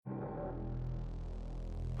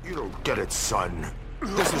You don't get it, son.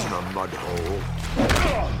 This isn't a mud hole.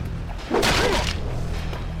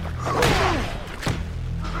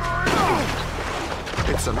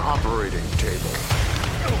 It's an operating table.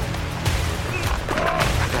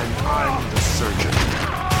 And I'm the surgeon.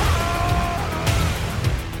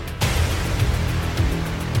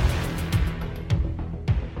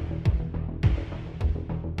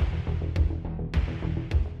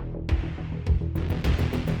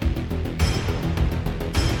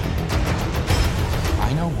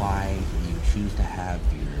 I know why you choose to have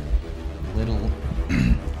your little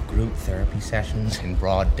group therapy sessions in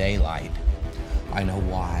broad daylight. I know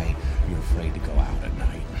why you're afraid to go out at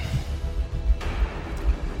night.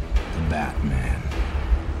 The Batman.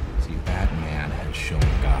 See, Batman has shown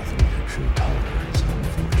Gotham their true colors,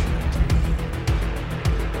 unfortunately.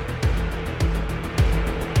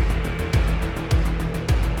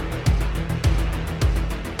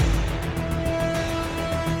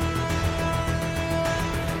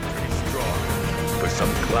 For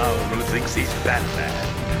some clown who thinks he's Batman.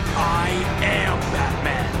 I am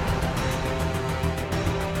Batman.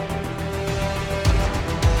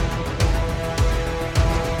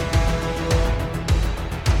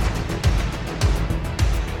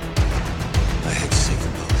 I had to save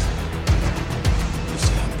them both. You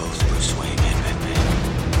see, I'm both Bruce Wayne and Batman.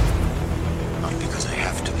 Not because I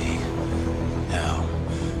have to be. No.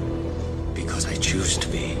 Because I choose to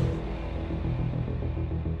be.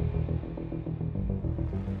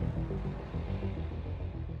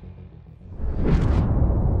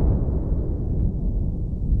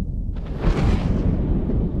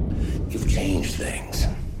 You've changed things.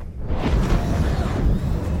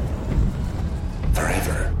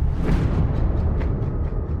 Forever.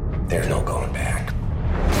 There's no going back.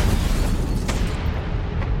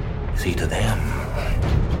 See, to them,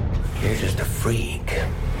 you're just a freak.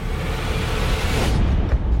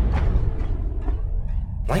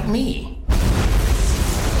 Like me.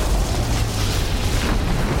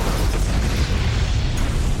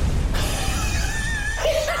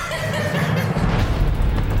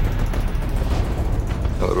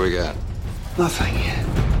 What do we got? Nothing.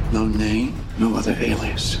 No name, no other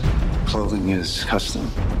alias. Clothing is custom.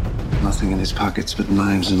 Nothing in his pockets but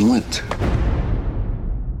knives and lint.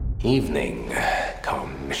 Evening,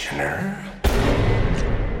 Commissioner.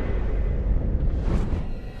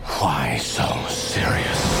 Why so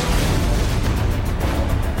serious?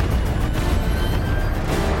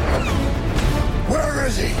 Where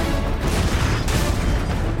is he?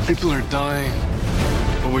 People are dying.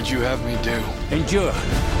 What would you have me do? Endure.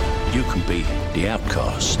 You can be the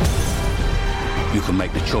outcast. You can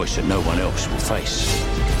make the choice that no one else will face.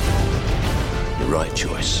 The right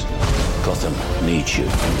choice. Gotham needs you.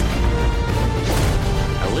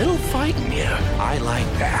 A little fighting, yeah. I like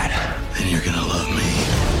that. Then you're gonna love me.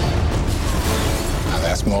 Now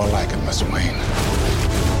that's more like it, Mr. Wayne.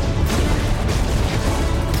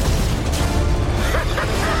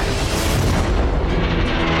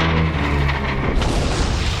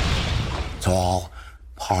 It's all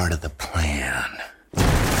part of the plan.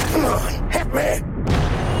 Come on, hit me!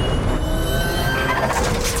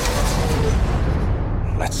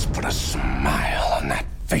 Let's put a smile on that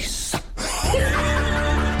face.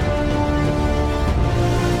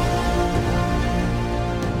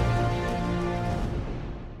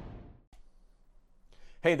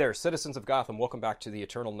 Hey there, citizens of Gotham. Welcome back to The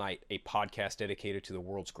Eternal Night, a podcast dedicated to the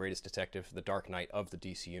world's greatest detective, the Dark Knight of the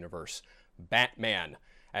DC Universe, Batman.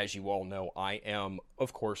 As you all know, I am,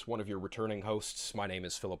 of course, one of your returning hosts. My name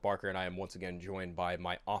is Philip Barker, and I am once again joined by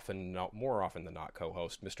my more often than not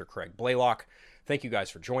co-host, Mr. Craig Blaylock. Thank you guys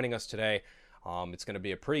for joining us today. It's going to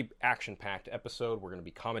be a pretty action-packed episode. We're going to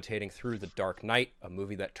be commentating through The Dark Knight, a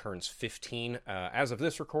movie that turns 15 as of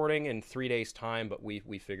this recording in 3 days' time, but we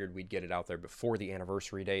figured we'd get it out there before the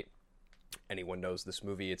anniversary date. Anyone knows this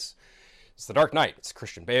movie, it's The Dark Knight. It's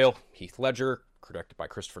Christian Bale, Heath Ledger, directed by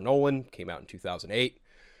Christopher Nolan, came out in 2008.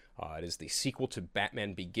 It is the sequel to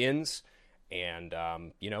Batman Begins, and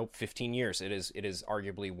 15 years. It is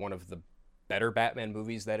arguably one of the better Batman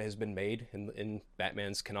movies that has been made in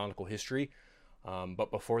Batman's canonical history.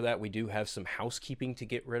 But before that, we do have some housekeeping to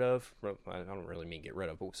get rid of. I don't really mean get rid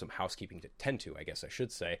of, but some housekeeping to tend to, I guess I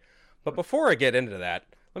should say. But before I get into that,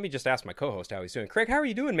 let me just ask my co-host how he's doing. Craig, how are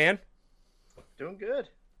you doing, man? Doing good.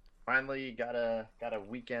 Finally got a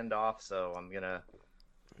weekend off, so I'm gonna.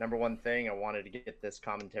 Number one thing, I wanted to get this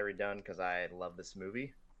commentary done because I love this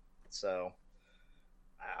movie. So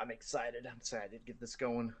I'm excited. I'm excited to get this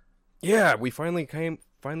going. Yeah, we finally came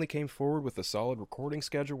forward with a solid recording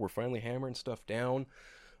schedule. We're finally hammering stuff down.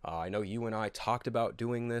 I know you and I talked about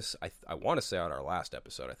doing this. I want to say on our last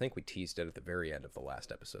episode. I think we teased it at the very end of the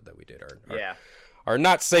last episode that we did. Our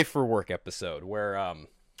not safe for work episode, where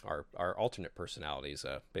our alternate personalities,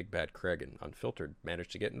 Big Bad Craig and Unfiltered,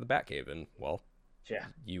 managed to get into the Batcave, and well, yeah,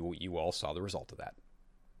 you all saw the result of that.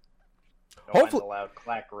 Hopefully, a loud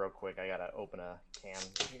clack real quick. I gotta open a can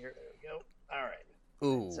here. There we go. All right.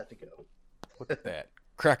 Ooh, set to go. Look at that,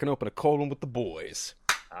 cracking open a cold one with the boys.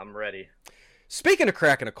 I'm ready. Speaking of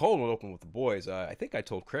cracking a cold one open with the boys, I think I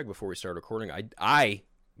told Craig before we started recording. I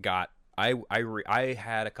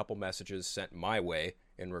had a couple messages sent my way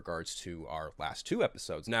in regards to our last 2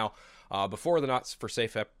 episodes. Now, before the Not for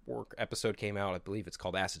Safe Work episode came out, I believe it's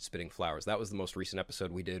called Acid Spitting Flowers. That was the most recent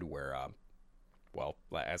episode we did where, well,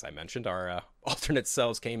 as I mentioned, our alternate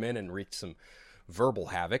selves came in and wreaked some verbal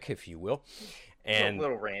havoc, if you will. And a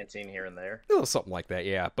little ranting here and there. A little something like that,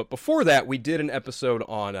 yeah. But before that, we did an episode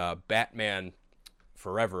on Batman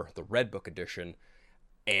Forever, the Red Book edition.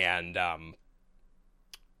 And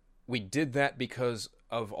we did that because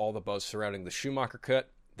of all the buzz surrounding the Schumacher cut.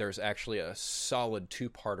 There's actually a solid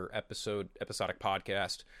 2-parter episodic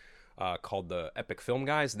podcast called the Epic Film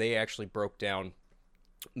Guys. They actually broke down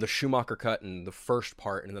the Schumacher cut in the first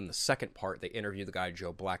part, and then the second part, they interviewed the guy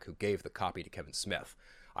Joe Black who gave the copy to Kevin Smith.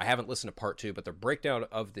 I haven't listened to part 2, but the breakdown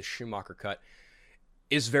of the Schumacher cut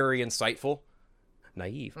is very insightful.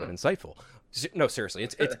 Naive, but insightful. No, seriously,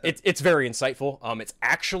 it's very insightful. It's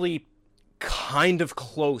actually kind of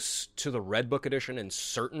close to the Red Book edition in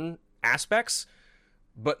certain aspects,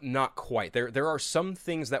 but not quite. There are some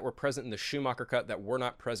things that were present in the Schumacher cut that were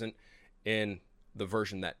not present in the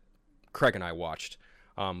version that Craig and I watched.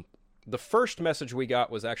 The first message we got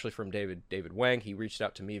was actually from David Wang. He reached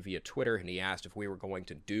out to me via Twitter, and he asked if we were going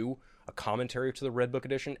to do a commentary to the Red Book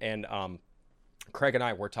edition. And Craig and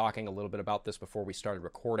I were talking a little bit about this before we started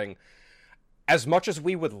recording. As much as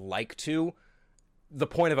we would like to, the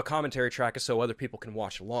point of a commentary track is so other people can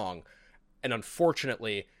watch along. And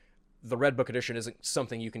unfortunately, the Red Book edition isn't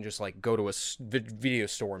something you can just like go to a video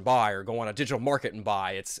store and buy, or go on a digital market and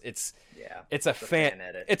buy. It's a fan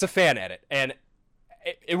edit. It's a fan edit, and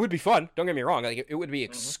it would be fun. Don't get me wrong. Like, it would be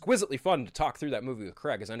exquisitely fun to talk through that movie with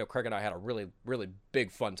Craig, because I know Craig and I had a really, really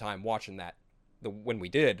big fun time watching that. When we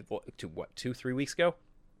did, 2-3 weeks ago,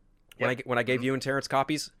 when I gave you and Terrence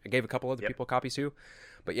copies, I gave a couple other people copies too.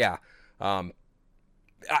 But yeah,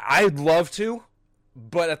 I'd love to,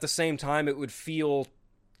 but at the same time, it would feel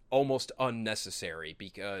almost unnecessary,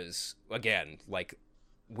 because again, like,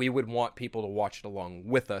 we would want people to watch it along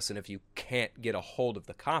with us, and if you can't get a hold of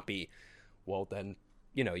the copy, well then,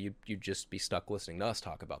 you know, you'd just be stuck listening to us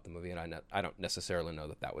talk about the movie, and I don't necessarily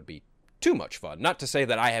know that would be too much fun. Not to say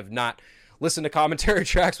that I have not listened to commentary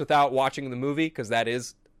tracks without watching the movie, because that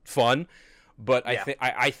is fun, but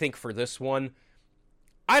I think for this one,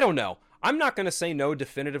 I don't know. I'm not going to say no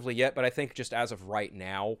definitively yet, but I think just as of right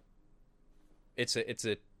now,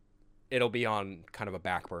 it'll be on kind of a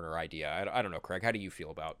back burner idea. I don't know, Craig. How do you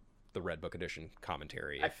feel about the Red Book edition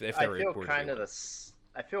commentary? I feel kind of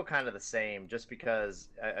the same, just because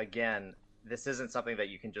again, this isn't something that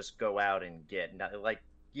you can just go out and get. Like,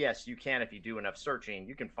 yes, you can if you do enough searching.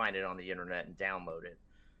 You can find it on the internet and download it.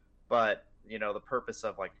 But you know, the purpose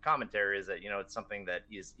of like a commentary is that, you know, it's something that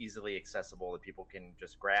is easily accessible that people can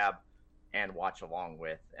just grab and watch along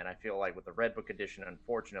with. And I feel like with the Red Book edition,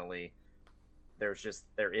 unfortunately, there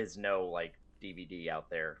is no like DVD out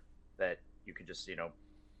there that you could just, you know,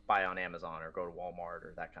 buy on Amazon or go to Walmart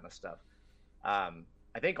or that kind of stuff.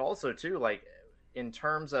 I think also too, like, in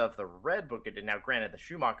terms of the Red Book edition, now granted the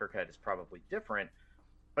Schumacher cut is probably different,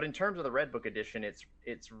 but in terms of the Red Book edition, it's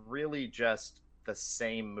really just the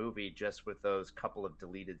same movie, just with those couple of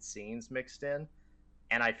deleted scenes mixed in.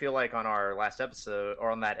 And I feel like on our last episode, or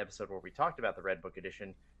on that episode where we talked about the Red Book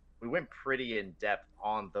edition, we went pretty in depth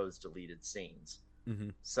on those deleted scenes. Mm-hmm.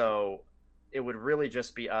 So it would really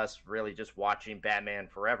just be us really just watching Batman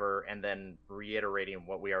Forever and then reiterating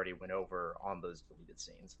what we already went over on those deleted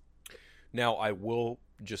scenes. Now, I will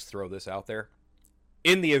just throw this out there.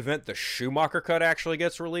 In the event the Schumacher cut actually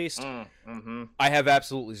gets released, I have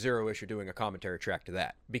absolutely zero issue doing a commentary track to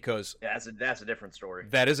that, because that's a different story.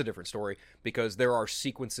 That is a different story, because there are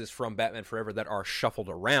sequences from Batman Forever that are shuffled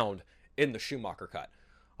around in the Schumacher cut.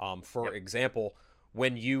 For example,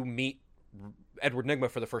 when you meet Edward Nygma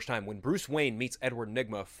for the first time, when Bruce Wayne meets Edward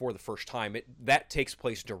Nygma for the first time, that takes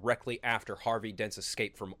place directly after Harvey Dent's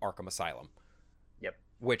escape from Arkham Asylum. Yep.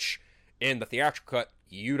 Which, in the theatrical cut,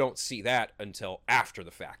 you don't see that until after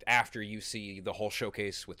the fact, after you see the whole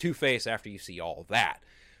showcase with Two-Face, after you see all of that.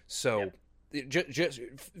 So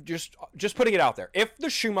just putting it out there. If the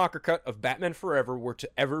Schumacher cut of Batman Forever were to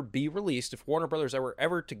ever be released, if Warner Brothers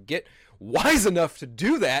ever to get wise enough to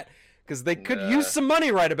do that, because they could use some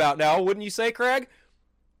money right about now, wouldn't you say, Craig?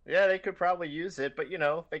 Yeah, they could probably use it, but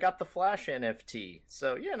they got the Flash NFT,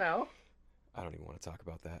 so I don't even want to talk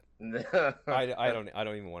about that. I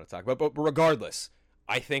don't even want to talk about. But regardless,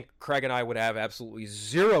 I think Craig and I would have absolutely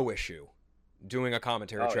zero issue doing a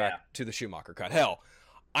commentary track to the Schumacher cut. Hell,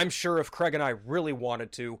 I'm sure if Craig and I really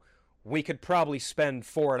wanted to, we could probably spend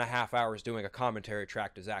 4.5 hours doing a commentary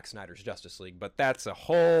track to Zack Snyder's Justice League. But that's a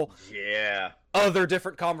whole other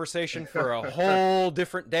different conversation for a whole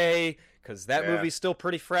different day, because that movie's still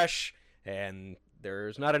pretty fresh, and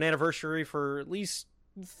there's not an anniversary for at least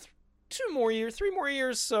 3 more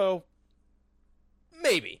years, so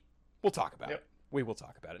maybe we'll talk about it. We will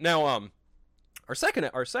talk about it. Now, our second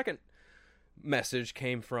message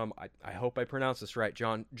came from, I hope I pronounce this right,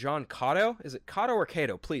 John Cotto. Is it Cotto or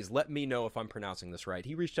Cato? Please let me know if I'm pronouncing this right.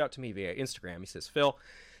 He reached out to me via Instagram. He says, Phil,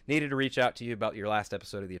 needed to reach out to you about your last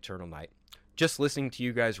episode of The Eternal Night. Just listening to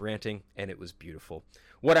you guys ranting, and it was beautiful.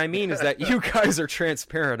 What I mean is that you guys are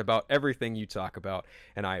transparent about everything you talk about,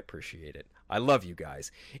 and I appreciate it. I love you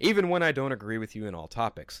guys, even when I don't agree with you in all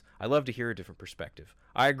topics. I love to hear a different perspective.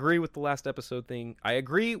 I agree with the last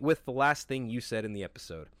thing you said in the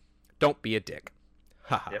episode. Don't be a dick.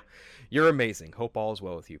 Haha. Yep. You're amazing. Hope all is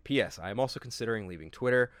well with you. P.S. I am also considering leaving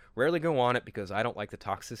Twitter. Rarely go on it because I don't like the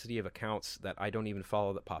toxicity of accounts that I don't even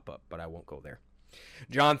follow that pop up, but I won't go there.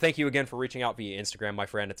 John, thank you again for reaching out via Instagram, my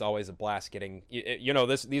friend. It's always a blast getting,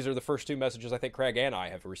 these are the first 2 messages I think Craig and I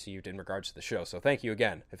have received in regards to the show. So thank you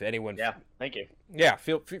again. If anyone, thank you. Yeah,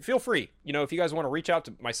 feel free. If you guys want to reach out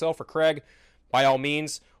to myself or Craig, by all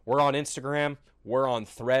means. We're on Instagram. We're on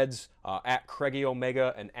Threads at Craigie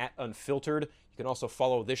Omega and at Unfiltered. You can also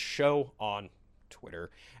follow this show on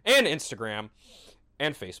Twitter and Instagram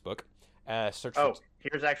and Facebook.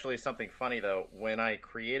 Here's actually something funny, though. When I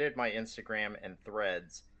created my Instagram and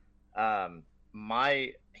Threads,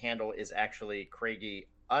 my handle is actually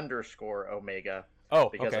Craigie_Omega. Oh,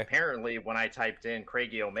 because apparently when I typed in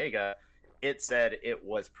Craigie Omega, it said it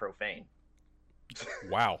was profane.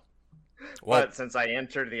 Wow. Well, but since I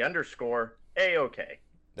entered the underscore, okay.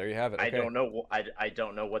 There you have it. Okay. I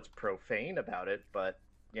don't know what's profane about it, but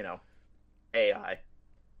AI.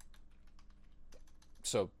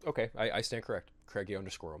 So I stand correct.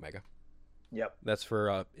 Craigie_Omega. Yep. That's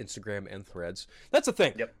for Instagram and Threads. That's the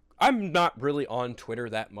thing. Yep. I'm not really on Twitter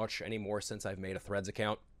that much anymore since I've made a Threads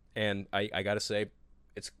account, and I gotta say,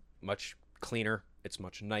 it's much cleaner. It's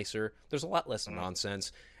much nicer. There's a lot less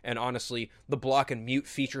nonsense, and honestly, the block and mute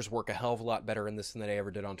features work a hell of a lot better in this than they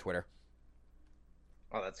ever did on Twitter.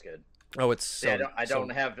 Oh, that's good. Oh, it's I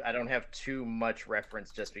don't have too much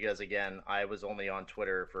reference, just because again I was only on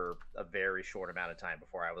Twitter for a very short amount of time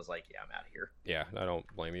before I was like, I'm out of here. Yeah, I don't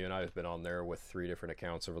blame you, and I've been on there with 3 different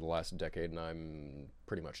accounts over the last decade, and I'm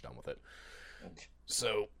pretty much done with it.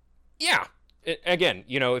 So, yeah. Again,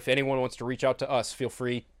 if anyone wants to reach out to us, feel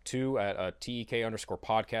free to at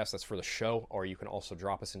TEK_podcast. That's for the show. Or you can also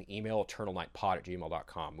drop us an email,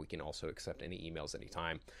 eternalnightpod@gmail.com. We can also accept any emails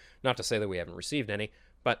anytime. Not to say that we haven't received any,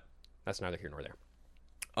 but that's neither here nor there.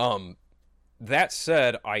 That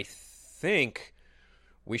said, I think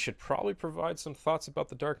we should probably provide some thoughts about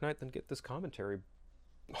The Dark Knight, then get this commentary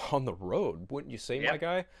on the road. Wouldn't you say, my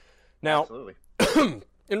guy? Now, absolutely.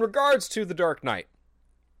 In regards to The Dark Knight,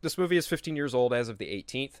 this movie is 15 years old as of the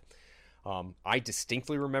 18th. I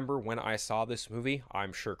distinctly remember when I saw this movie.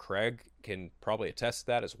 I'm sure Craig can probably attest to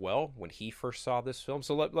that as well when he first saw this film.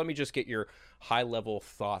 So let me just get your high-level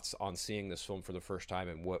thoughts on seeing this film for the first time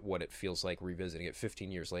and what it feels like revisiting it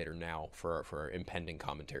 15 years later now for our impending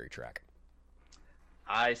commentary track.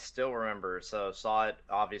 I still remember. So saw it,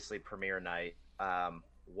 obviously, premiere night.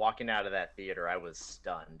 Walking out of that theater, I was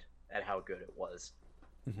stunned at how good it was.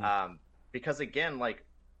 Mm-hmm. Because, again,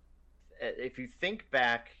 if you think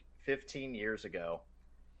back 15 years ago,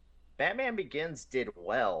 Batman Begins did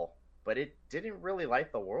well, but it didn't really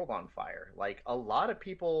light the world on fire. A lot of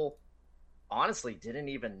people honestly didn't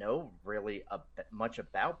even know really much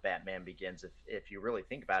about Batman Begins if you really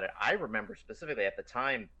think about it. I remember specifically at the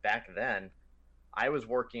time back then, I was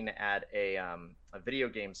working at a video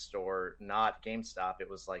game store, not GameStop. It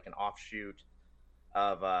was like an offshoot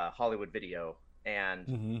of Hollywood Video, and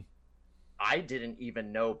mm-hmm. I didn't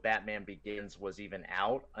even know Batman Begins was even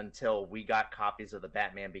out until we got copies of the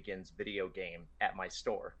Batman Begins video game at my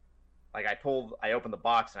store. I opened the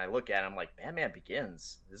box and I look at it, I'm like, Batman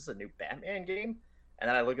Begins? This is a new Batman game? And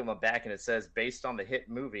then I look at my back and it says, based on the hit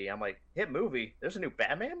movie. I'm like, hit movie? There's a new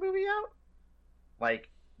Batman movie out?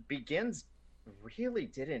 Begins really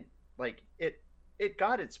didn't, like it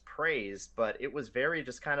got its praise, but it was very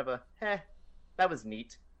just kind of a that was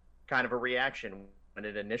neat kind of a reaction when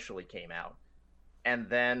it initially came out. And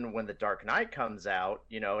then when The Dark Knight comes out,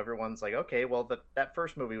 you know, everyone's like, okay, well, that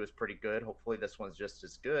first movie was pretty good. Hopefully this one's just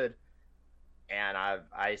as good. And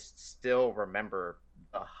I still remember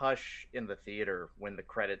the hush in the theater when the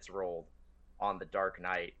credits rolled on The Dark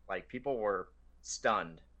Knight. Like, people were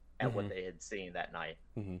stunned at what they had seen that night.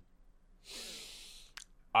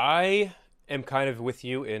 I am kind of with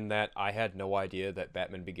you in that I had no idea that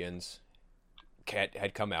Batman Begins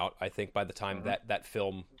had come out. I think by the time that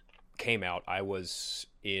film came out, I was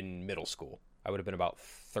in middle school. I would have been about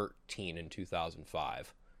 13 in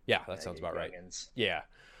 2005. Yeah, that sounds about right. Yeah.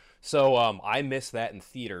 So I missed that in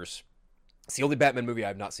theaters. It's the only Batman movie I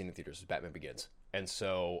have not seen in theaters is Batman Begins. And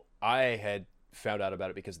so I had found out about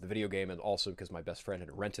it because of the video game, and also because my best friend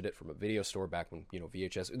had rented it from a video store back when, you know,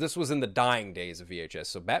 VHS. This was in the dying days of VHS.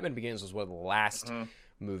 So Batman Begins was one of the last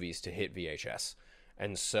movies to hit VHS.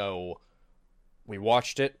 And so we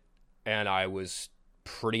watched it, and I was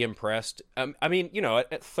pretty impressed. I mean, you know,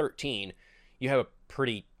 at 13, you have a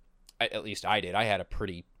pretty, at least I did, I had a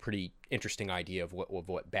pretty interesting idea of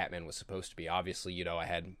what Batman was supposed to be. Obviously, you know, I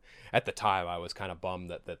had, at the time, I was kind of bummed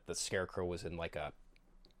that the Scarecrow was in like a,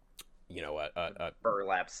 you know, a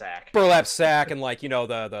burlap sack, and like, you know,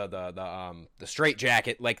 the straight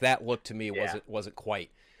jacket, like that look to me wasn't quite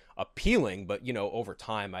appealing, but you know, over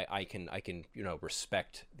time I can you know,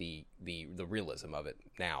 respect the realism of it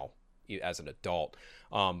now as an adult.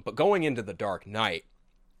 But going into The Dark Knight,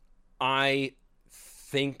 I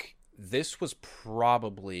think this was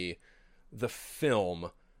probably the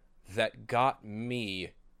film that got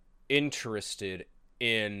me interested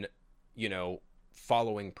in, you know,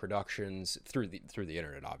 following productions through the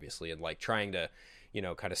internet, obviously, and like trying to, you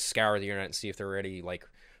know, kind of scour the internet and see if there were any like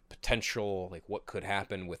potential, like what could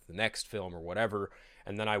happen with the next film or whatever.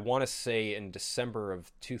 And then I want to say in December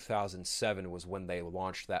of 2007 was when they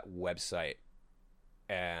launched that website,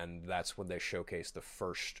 and that's when they showcased the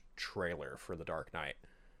first trailer for The Dark Knight.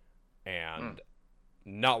 And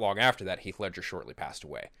not long after that, Heath Ledger shortly passed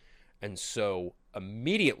away. And so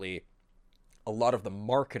immediately, a lot of the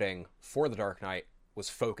marketing for The Dark Knight was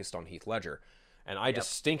focused on Heath Ledger. And I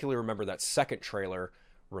distinctly remember that second trailer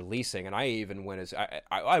releasing, and I even went as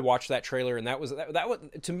I watched that trailer, and that was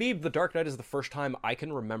to me, The Dark Knight is the first time I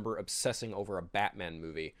can remember obsessing over a Batman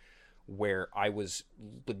movie where I was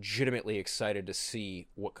legitimately excited to see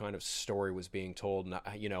what kind of story was being told, and,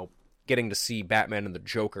 you know, getting to see Batman and the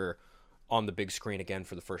Joker on the big screen again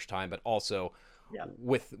for the first time, but also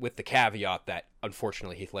with the caveat that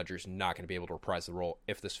unfortunately Heath Ledger's not going to be able to reprise the role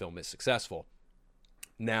if this film is successful.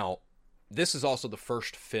 Now, this is also the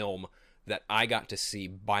first film that I got to see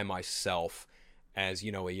by myself as,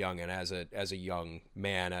 you know, a young, and as a young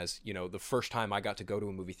man, as, you know, the first time I got to go to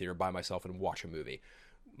a movie theater by myself and watch a movie.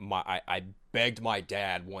 I begged my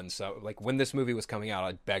dad like when this movie was coming out,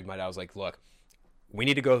 I begged my dad, I was like, look, we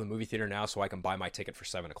need to go to the movie theater now so I can buy my ticket for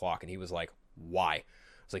 7:00. And he was like, why? I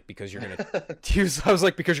was like, because you're gonna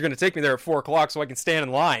take me there at 4:00 so I can stand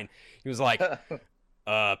in line. He was like,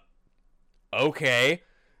 okay.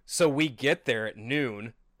 So we get there at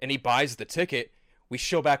noon, and he buys the ticket. We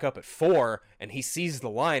show back up at 4, and he sees the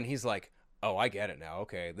line. He's like, oh, I get it now.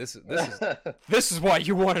 Okay, this is why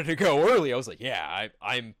you wanted to go early. I was like, yeah,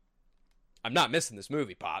 I'm not missing this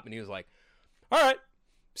movie, Pop. And he was like, all right,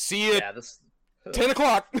 see you at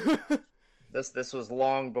 10:00. This was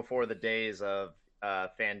long before the days of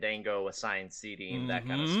Fandango assigned seating, that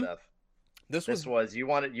kind of stuff. This was you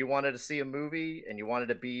wanted to see a movie, and you wanted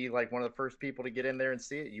to be like one of the first people to get in there and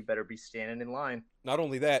see it. You better be standing in line. Not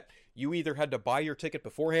only that, you either had to buy your ticket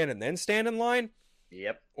beforehand and then stand in line.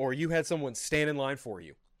 Yep. Or you had someone stand in line for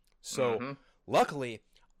you. So luckily,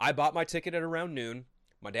 I bought my ticket at around noon.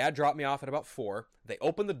 My dad dropped me off at about 4. They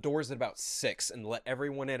opened the doors at about 6 and let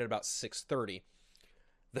everyone in at about 6:30.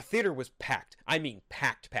 The theater was packed. I mean,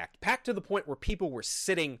 packed to the point where people were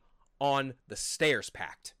sitting on the stairs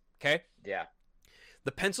packed. Okay? Yeah.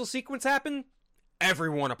 The pencil sequence happened.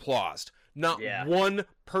 Everyone applauded. Not one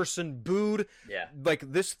person booed. Yeah.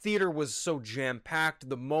 Like, this theater was so jam-packed.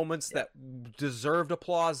 The moments that deserved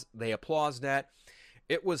applause, they applauded at.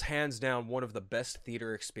 It was hands down one of the best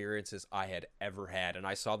theater experiences I had ever had. And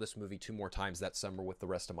I saw this movie 2 more times that summer with the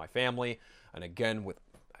rest of my family. And again,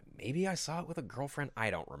 maybe I saw it with a girlfriend.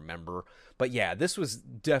 I don't remember. But yeah, this was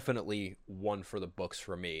definitely one for the books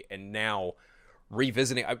for me. And now,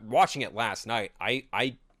 revisiting, watching it last night,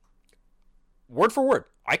 I word for word,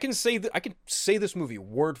 I can say this movie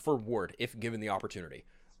word for word if given the opportunity.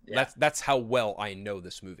 That's how well I know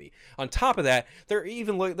this movie. On top of that,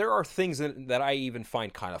 there are things that I even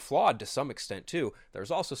find kind of flawed to some extent too.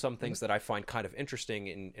 There's also some things that I find kind of interesting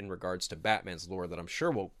in regards to Batman's lore that I'm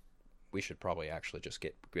sure we should probably actually just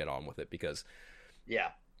get on with it because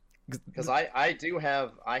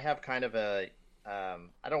I have kind of a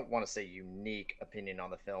I don't want to say unique opinion on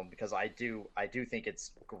the film because I do think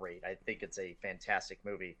it's great. I think it's a fantastic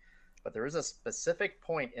movie. But there is a specific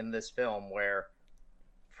point in this film where,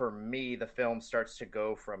 for me, the film starts to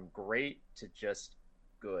go from great to just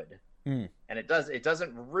good. And it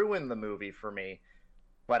doesn't ruin the movie for me,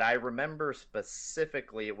 but I remember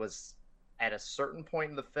specifically it was at a certain point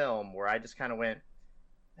in the film where I just kind of went,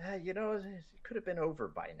 it could have been over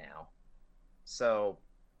by now. So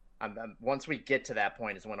once we get to that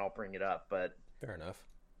point is when I'll bring it up, but... Fair enough.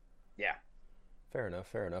 Yeah. Fair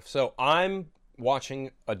enough. So I'm watching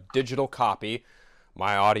a digital copy.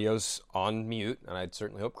 My audio's on mute, and I'd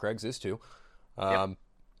certainly hope Craig's is too.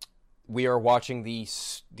 We are watching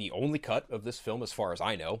the only cut of this film, as far as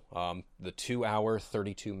I know, the 2-hour,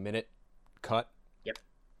 32-minute cut. Yep.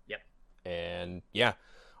 And yeah,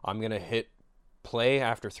 I'm gonna hit play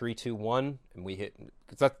after 3, 2, 1, and we hit.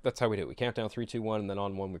 That's how we do it. We count down 3, 2, 1, and then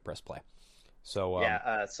on 1 we press play. So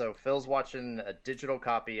so Phil's watching a digital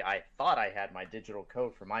copy. I thought I had my digital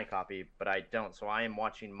code for my copy, but I don't. So I am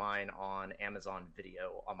watching mine on Amazon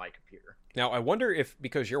Video on my computer. Now I wonder if,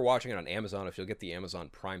 because you're watching it on Amazon, if you'll get the Amazon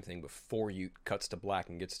Prime thing before you cuts to black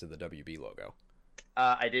and gets to the WB logo.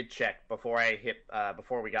 I did check before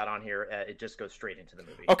before we got on here. It just goes straight into the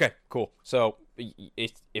movie. Okay, cool. So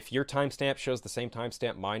if your timestamp shows the same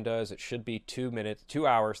timestamp mine does, it should be 2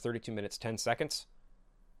 hours, 32 minutes, 10 seconds.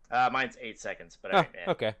 Mine's 8 seconds, but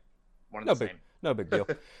okay. One of the same. No big deal.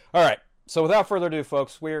 All right. So without further ado,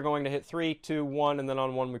 folks, we are going to hit 3, 2, 1, and then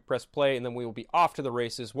on 1 we press play, and then we will be off to the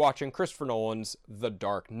races watching Christopher Nolan's The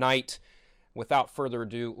Dark Knight. Without further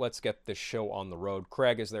ado, let's get this show on the road.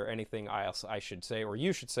 Craig, is there anything else I should say or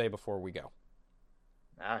you should say before we go?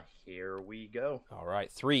 Here we go. All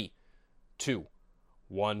right. 3, 2,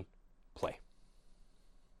 1, play.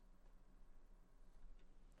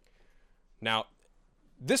 Now,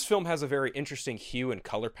 this film has a very interesting hue and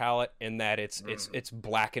color palette in that it's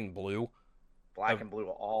black and blue. Black and blue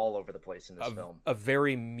all over the place in this film. A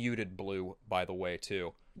very muted blue, by the way,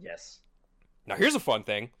 too. Yes. Now, here's a fun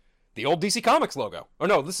thing. The old DC Comics logo. Oh,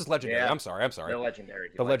 no, this is Legendary. Yeah. I'm sorry. The Legendary.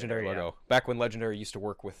 The Legendary logo. Yeah. Back when Legendary used to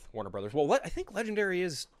work with Warner Brothers. Well, I think Legendary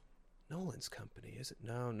is Nolan's company, is it?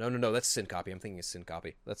 No. That's Syncopy. I'm thinking it's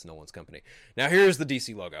Syncopy. That's Nolan's company. Now, here's the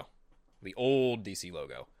DC logo. The old DC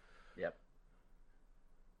logo. Yep.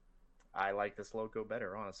 I like this logo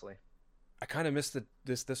better, honestly. I kind of missed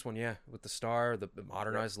this one, yeah, with the star, the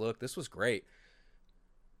modernized look. This was great.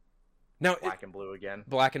 Now, black and blue again.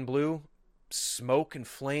 Black and blue, smoke and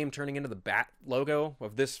flame turning into the Bat logo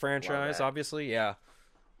of this franchise, obviously, yeah.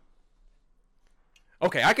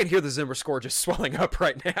 Okay, I can hear the Zimmer score just swelling up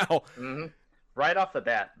right now. Mm-hmm. Right off the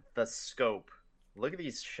bat, the scope. Look at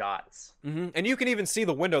these shots. Mm-hmm. And you can even see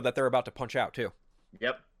the window that they're about to punch out, too.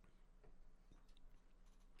 Yep.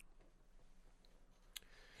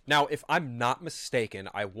 Now, if I'm not mistaken,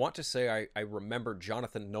 I want to say I remember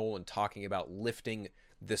Jonathan Nolan talking about lifting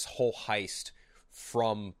this whole heist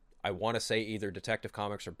from, I want to say, either Detective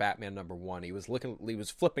Comics or Batman #1. He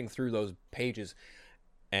was flipping through those pages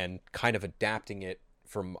and kind of adapting it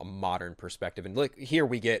from a modern perspective. And look, here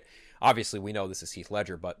we get, obviously we know this is Heath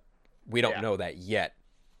Ledger, but we don't know that yet.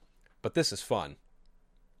 But this is fun.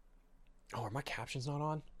 Oh, are my captions not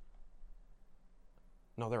on?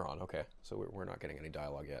 No, they're on. Okay, so we're not getting any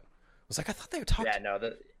dialogue yet. I was like, I thought they would talk. Yeah,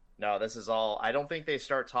 no, this is all. I don't think they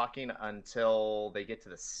start talking until they get to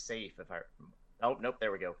the safe. Oh, nope,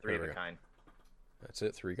 there we go. Three of a kind. That's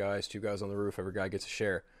it. 3 guys, 2 guys on the roof. Every guy gets a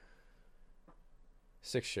share.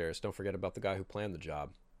 6 shares. Don't forget about the guy who planned the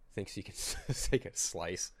job. Thinks he can take a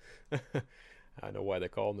slice. I know why they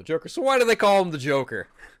call him the Joker. So why do they call him the Joker?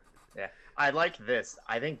 Yeah. I like this.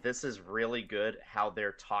 I think this is really good how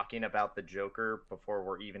they're talking about the Joker before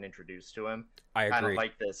we're even introduced to him. I agree. Kind of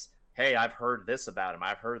like this, hey, I've heard this about him.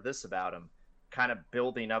 I've heard this about him. Kind of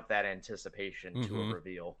building up that anticipation to a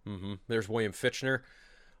reveal. Mm-hmm. There's William Fichtner.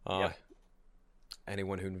 Yep.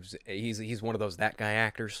 Anyone who's... He's one of those that guy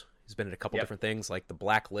actors. He's been in a couple different things like The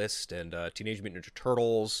Blacklist and Teenage Mutant Ninja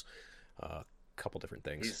Turtles. A couple different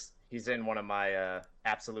things. He's in one of my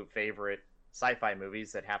absolute favorite sci-fi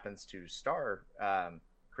movies that happens to star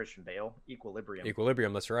Christian Bale, Equilibrium.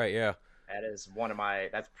 Equilibrium, that's right, yeah. That is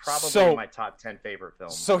that's probably my top 10 favorite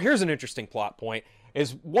films. So here's an interesting plot point,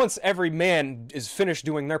 is once every man is finished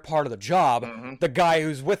doing their part of the job, the guy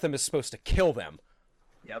who's with them is supposed to kill them.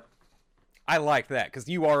 Yep. I like that because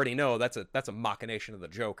you already know that's a machination of the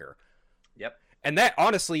Joker. Yep. And that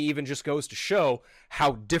honestly even just goes to show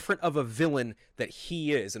how different of a villain that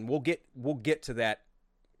he is, and we'll get to that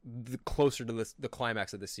the closer to the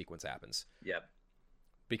climax of this sequence happens. Yep.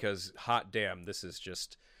 Because hot damn, this is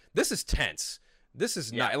tense. This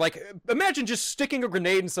is not like, imagine just sticking a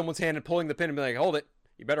grenade in someone's hand and pulling the pin and be like, hold it,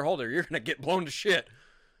 you better hold it, or you're gonna get blown to shit.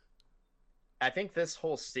 I think this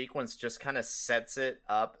whole sequence just kind of sets it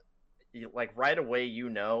up. Like right away,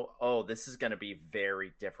 oh, this is going to be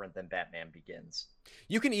very different than Batman Begins.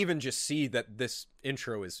 You can even just see that this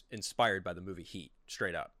intro is inspired by the movie Heat,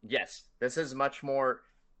 straight up. Yes, this is much more.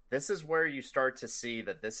 This is where you start to see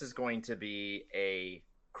that this is going to be a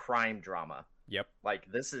crime drama. Yep.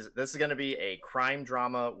 Like this is going to be a crime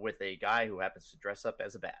drama with a guy who happens to dress up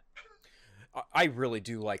as a bat. I really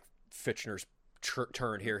do like Fitchner's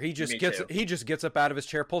turn here. He just gets up out of his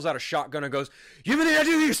chair, pulls out a shotgun, and goes, "You have any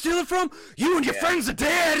idea who you steal it from? You and your friends are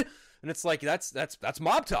dead." And it's like that's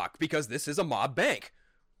mob talk because this is a mob bank.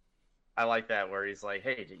 I like that where he's like,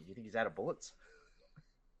 "Hey, do you think he's out of bullets?"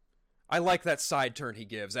 I like that side turn he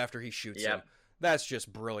gives after he shoots him. That's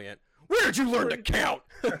just brilliant. Where did you learn to count?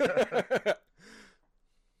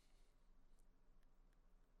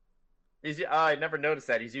 I never noticed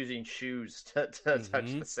that. He's using shoes to touch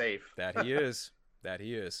the safe. That he is. That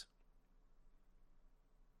he is.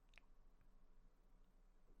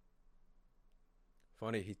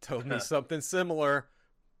 Funny, he told me something similar.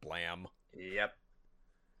 Blam. Yep.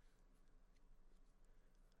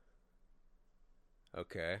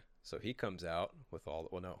 Okay, so he comes out with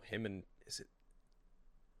him and, is it,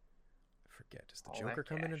 I forget, does the Joker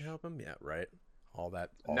come in and help him? Yeah, right.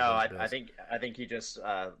 I think he just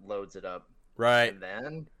loads it up. Right. And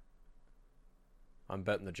then I'm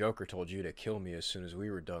betting the Joker told you to kill me as soon as we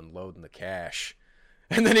were done loading the cash.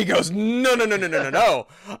 And then he goes, no.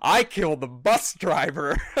 I killed the bus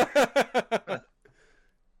driver.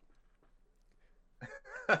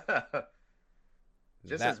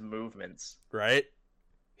 Just his movements. Right?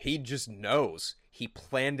 He just knows. He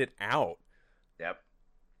planned it out. Yep.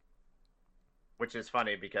 Which is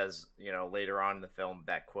funny because, later on in the film,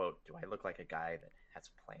 that quote, "Do I look like a guy that has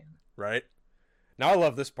a plan?" Right? Now I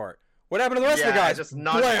love this part. What happened to the rest of the guys? Just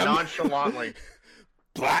nonchalantly.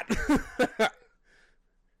 Blat.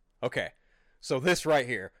 Okay. So this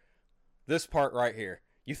part right here.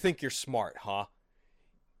 You think you're smart, huh?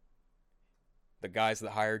 The guys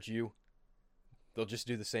that hired you, they'll just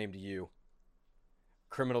do the same to you.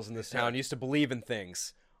 Criminals in this town used to believe in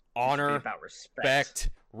things. Honor, about respect.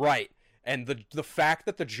 Right. And the fact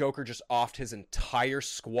that the Joker just offed his entire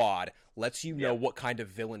squad lets you know what kind of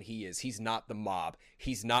villain he is. He's not the mob.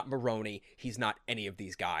 He's not Maroni. He's not any of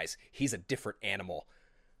these guys. He's a different animal.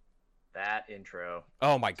 That intro.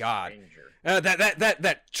 Oh my God.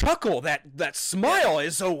 That chuckle, that smile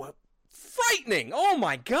is so frightening. Oh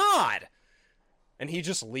my God. And he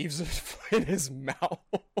just leaves it in his mouth.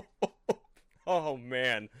 Oh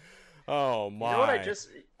man. Oh my. You know what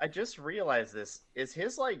I just realized this. Is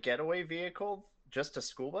his getaway vehicle just a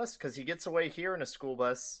school bus? Because he gets away here in a school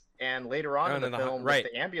bus and later on in the film with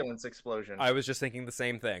the ambulance explosion. I was just thinking the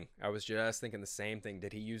same thing.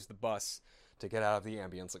 Did he use the bus to get out of the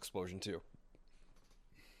ambulance explosion too?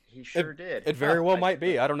 He sure did. It very well might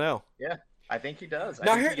be. I don't know. Yeah. I think he does.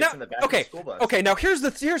 Now, here's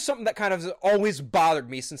something that kind of has always bothered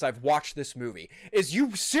me since I've watched this movie. Is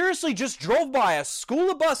you seriously just drove by a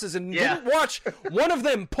school of buses and didn't watch one of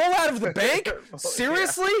them pull out of the bank?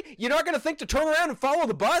 Seriously? You're not going to think to turn around and follow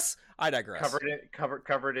the bus? I digress.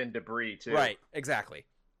 Covered in debris, too. Right, exactly.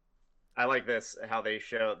 I like this, how they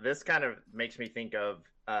show. This kind of makes me think of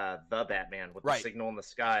the Batman with the signal in the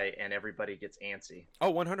sky and everybody gets antsy.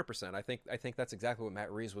 Oh, 100%. I think that's exactly what Matt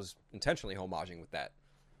Reeves was intentionally homaging with that.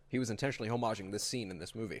 He was intentionally homaging this scene in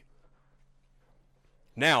this movie.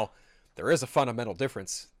 Now, there is a fundamental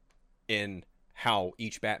difference in how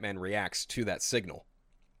each Batman reacts to that signal.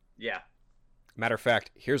 Yeah. Matter of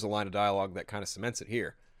fact, here's a line of dialogue that kind of cements it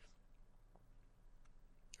here.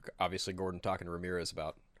 Obviously, Gordon talking to Ramirez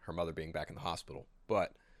about her mother being back in the hospital,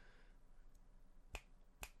 but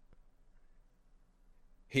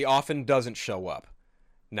he often doesn't show up.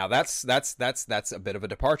 Now that's a bit of a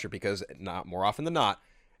departure because not more often than not,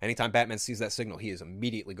 anytime Batman sees that signal, he is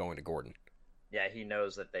immediately going to Gordon. Yeah, he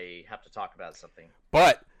knows that they have to talk about something.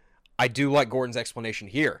 But I do like Gordon's explanation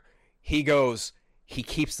here. He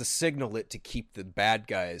keeps the signal lit to keep the bad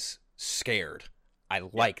guys scared. I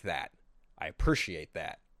like that. I appreciate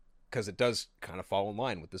that because it does kind of fall in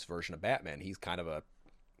line with this version of Batman. He's kind of a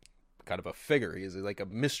figure. He's like a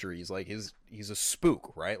mystery. He's a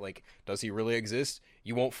spook, right? Like, does he really exist?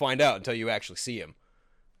 You won't find out until you actually see him.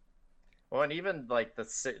 Well, and even like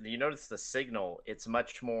you notice the signal, it's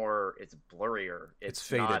much more, it's blurrier. It's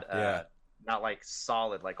faded, not, yeah. not like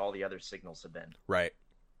solid like all the other signals have been. Right.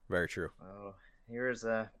 Very true. Oh, here's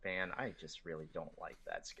a man. I just really don't like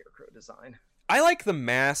that Scarecrow design. I like the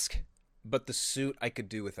mask, but the suit I could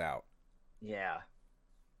do without. Yeah.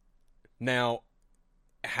 Now,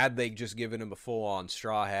 had they just given him a full-on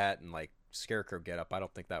straw hat and like Scarecrow getup, I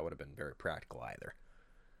don't think that would have been very practical either.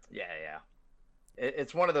 Yeah, yeah.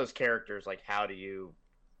 It's one of those characters. Like, how do you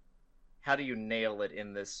nail it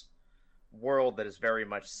in this world that is very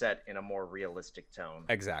much set in a more realistic tone?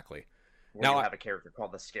 Exactly. Where Now you have a character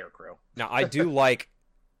called the Scarecrow. Now, I do like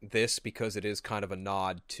this because it is kind of a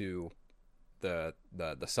nod to the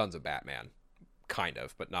Sons of Batman, kind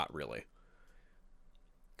of, but not really.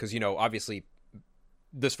 Because, you know, obviously,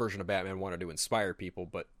 this version of Batman wanted to inspire people,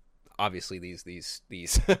 but obviously these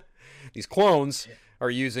these clones are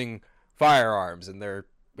using firearms and they're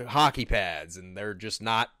hockey pads and they're just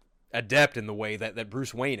not adept in the way that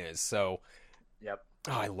Bruce Wayne is. So, yep.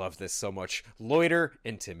 Oh, I love this so much. Loiter,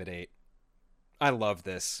 intimidate. I love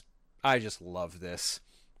this. I just love this.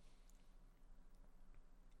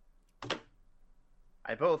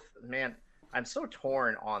 I'm so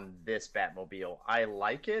torn on this Batmobile. I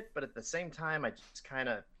like it, but at the same time, it's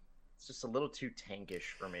just a little too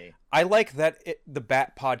tankish for me. I like that the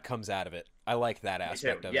Bat Pod comes out of it. I like that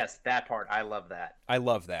aspect of it. Yes, that part. I love that. I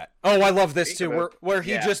love that. Oh, I love this too, where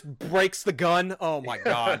he just breaks the gun. Oh my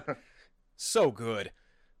god. So good.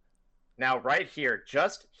 Now, right here,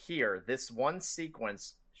 just here, this one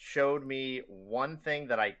sequence showed me one thing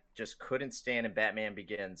that I just couldn't stand in Batman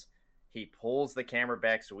Begins. He pulls the camera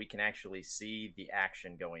back so we can actually see the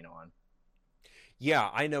action going on. Yeah,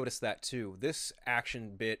 I noticed that too. This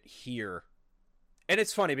action bit here. And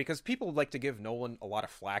it's funny because people like to give Nolan a lot of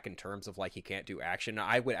flack in terms of like he can't do action.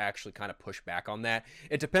 I would actually kind of push back on that.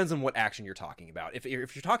 It depends on what action you're talking about. If you're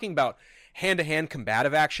talking about hand-to-hand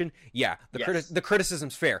combative action, yeah, the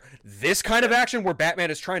criticism's fair. This kind of action where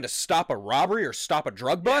Batman is trying to stop a robbery or stop a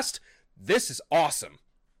drug bust, this is awesome.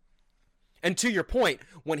 And to your point,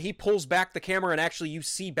 when he pulls back the camera and actually you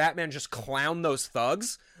see Batman just clown those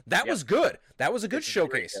thugs, that was good. That was a good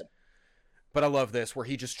showcase. Good. But I love this, where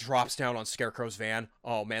he just drops down on Scarecrow's van.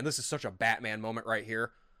 Oh, man, this is such a Batman moment right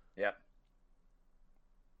here. Yep.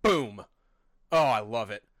 Boom. Oh, I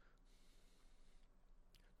love it.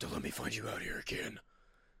 Don't let me find you out here again.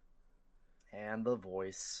 And the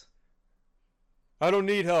voice. I don't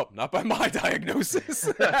need help. Not by my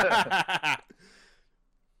diagnosis.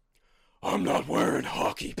 I'm not wearing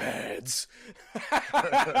hockey pads.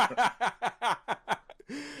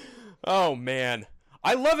 Oh, man.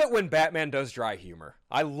 I love it when Batman does dry humor.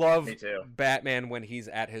 I love Batman when he's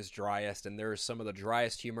at his driest, and there's some of the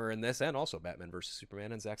driest humor in this, and also Batman vs.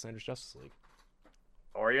 Superman and Zack Snyder's Justice League.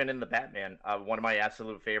 Or even in the Batman. One of my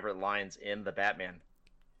absolute favorite lines in the Batman.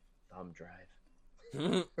 Thumb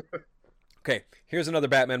drive. Okay, here's another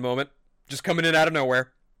Batman moment. Just coming in out of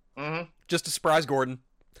nowhere. Mm-hmm. Just to surprise Gordon.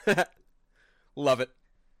 Love it.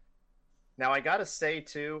 Now, I gotta say,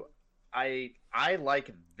 too, I like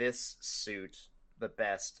this suit the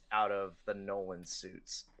best out of the Nolan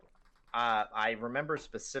suits. I remember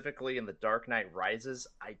specifically in The Dark Knight Rises,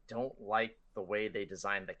 I don't like the way they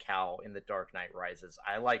designed the cowl in The Dark Knight Rises.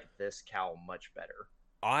 I like this cowl much better.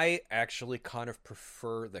 I actually kind of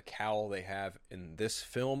prefer the cowl they have in this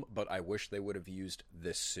film, but I wish they would have used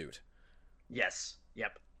this suit. Yes.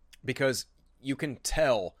 Yep. Because you can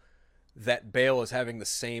tell that Bale is having the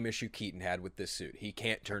same issue Keaton had with this suit. He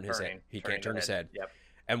can't turn his head. He can't turn his head. Yep.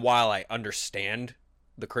 And while I understand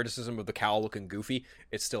the criticism of the cowl looking goofy,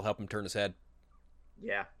 it still helped him turn his head.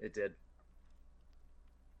 Yeah, it did.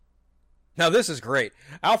 Now, this is great.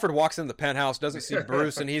 Alfred walks in the penthouse, doesn't see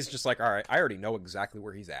Bruce, and he's just like, all right, I already know exactly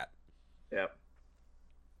where he's at. Yep.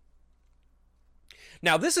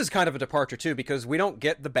 Now, this is kind of a departure, too, because we don't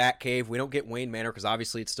get the Batcave. We don't get Wayne Manor, because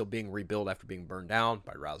obviously it's still being rebuilt after being burned down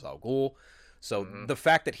by Ra's al Ghul. So the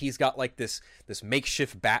fact that he's got, like, this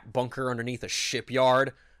makeshift bat bunker underneath a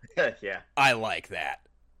shipyard, yeah, I like that.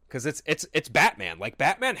 Because it's Batman. Like,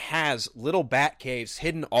 Batman has little bat caves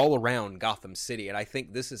hidden all around Gotham City, and I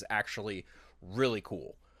think this is actually really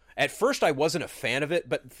cool. At first, I wasn't a fan of it,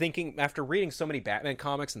 but after reading so many Batman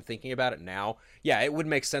comics and thinking about it now, yeah, it would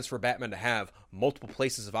make sense for Batman to have multiple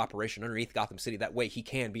places of operation underneath Gotham City. That way, he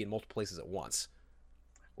can be in multiple places at once.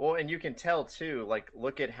 Well, and you can tell, too, like,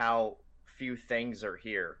 look at how few things are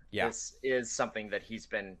here. Yeah. This is something that he's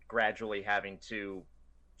been gradually having to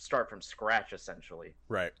start from scratch, essentially.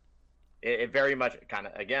 Right. It very much kind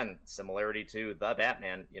of, again, similarity to the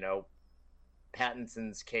Batman. You know,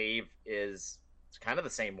 Pattinson's cave is kind of the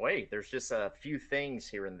same way. There's just a few things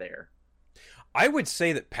here and there. I would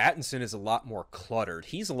say that Pattinson is a lot more cluttered.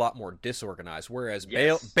 He's a lot more disorganized, whereas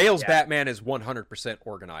Yes. Bale's Yeah. Batman is 100%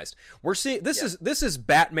 organized. We're seeing this is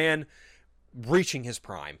Batman reaching his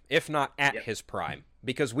prime, if not at his prime,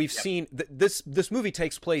 because we've seen this movie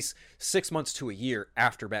takes place 6 months to a year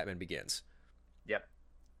after Batman Begins. Yep.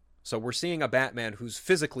 So we're seeing a Batman who's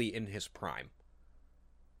physically in his prime.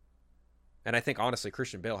 And I think honestly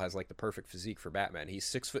Christian Bale has like the perfect physique for Batman. He's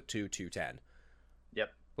 6'2", 210.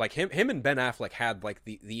 Yep. Like him and Ben Affleck had like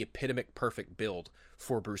the epitomic perfect build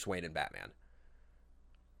for Bruce Wayne and Batman.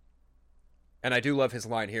 And I do love his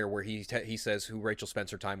line here where he says who Rachel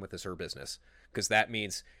spends her time with is her business, because that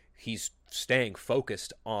means he's staying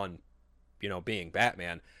focused on, being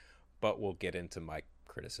Batman. But we'll get into my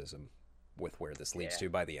criticism with where this leads to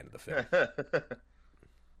by the end of the film.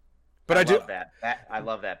 But I love that. I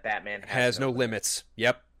love that Batman has no limits.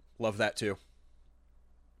 Yep, love that too.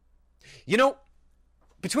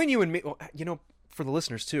 Between you and me, for the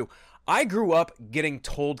listeners too, I grew up getting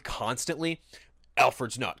told constantly,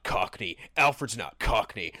 Alfred's not Cockney. Alfred's not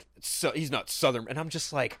Cockney. So he's not Southern. And I'm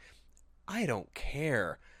just like, I don't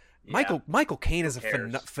care. Yeah. Michael Caine is a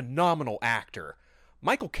cares? phenomenal actor.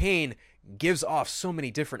 Michael Caine gives off so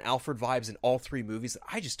many different Alfred vibes in all three movies that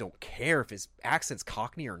I just don't care if his accent's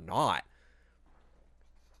Cockney or not.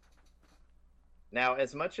 Now,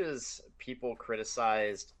 as much as people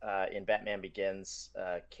criticized in Batman Begins,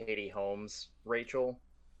 Katie Holmes, Rachel,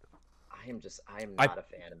 I am not a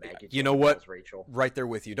fan of Maggie Gyllenhaal's You know what? Rachel. Right there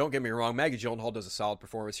with you. Don't get me wrong. Maggie Gyllenhaal does a solid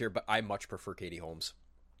performance here, but I much prefer Katie Holmes.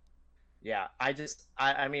 Yeah,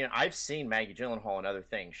 I mean, I've seen Maggie Gyllenhaal in other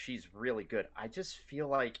things. She's really good. I just feel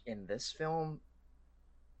like in this film,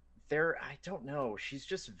 I don't know. She's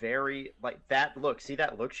just very, like, that look. See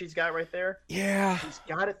that look she's got right there? Yeah. She's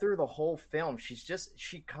got it through the whole film.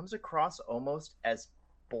 She comes across almost as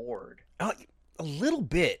bored. A little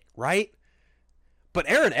bit, right? But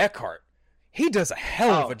Aaron Eckhart, he does a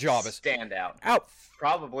hell of a job as standout.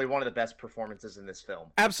 Probably one of the best performances in this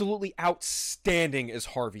film. Absolutely outstanding as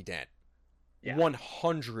Harvey Dent. Yeah.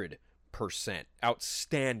 100%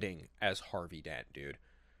 outstanding as Harvey Dent, dude.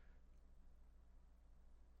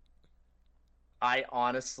 I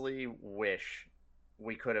honestly wish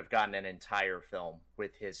we could have gotten an entire film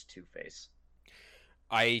with his Two-Face.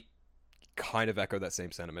 I kind of echo that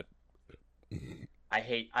same sentiment. I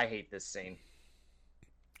hate this scene.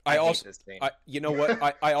 I hate this scene. You know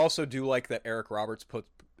what? I also do like that Eric Roberts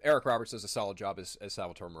does a solid job as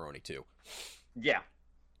Salvatore Maroni too. Yeah.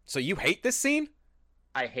 So you hate this scene?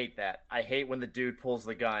 I hate that. I hate when the dude pulls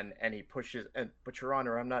the gun and he pushes. But Your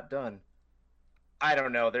Honor, I'm not done. I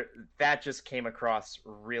don't know. That just came across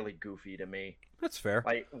really goofy to me. That's fair.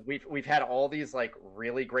 Like we've had all these like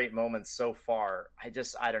really great moments so far. I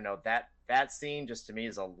don't know, that scene just to me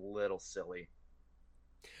is a little silly.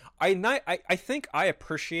 I think I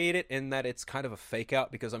appreciate it in that it's kind of a fake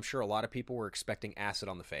out, because I'm sure a lot of people were expecting acid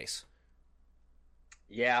on the face.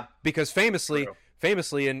 Yeah. Because famously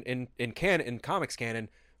in comics canon,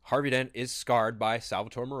 Harvey Dent is scarred by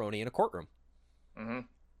Salvatore Maroni in a courtroom. Mm-hmm.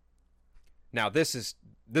 Now this is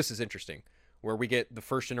interesting, where we get the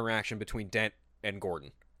first interaction between Dent and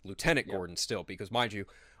Gordon, Lieutenant Gordon still, because mind you,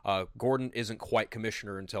 Gordon isn't quite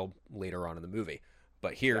commissioner until later on in the movie,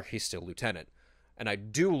 but here he's still lieutenant. And I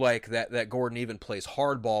do like that Gordon even plays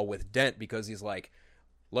hardball with Dent, because he's like,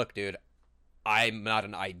 look, dude, I'm not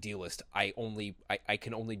an idealist. I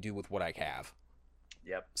can only do with what I have.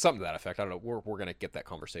 Yep. Something to that effect. I don't know. We're gonna get that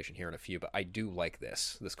conversation here in a few, but I do like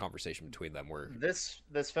this conversation between them. Where this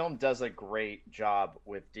film does a great job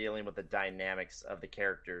with dealing with the dynamics of the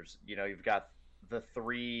characters. You know, you've got the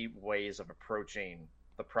three ways of approaching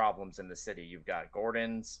the problems in the city. You've got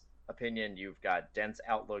Gordon's opinion, you've got Dent's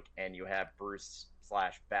outlook, and you have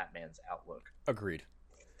Bruce/Batman's outlook. Agreed.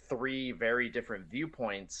 Three very different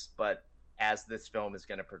viewpoints, but as this film is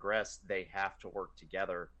going to progress, they have to work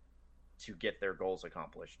together to get their goals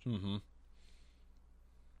accomplished. Mm-hmm.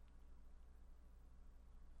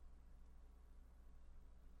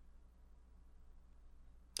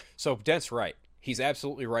 So Dent's right. He's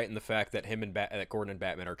absolutely right in the fact that that Gordon and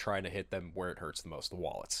Batman are trying to hit them where it hurts the most, the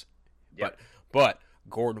wallets. Yep. But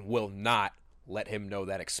Gordon will not let him know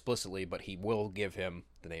that explicitly, but he will give him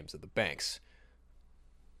the names of the banks,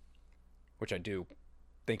 which I do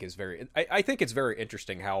think is I think it's very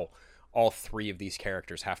interesting how all three of these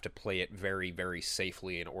characters have to play it very, very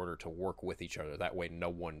safely in order to work with each other. That way no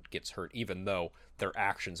one gets hurt, even though their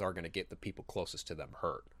actions are going to get the people closest to them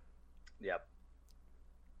hurt. Yep.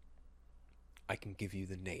 I can give you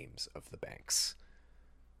the names of the banks.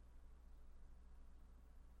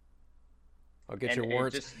 I'll get And your it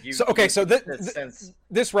warrants. just- So okay, you so get the sense.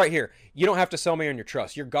 this right here, you don't have to sell me on your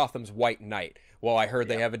trust. You're Gotham's White Knight. Well, I heard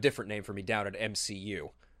they Yep. have a different name for me down at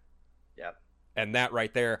MCU. Yep. And that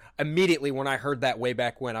right there, immediately when I heard that way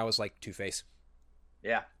back when, I was like, Two-Face.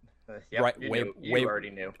 Yeah. Yep, Right, you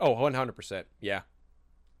already knew. Oh, 100%. Yeah.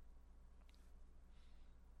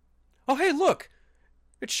 Oh, hey, look.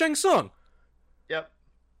 It's Shang Tsung. Yep.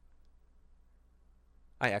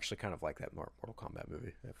 I actually kind of like that Mortal Kombat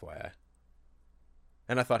movie, FYI.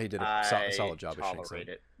 And I thought he did a I solid job as Shang Tsung. tolerate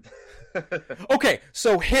it. Okay,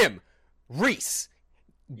 so him, Reese.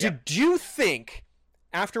 Did you think,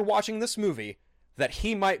 after watching this movie, that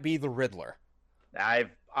he might be the Riddler?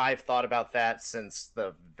 I've thought about that since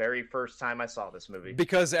the very first time I saw this movie.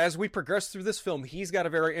 Because as we progress through this film, he's got a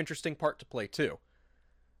very interesting part to play too.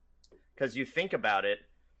 Because you think about it,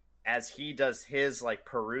 as he does his like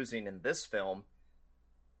perusing in this film,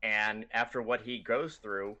 and after what he goes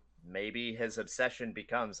through, maybe his obsession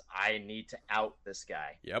becomes, I need to out this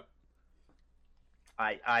guy. Yep.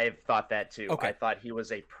 I've thought that too. Okay. I thought he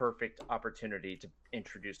was a perfect opportunity to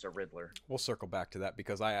introduce a Riddler. We'll circle back to that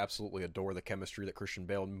because I absolutely adore the chemistry that Christian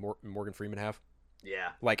Bale and Morgan Freeman have. Yeah.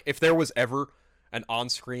 Like, if there was ever an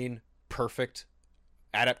on-screen perfect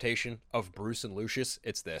adaptation of Bruce and Lucius,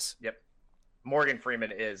 it's this. Yep. Morgan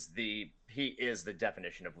Freeman is the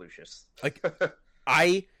definition of Lucius. Like,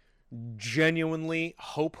 I genuinely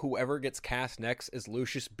hope whoever gets cast next as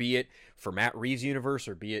Lucius, be it for Matt Reeves' universe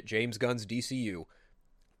or be it James Gunn's DCU,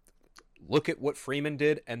 look at what Freeman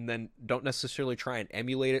did and then don't necessarily try and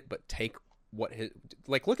emulate it, but take what his,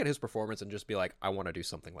 like, look at his performance and just be like, I want to do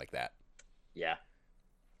something like that. Yeah.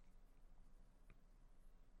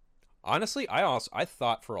 Honestly, I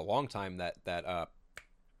thought for a long time that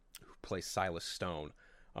who plays Silas Stone,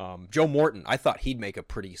 Joe Morton, I thought he'd make a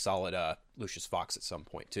pretty solid Lucius Fox at some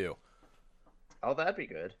point too. Oh, that'd be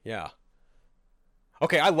good. Yeah.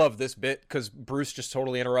 Okay, I love this bit because Bruce just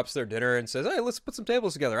totally interrupts their dinner and says, hey, let's put some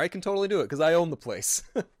tables together. I can totally do it because I own the place.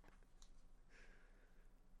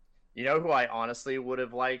 You know who I honestly would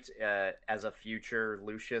have liked as a future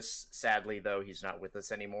Lucius? Sadly, though, he's not with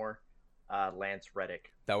us anymore. Lance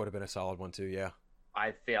Reddick. That would have been a solid one too, yeah.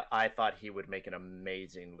 I thought he would make an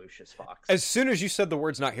amazing Lucius Fox. As soon as you said the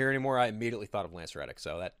words not here anymore, I immediately thought of Lance Reddick,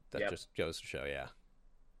 so that Yep. just goes to show, yeah.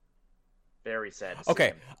 Very sad to see Okay,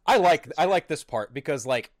 him. I like this part because,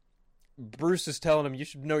 like, Bruce is telling him you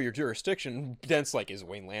should know your jurisdiction. Dent's like, is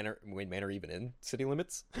Wayne Manor even in city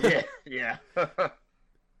limits? Yeah.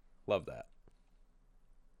 Love that.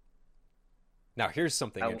 Now here's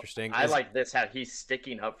something interesting. I like this, how he's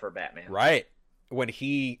sticking up for Batman. Right. When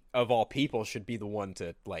he, of all people, should be the one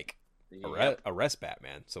to, like, Yep. arrest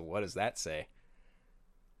Batman. So what does that say?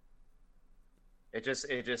 It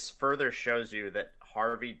just further shows you that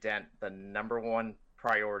Harvey Dent, the number one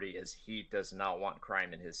priority is he does not want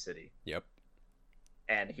crime in his city. Yep.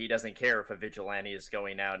 And he doesn't care if a vigilante is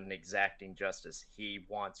going out and exacting justice. He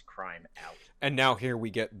wants crime out. And now here we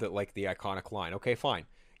get the iconic line. Okay, fine.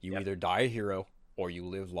 You Yep. either die a hero or you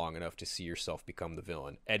live long enough to see yourself become the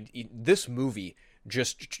villain. And this movie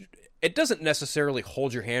it doesn't necessarily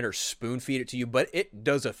hold your hand or spoon feed it to you, but it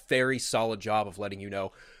does a very solid job of letting you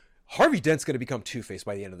know Harvey Dent's going to become Two-Face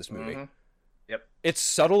by the end of this movie. Mm-hmm. Yep. It's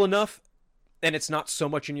subtle enough and it's not so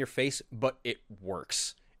much in your face, but it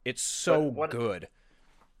works. It's so good.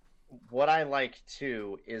 What I like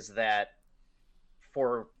too is that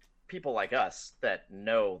for people like us that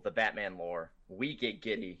know the Batman lore, we get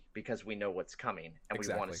giddy because we know what's coming and we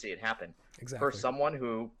want to see it happen. Exactly. For someone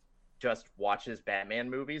who just watches Batman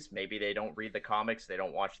movies, maybe they don't read the comics, they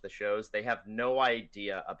don't watch the shows, they have no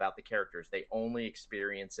idea about the characters. They only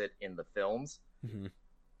experience it in the films. Mm-hmm.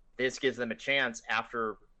 This gives them a chance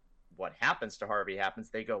after what happens to Harvey happens.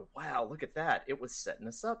 They go, wow, look at that. It was setting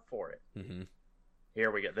us up for it. Mm-hmm. Here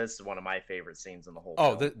we go. This is one of my favorite scenes in the whole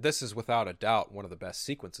Oh, film. this is without a doubt one of the best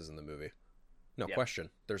sequences in the movie. No Yep. question.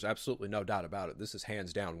 There's absolutely no doubt about it. This is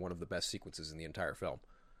hands down one of the best sequences in the entire film.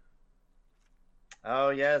 Oh,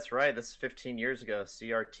 yeah, that's right. This is 15 years ago.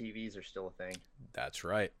 CRTVs are still a thing. That's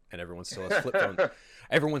right. And everyone still has flip phones.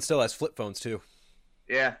 Everyone still has flip phones too.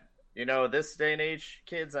 Yeah. You know, this day and age,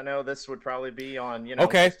 kids, I know this would probably be on,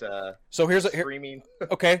 Okay. just, So here's streaming.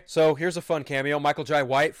 okay, so here's a fun cameo. Michael Jai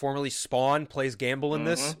White, formerly Spawn, plays Gamble in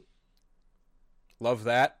this. Love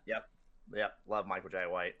that. Yep. Love Michael Jai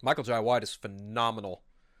White. Michael Jai White is phenomenal.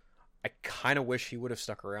 I kind of wish he would have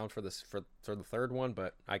stuck around for this for the third one,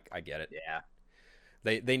 but I get it. Yeah.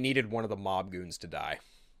 They needed one of the mob goons to die.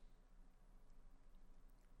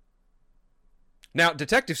 Now,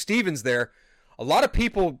 Detective Stevens there, a lot of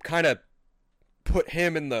people kind of put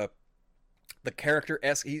him in the the character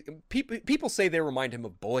esque. People say they remind him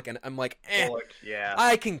of Bullock, and I'm like, Bullock, yeah.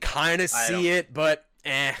 I can kind of see it, but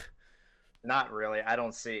Not really. I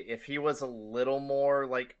don't see. If he was a little more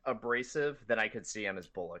like abrasive, then I could see him as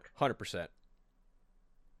Bullock. 100%.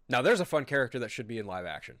 Now, there's a fun character that should be in live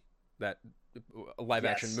action. A live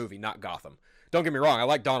action movie, not Gotham. Don't get me wrong, I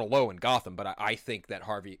like Donald Lowe in Gotham, but I think that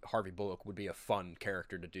Harvey Bullock would be a fun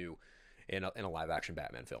character to do in a live action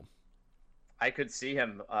Batman film. I could see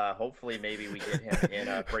him. Hopefully, maybe we get him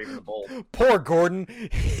in Brave and the Bold. Poor Gordon.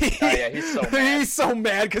 Yeah, he's so mad. He's so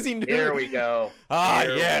mad because he knew. Here we go.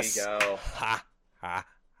 Here yes. we go. Ha ha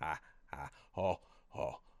ha ha. Oh.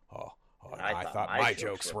 I thought my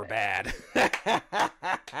jokes were bad.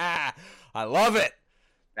 I love it.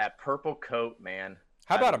 That purple coat, man.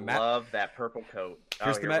 How about I love that purple coat.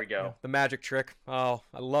 Here we go. The magic trick. Oh,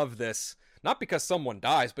 I love this. Not because someone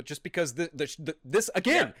dies, but just because this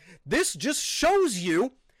again, this just shows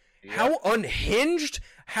you how unhinged,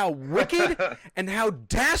 how wicked, and how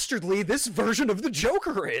dastardly this version of the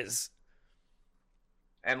Joker is.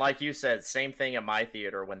 And like you said, same thing at my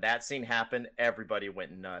theater. When that scene happened, everybody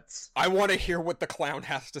went nuts. I want to hear what the clown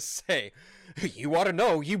has to say. You ought to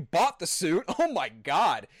know, you bought the suit. Oh my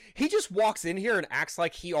God. He just walks in here and acts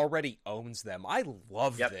like he already owns them. I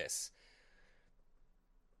love this.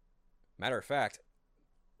 Matter of fact,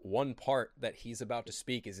 one part that he's about to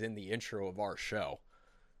speak is in the intro of our show.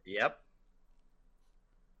 Yep.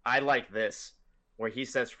 I like this. Where he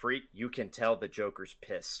says freak, you can tell the Joker's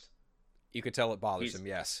pissed. You can tell it bothers him,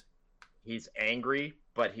 yes. He's angry,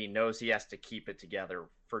 but he knows he has to keep it together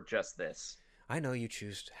for just this. I know you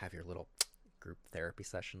choose to have your little group therapy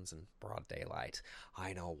sessions in broad daylight.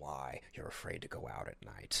 I know why you're afraid to go out at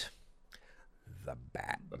night. The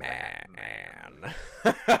Batman.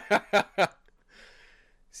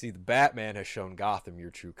 See, the Batman has shown Gotham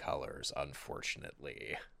your true colors,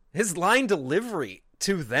 unfortunately. His line delivery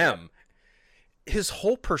to them, his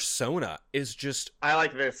whole persona is just... I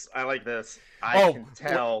like this. I can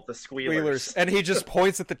tell the squealers. And he just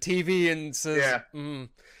points at the TV and says,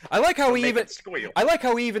 I like how he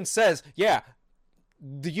even says,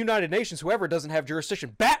 the United Nations, whoever, doesn't have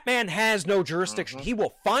jurisdiction. Batman has no jurisdiction. He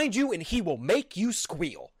will find you and he will make you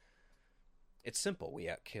squeal. It's simple. We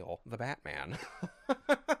kill the Batman.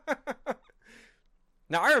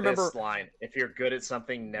 Now, I remember... This line, if you're good at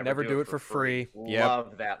something, never do it for free.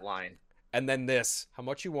 Love that line. And then this. How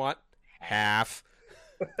much you want? Half.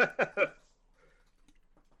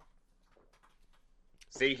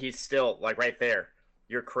 See, he's still, like, right there.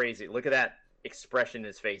 You're crazy. Look at that expression in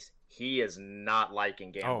his face. He is not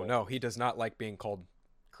liking Gamble. Oh, no. He does not like being called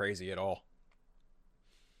crazy at all.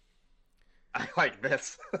 I like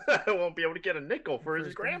this. I won't be able to get a nickel for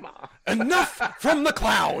his grandma. Enough from the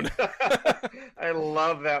clown! I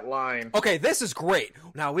love that line. Okay, this is great.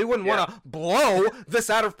 Now, we wouldn't want to blow this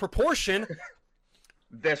out of proportion.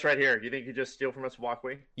 This right here. You think you just steal from us,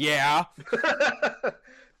 Walkway? Yeah.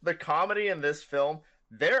 The comedy in this film,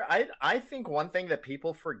 I think one thing that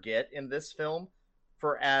people forget in this film,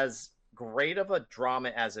 for as great of a drama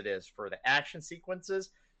as it is, for the action sequences,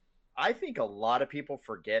 I think a lot of people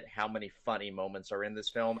forget how many funny moments are in this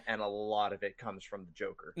film, and a lot of it comes from the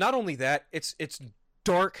Joker. Not only that, it's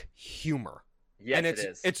dark humor. Yes, and it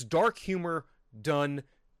is. It's dark humor done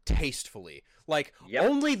tastefully. Like,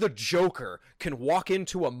 only the Joker can walk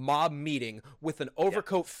into a mob meeting with an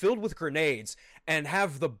overcoat filled with grenades and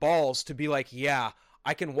have the balls to be like, yeah,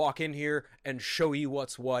 I can walk in here and show you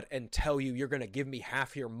what's what and tell you you're going to give me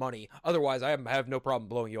half your money. Otherwise, I have no problem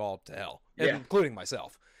blowing you all up to hell, including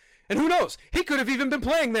myself. And who knows? He could have even been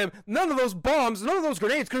playing them. None of those bombs, none of those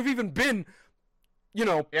grenades could have even been,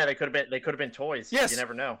 Yeah, they could have been toys. Yes. You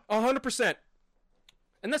never know. 100%.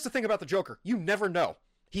 And that's the thing about the Joker. You never know.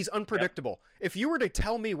 He's unpredictable. If you were to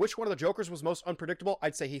tell me which one of the Jokers was most unpredictable,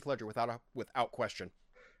 I'd say Heath Ledger without question.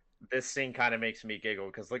 This scene kind of makes me giggle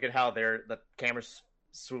because look at how the camera's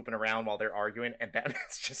swooping around while they're arguing and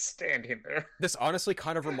Batman's just standing there. This honestly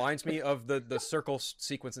kind of reminds me of the circle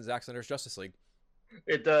sequence in Zack Snyder's Justice League.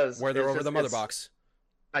 It does. Where they're over the mother box.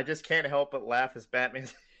 I just can't help but laugh as Batman.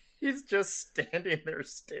 He's just standing there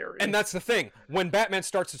staring. And that's the thing. When Batman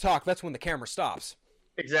starts to talk, that's when the camera stops.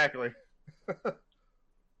 Exactly.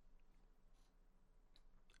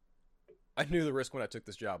 I knew the risk when I took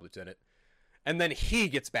this job, Lieutenant. And then he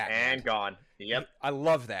gets Batman. And gone. Yep. I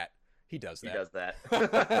love that. He does that. He does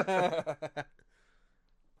that.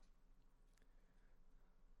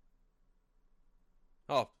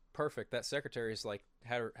 Oh, perfect. That secretary's like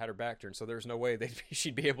had her back turned, so there's no way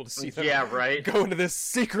she'd be able to see them. Yeah, right. Go into this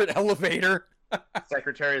secret elevator.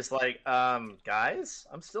 Secretary's like, guys,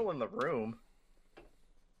 I'm still in the room.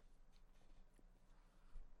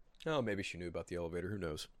 Oh, maybe she knew about the elevator. Who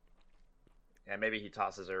knows? And maybe he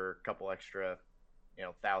tosses her a couple extra,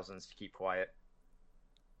 thousands to keep quiet.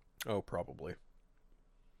 Oh, probably.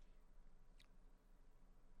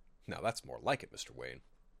 Now that's more like it, Mr. Wayne.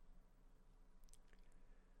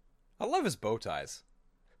 I love his bow ties.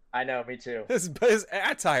 I know, me too. His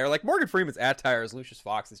attire, like Morgan Freeman's attire as Lucius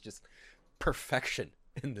Fox, is just perfection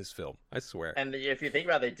in this film. I swear. And if you think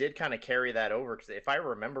about it, they did kind of carry that over, because if I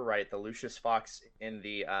remember right, the Lucius Fox in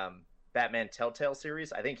the Batman Telltale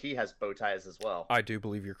series, I think he has bow ties as well. I do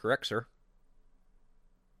believe you're correct, sir.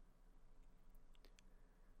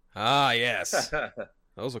 Ah, yes.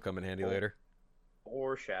 Those will come in handy later.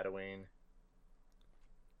 Foreshadowing.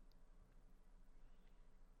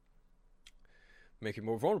 Make you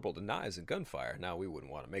more vulnerable to knives and gunfire. Now, we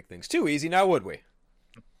wouldn't want to make things too easy, now would we?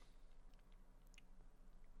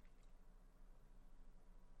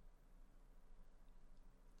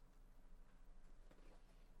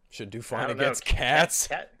 Should do fine against cats.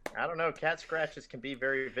 I don't know. Cat scratches can be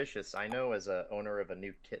very vicious. I know as a owner of a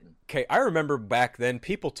new kitten. Okay, I remember back then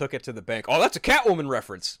people took it to the bank. Oh, that's a Catwoman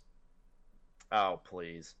reference. Oh,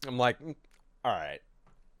 please. I'm like, all right.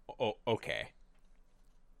 Oh, okay.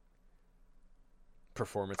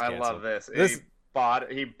 Performance canceled. I love this. He bought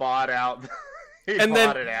out. he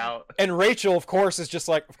bought it out. And Rachel, of course, is just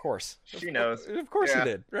like, of course. She knows. Of course he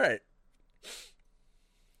did. Right.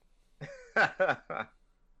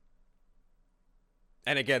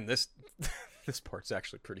 And again, this part's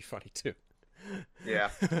actually pretty funny too. Yeah.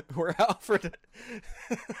 Where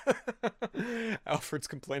Alfred's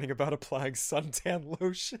complaining about applying suntan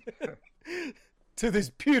lotion to these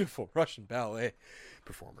beautiful Russian ballet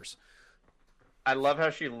performers. I love how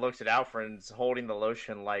she looks at Alfred and is holding the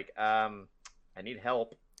lotion like, I need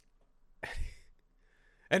help.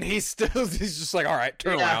 And he's just like, all right,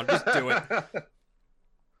 turn around, just do it.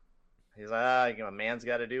 He's like, a man's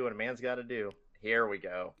got to do what a man's got to do. Here we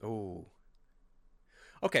go. Oh.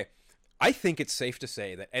 Okay. I think it's safe to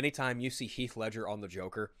say that anytime you see Heath Ledger on the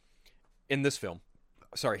Joker in this film,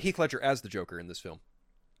 Heath Ledger as the Joker in this film,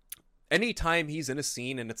 anytime he's in a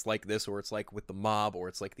scene and it's like this, or it's like with the mob, or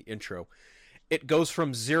it's like the intro, it goes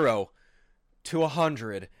from 0 to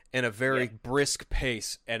 100 in a very brisk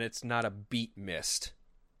pace, and it's not a beat missed.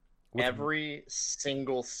 Every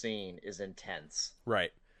single scene is intense.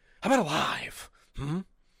 Right. How about alive?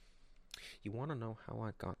 You want to know how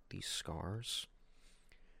I got these scars?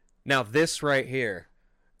 Now, this right here,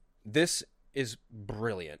 this is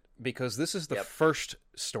brilliant, because this is the first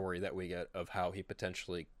story that we get of how he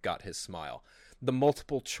potentially got his smile. The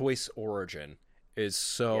multiple choice origin is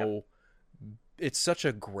so... It's such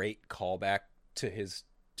a great callback to his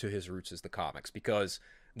roots as the comics, because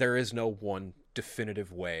there is no one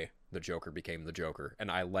definitive way the Joker became the Joker, and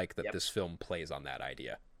I like that this film plays on that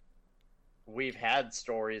idea. We've had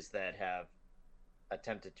stories that have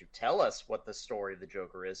attempted to tell us what the story of the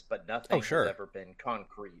Joker is, but nothing has ever been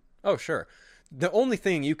concrete. Oh, sure. The only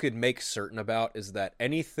thing you could make certain about is that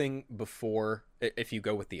anything before, if you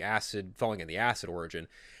go with the acid, falling in the acid origin,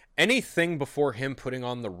 anything before him putting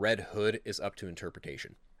on the red hood is up to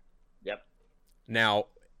interpretation. Yep. Now,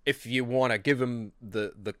 if you want to give him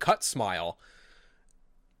the cut smile,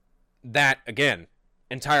 that, again,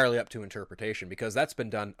 entirely up to interpretation, because that's been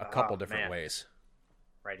done a couple different ways.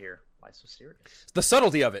 Right here. Why so serious? The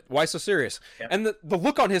subtlety of it. Why so serious? Yep. And the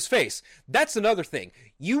look on his face. That's another thing.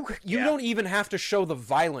 You don't even have to show the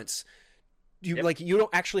violence. You don't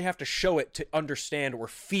actually have to show it to understand or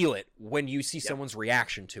feel it when you see someone's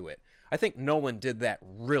reaction to it. I think Nolan did that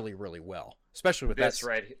really, really well, especially with this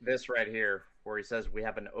right here, where he says we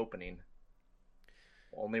have an opening.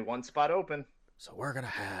 Only one spot open. So we're gonna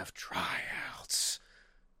have tryouts.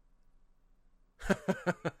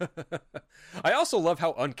 I also love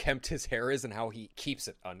how unkempt his hair is and how he keeps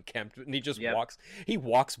it unkempt, and he just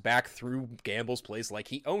walks back through Gamble's place like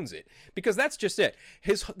he owns it, because that's just it.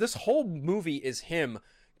 This whole movie is him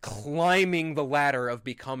climbing the ladder of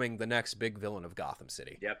becoming the next big villain of Gotham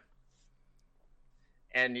City. Yep.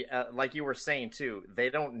 And like you were saying too, they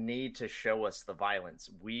don't need to show us the violence.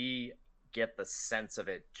 We get the sense of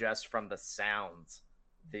it just from the sounds,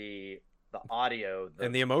 the audio,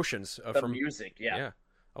 and the emotions from music. Yeah.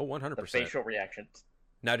 Oh, 100%. The facial reactions.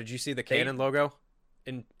 Now, did you see the Canon logo?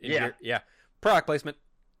 In here? Yeah. Product placement.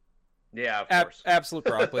 Yeah, of course. Absolute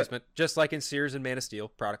product placement. Just like in Sears and Man of Steel,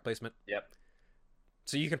 product placement. Yep.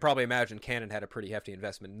 So you can probably imagine Canon had a pretty hefty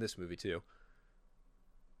investment in this movie too.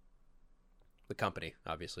 The company,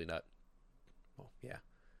 obviously not. Well, yeah.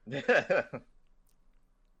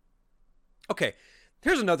 Okay.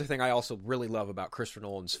 Here's another thing I also really love about Christopher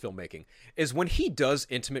Nolan's filmmaking is when he does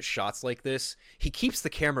intimate shots like this, he keeps the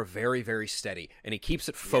camera very, very steady and he keeps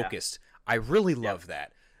it focused. Yeah. I really love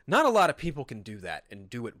that. Not a lot of people can do that and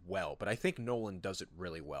do it well, but I think Nolan does it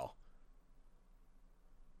really well.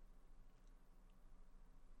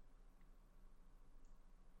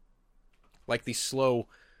 Like these slow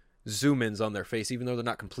zoom-ins on their face, even though they're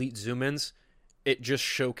not complete zoom-ins, it just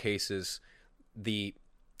showcases the...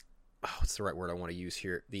 what's the right word I want to use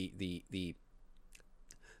here? The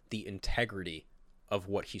integrity of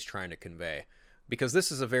what he's trying to convey. Because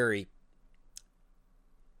this is a very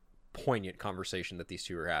poignant conversation that these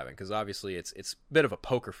two are having. Because obviously it's a bit of a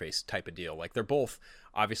poker face type of deal. Like they're both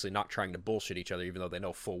obviously not trying to bullshit each other, even though they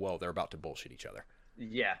know full well they're about to bullshit each other.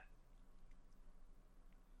 Yeah.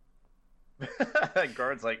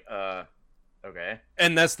 Guard's like, okay.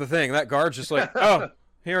 And that's the thing. That guard's just like, oh,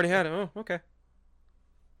 he already had it. Oh, okay.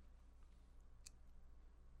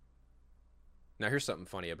 Now, here's something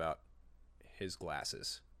funny about his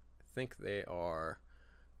glasses. I think they are...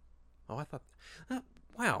 Oh, I thought...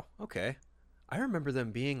 wow, okay. I remember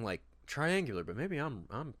them being, like, triangular, but maybe I'm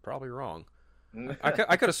probably wrong. I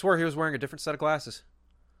could have swore he was wearing a different set of glasses.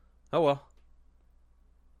 Oh, well.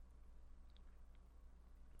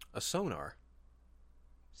 A sonar.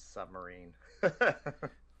 Submarine.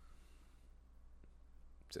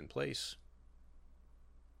 It's in place.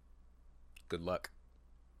 Good luck.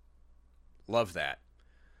 Love that.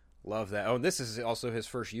 Love that. Oh, and this is also his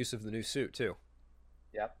first use of the new suit, too.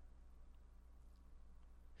 Yep.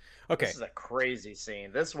 Okay. This is a crazy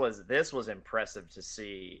scene. This was impressive to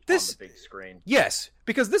see on the big screen. Yes,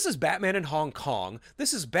 because this is Batman in Hong Kong.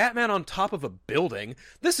 This is Batman on top of a building.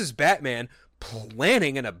 This is Batman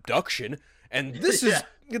planning an abduction. And this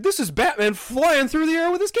is Batman flying through the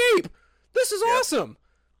air with his cape. This is awesome.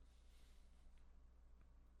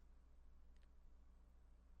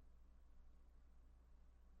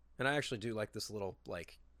 And I actually do like this little,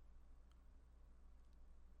 like...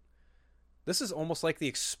 This is almost like the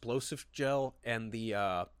explosive gel and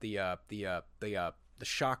the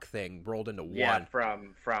shock thing rolled into one. Yeah,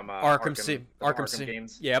 from Arkham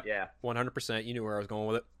games. Yep. Yeah. 100%. You knew where I was going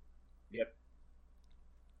with it. Yep.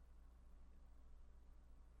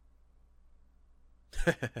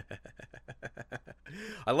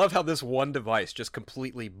 I love how this one device just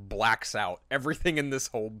completely blacks out everything in this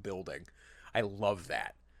whole building. I love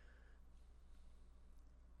that.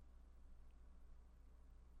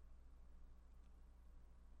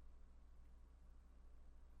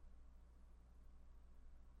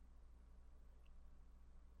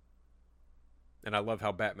 And I love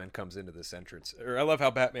how Batman comes into this entrance. Or I love how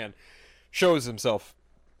Batman shows himself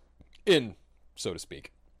in, so to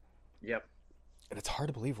speak. Yep. And it's hard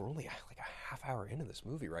to believe we're only like a half hour into this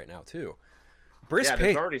movie right now, too. There's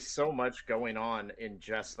already so much going on in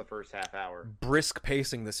just the first half hour. Brisk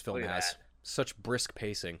pacing this film has. Such brisk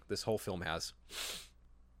pacing this whole film has.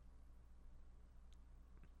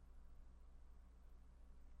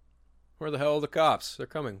 Where the hell are the cops? They're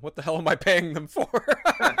coming. What the hell am I paying them for?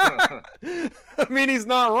 I mean, he's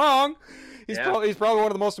not wrong. He's probably one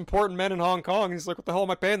of the most important men in Hong Kong. He's like, what the hell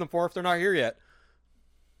am I paying them for if they're not here yet?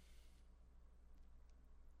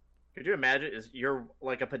 Could you imagine you're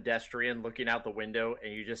like a pedestrian looking out the window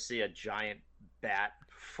and you just see a giant bat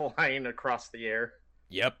flying across the air?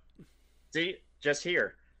 Yep. See, just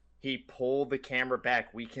here. He pulled the camera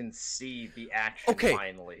back. We can see the action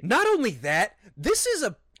finally. Not only that, this is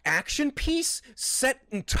a action piece set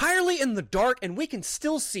entirely in the dark and we can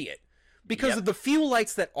still see it because of the few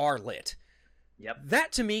lights that are lit. Yep.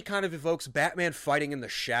 That to me kind of evokes Batman fighting in the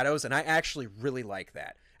shadows, and I actually really like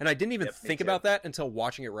that. And I didn't even think about that until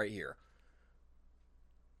watching it right here.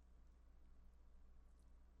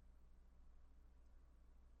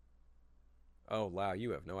 Oh, wow, you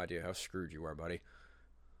have no idea how screwed you are, buddy.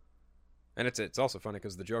 And it's also funny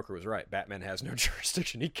because the Joker was right. Batman has no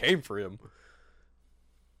jurisdiction. He came for him.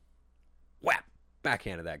 Whap!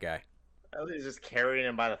 Backhanded that guy. He's just carrying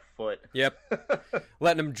him by the foot. Yep.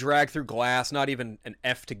 Letting him drag through glass. Not even an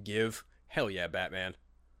F to give. Hell yeah, Batman.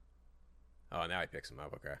 Oh, now he picks him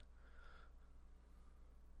up. Okay.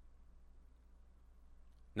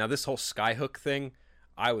 Now, this whole skyhook thing,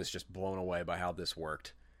 I was just blown away by how this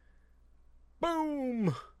worked.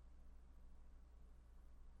 Boom!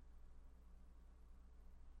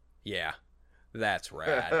 Yeah. That's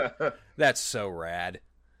rad. That's so rad.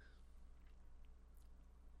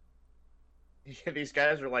 Yeah, these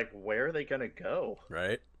guys are like, where are they gonna go?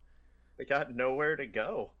 Right? They got nowhere to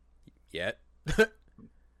go. Yet.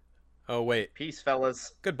 Oh, wait. Peace,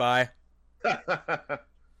 fellas. Goodbye. I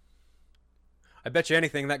bet you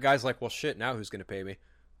anything that guy's like, well, shit, now who's gonna pay me?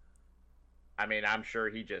 I mean, I'm sure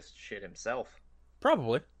he just shit himself.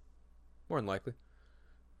 Probably. More than likely.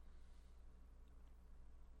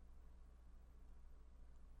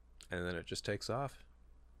 And then it just takes off.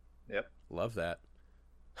 Yep. Love that.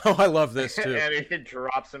 Oh, I love this too. And it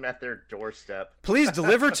drops him at their doorstep. Please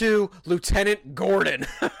deliver to Lieutenant Gordon.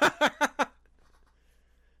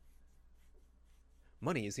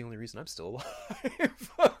 Money is the only reason I'm still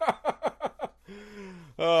alive.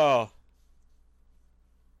 Oh.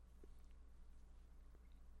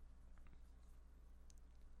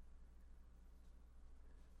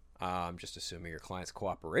 I'm just assuming your client's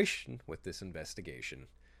cooperation with this investigation.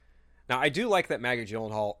 Now, I do like that Maggie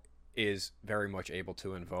Gyllenhaal is very much able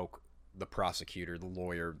to invoke the prosecutor, the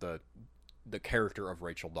lawyer, the character of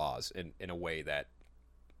Rachel Dawes in a way that,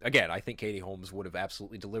 again, I think Katie Holmes would have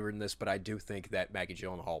absolutely delivered in this, but I do think that Maggie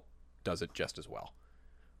Gyllenhaal does it just as well.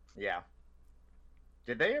 Yeah.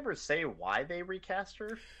 Did they ever say why they recast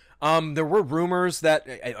her? There were rumors that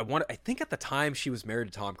I think at the time she was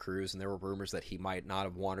married to Tom Cruise, and there were rumors that he might not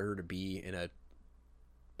have wanted her to be in a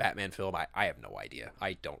Batman film. I have no idea.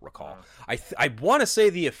 I don't recall. I want to say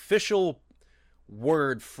the official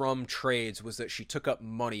word from trades was that she took up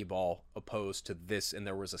Moneyball opposed to this, and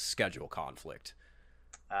there was a schedule conflict.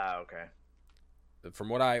 Okay. From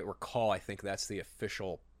what I recall, I think that's the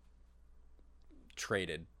official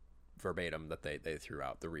traded verbatim that they threw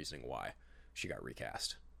out, the reasoning why she got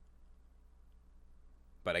recast.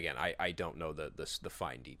 But again, I don't know the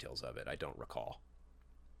fine details of it. I don't recall.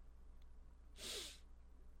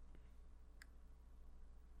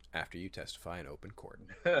 After you testify in open court.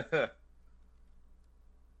 Like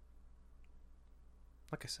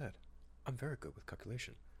I said, I'm very good with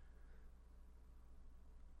calculation.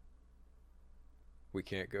 He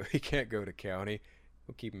can't go to county.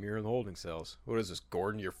 We'll keep him here in the holding cells. What is this,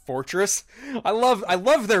 Gordon, your fortress? I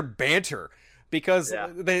love their banter, because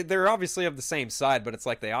they're obviously of the same side, but it's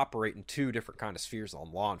like they operate in two different kind of spheres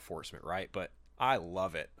on law enforcement, right? But I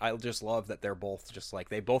love it. I just love that they're both just like,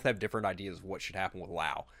 they both have different ideas of what should happen with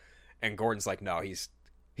Lau. And Gordon's like, no, he's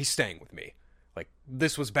staying with me. Like,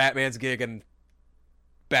 this was Batman's gig, and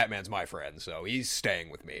Batman's my friend, so he's staying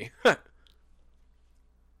with me.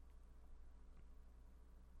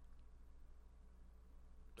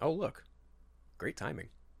 Oh, look. Great timing.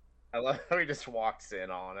 I love how he just walks in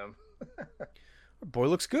on him. Boy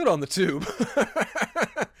looks good on the tube.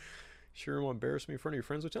 Sure won't embarrass me in front of your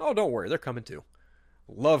friends? Oh, don't worry. They're coming too.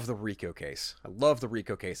 Love the Rico case. I love the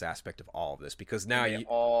Rico case aspect of all of this, because now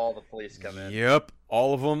all the police come in. Yep,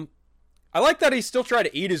 all of them. I like that he still tried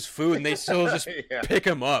to eat his food and they still just pick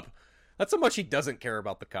him up. That's how much he doesn't care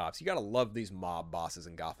about the cops. You gotta love these mob bosses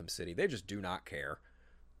in Gotham City. They just do not care.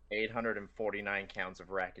 849 counts of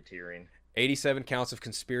racketeering. 87 counts of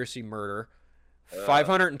conspiracy murder.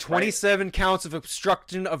 527 counts of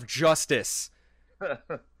obstruction of justice.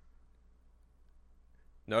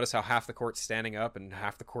 Notice how half the court's standing up and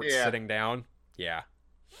half the court's sitting down? Yeah.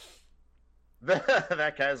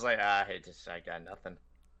 That guy's like, I got nothing.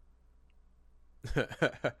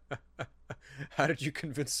 How did you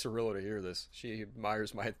convince Cirillo to hear this? She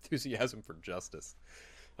admires my enthusiasm for justice.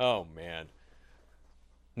 Oh, man.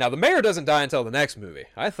 Now, the mayor doesn't die until the next movie.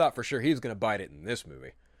 I thought for sure he was going to bite it in this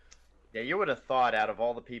movie. Yeah, you would have thought out of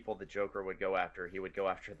all the people the Joker would go after, he would go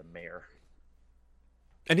after the mayor.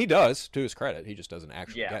 And he does, to his credit. He just doesn't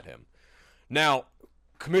actually get him. Now,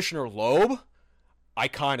 Commissioner Loeb, I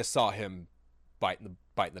kind of saw him biting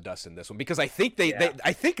the dust in this one, because I think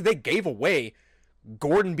they gave away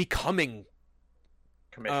Gordon becoming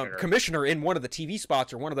commissioner in one of the TV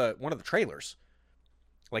spots or one of the trailers.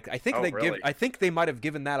 Like, I think I think they might have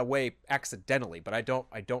given that away accidentally, but I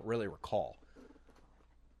don't really recall.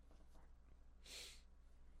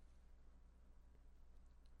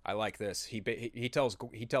 I like this. He tells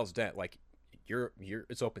Dent, like, you're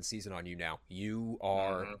it's open season on you now. You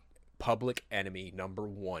are public enemy number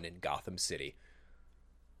 1 in Gotham City.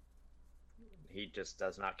 He just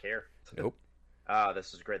does not care. Nope. Oh,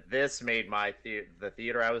 this is great. This made my the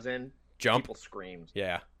theater I was in jump. People screamed.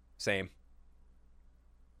 Yeah, same.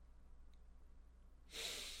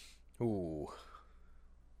 Ooh,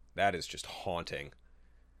 that is just haunting.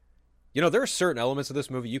 You know, there are certain elements of this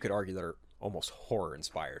movie you could argue that are almost horror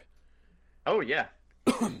inspired. Oh yeah.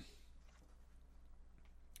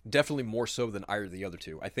 Definitely more so than either of the other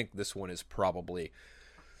two. I think this one is probably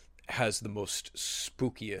has the most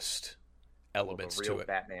spookiest elements to it.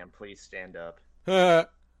 Batman, please stand up. Now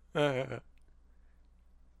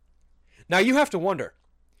you have to wonder,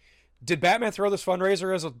 did Batman throw this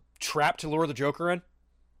fundraiser as a trap to lure the Joker in?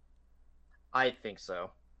 I think so.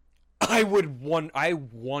 I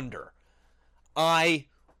wonder.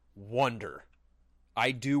 I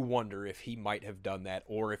I do wonder if he might have done that,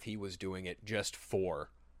 or if he was doing it just for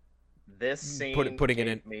This scene putting it gave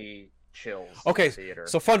in. me chills. Okay, in the theater.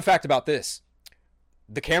 so fun fact about this: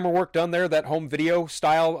 the camera work done there, that home video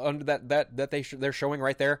style under that they're showing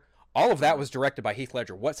right there, all of that was directed by Heath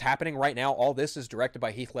Ledger. What's happening right now, all this is directed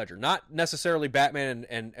by Heath Ledger. Not necessarily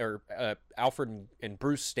Batman or Alfred and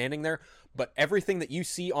Bruce standing there, but everything that you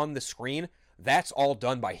see on the screen, that's all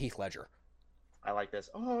done by Heath Ledger. I like this.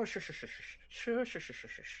 Oh, shush, shush, shush, shush, shush, shush,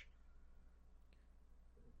 shush, shush.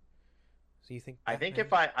 So you think? I think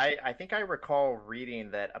Batman- if I think I recall reading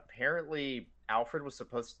that apparently Alfred was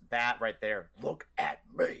supposed that right there. Look at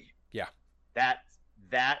me. Yeah. That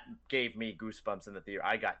gave me goosebumps in the theater.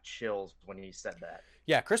 I got chills when he said that.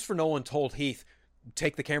 Yeah, Christopher Nolan told Heath,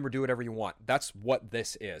 take the camera, do whatever you want. That's what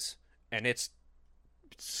this is. And it's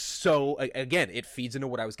so, again, it feeds into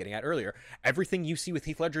what I was getting at earlier. Everything you see with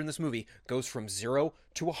Heath Ledger in this movie goes from 0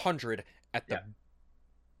 to 100 at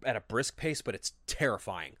a brisk pace, but it's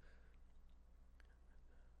terrifying.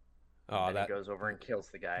 Oh, And that he goes over and kills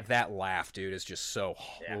the guy. that laugh, dude, is just so.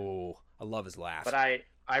 Yeah. Oh, I love his laugh. But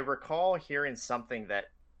I recall hearing something that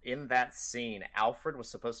in that scene, Alfred was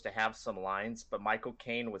supposed to have some lines, but Michael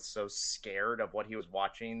Caine was so scared of what he was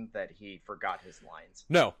watching that he forgot his lines.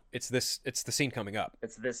 No, it's this. It's the scene coming up.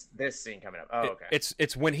 It's this scene coming up. Oh, okay.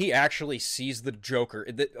 It's when he actually sees the Joker.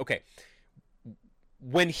 Okay.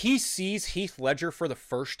 When he sees Heath Ledger for the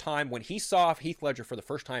first time, when he saw Heath Ledger for the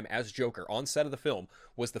first time as Joker on set of the film,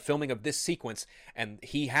 was the filming of this sequence, and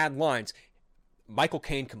he had lines. Michael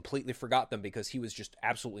Caine completely forgot them because he was just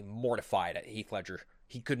absolutely mortified at Heath Ledger.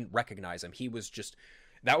 He couldn't recognize him. He was just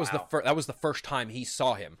that was that was the first time he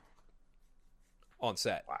saw him on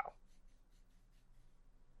set. Wow.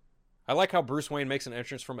 I like how Bruce Wayne makes an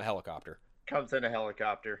entrance from a helicopter. Comes in a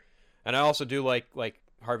helicopter. And I also do like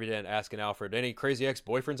Harvey Dent asking Alfred, any crazy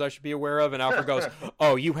ex-boyfriends I should be aware of? And Alfred goes,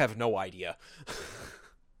 oh, you have no idea.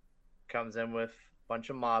 Comes in with a bunch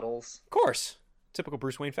of models. Of course. Typical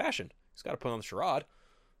Bruce Wayne fashion. He's got to put on the charade.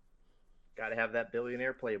 Got to have that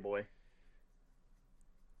billionaire playboy.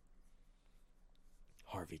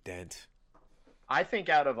 Harvey Dent. I think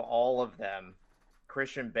out of all of them,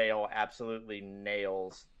 Christian Bale absolutely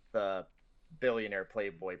nails the billionaire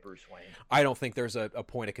playboy Bruce Wayne. I don't think there's a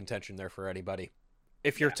point of contention there for anybody.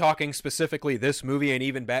 If you're talking specifically this movie and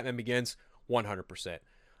even Batman Begins, 100%.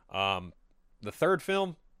 The third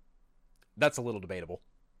film, that's a little debatable.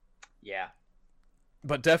 Yeah.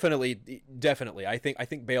 But definitely, I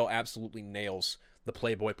think Bale absolutely nails the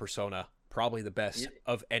playboy persona, probably the best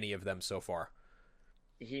of any of them so far.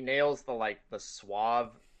 He nails the suave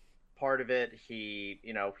part of it. He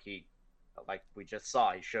like we just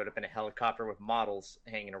saw, he showed up in a helicopter with models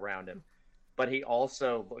hanging around him. But he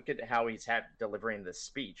also, look at how he's delivering this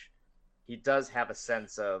speech. He does have a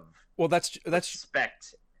sense of that's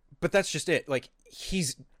respect. But that's just it. Like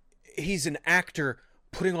he's an actor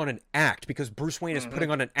putting on an act because Bruce Wayne is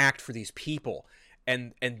putting on an act for these people.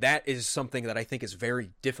 And that is something that I think is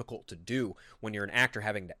very difficult to do when you're an actor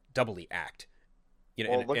having to doubly act. You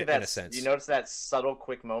know, Look at that. In a sense. You notice that subtle,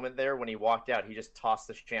 quick moment there when he walked out. He just tossed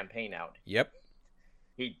the champagne out. Yep.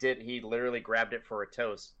 He did. He literally grabbed it for a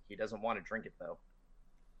toast. He doesn't want to drink it though.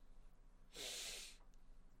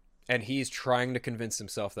 And he's trying to convince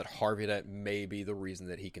himself that Harvey Dent may be the reason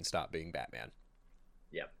that he can stop being Batman.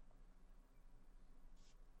 Yep.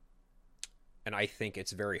 And I think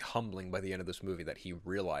it's very humbling by the end of this movie that he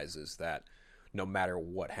realizes that no matter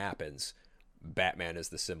what happens, Batman is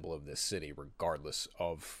the symbol of this city, regardless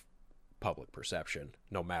of public perception.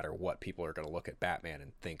 No matter what, people are going to look at Batman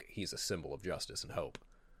and think he's a symbol of justice and hope.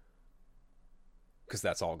 Because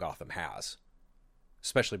that's all Gotham has.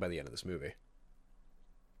 Especially by the end of this movie.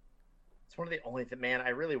 It's one of the only things, man, I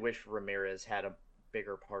really wish Ramirez had a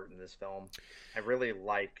bigger part in this film. I really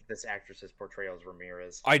like this actress's portrayal as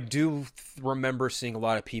Ramirez. I do remember seeing a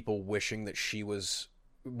lot of people wishing that she was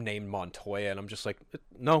named Montoya, and I'm just like,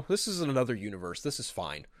 no, this is another universe. This is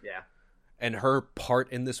fine. Yeah. And her part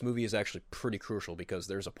in this movie is actually pretty crucial because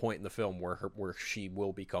there's a point in the film where she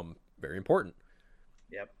will become very important.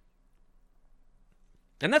 Yep.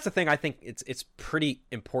 And that's the thing I think it's pretty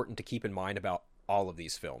important to keep in mind about all of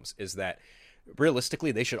these films is that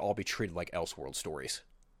realistically they should all be treated like Elseworld stories.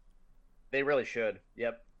 They really should.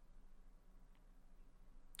 Yep.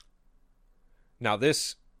 Now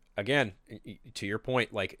this, again, to your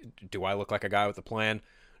point, like, do I look like a guy with a plan?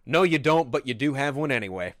 No, you don't, but you do have one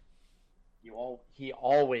anyway. He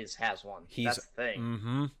always has one. That's the thing.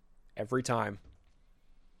 Mm-hmm. Every time.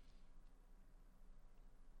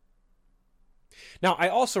 Now, I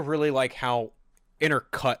also really like how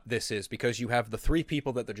intercut this is because you have the three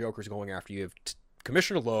people that the Joker's going after. You have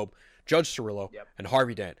Commissioner Loeb, Judge Cirillo, Yep. and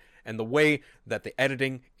Harvey Dent. And the way that the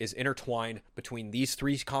editing is intertwined between these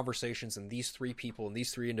three conversations and these three people and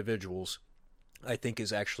these three individuals, I think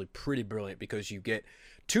is actually pretty brilliant, because you get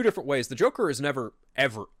two different ways. The Joker is never,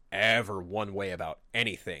 ever, ever one way about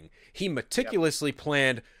anything. He meticulously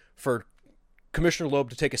planned for Commissioner Loeb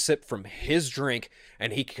to take a sip from his drink,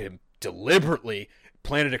 and he could deliberately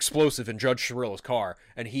planted explosive in Judge Cirillo's car,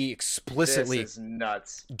 and he explicitly... This is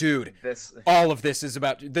nuts. Dude, all of this is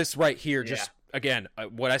about... This right here, just, again,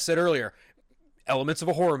 what I said earlier, elements of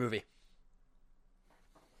a horror movie.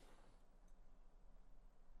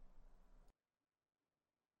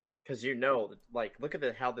 Because like, look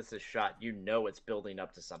at how this is shot. It's building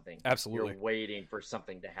up to something. Absolutely. You're waiting for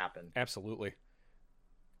something to happen. Absolutely.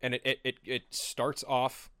 And it starts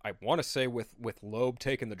off, I want to say, with Loeb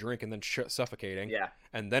taking the drink and then suffocating. Yeah.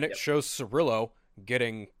 And then it shows Cirillo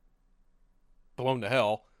getting blown to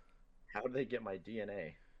hell. How did they get my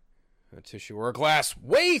DNA? A tissue or a glass.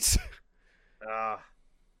 Wait!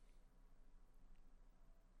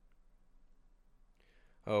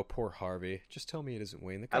 Oh, poor Harvey. Just tell me it isn't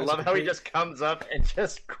Wayne. I love how he just comes up and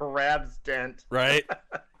just grabs Dent. Right?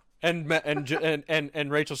 And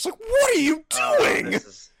Rachel's like, "What are you doing?" This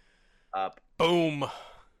is up. Boom.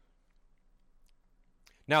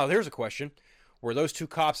 Now, there's a question. Were those two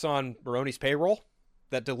cops on Baroni's payroll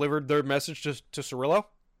that delivered their message to Cirillo?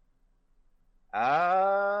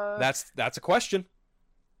 That's a question.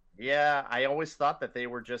 Yeah, I always thought that they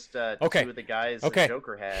were just two of the guys that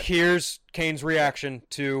Joker had. Here's Kane's reaction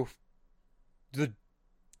to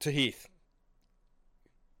Heath.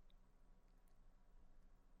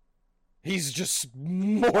 He's just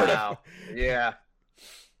mortified. Wow. Yeah.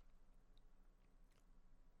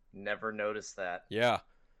 Never noticed that. Yeah.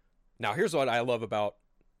 Now, here's what I love about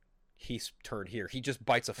Heath's turn here. He just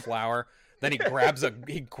bites a flower, then he grabs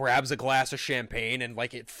a glass of champagne, and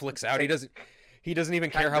like it flicks out. He doesn't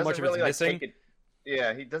even care how much of it's missing.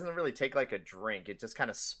 Yeah, he doesn't really take like a drink. It just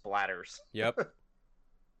kind of splatters. Yep.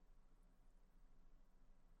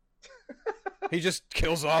 He just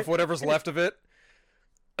kills off whatever's left of it.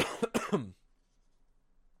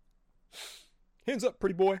 Hands up,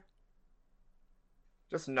 pretty boy.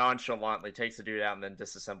 Just nonchalantly takes the dude out and then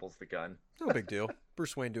disassembles the gun. No big deal.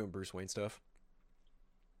 Bruce Wayne doing Bruce Wayne stuff.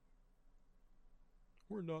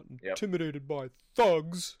 We're not intimidated by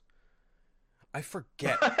thugs. I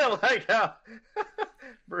forget. I like how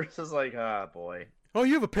Bruce is like, boy. Oh,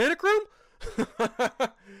 you have a panic room?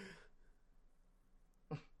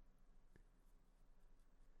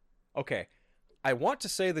 Okay. I want to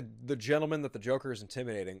say the gentleman that the Joker is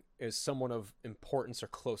intimidating is someone of importance or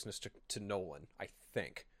closeness to Nolan, I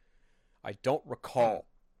think. I don't recall,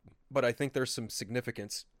 but I think there's some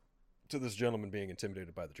significance to this gentleman being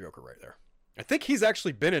intimidated by the Joker right there. I think he's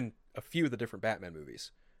actually been in a few of the different Batman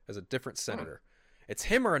movies as a different senator. It's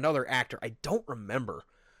him or another actor. I don't remember.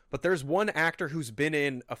 But there's one actor who's been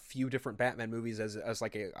in a few different Batman movies as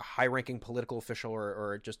like a high-ranking political official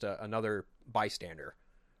or just another bystander.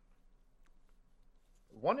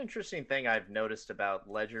 One interesting thing I've noticed about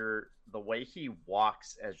Ledger, the way he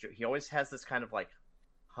walks, he always has this kind of like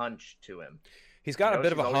hunch to him. He's got a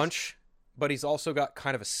bit of a hunch, but he's also got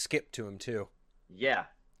kind of a skip to him too. Yeah,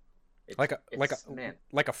 like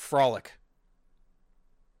a frolic.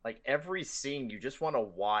 Like every scene, you just want to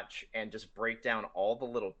watch and just break down all the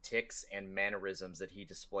little tics and mannerisms that he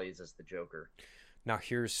displays as the Joker. Now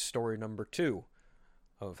here's story number 2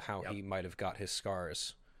 of how he might have got his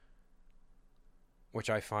scars. Which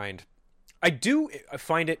I find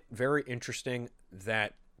it very interesting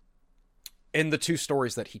that in the 2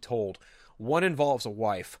 stories that he told, one involves a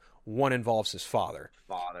wife, one involves his father.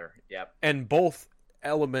 Yep. And both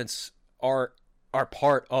elements are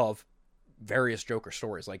part of various Joker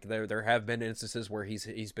stories. Like there have been instances where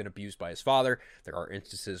he's been abused by his father. There are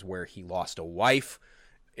instances where he lost a wife.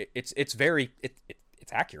 It's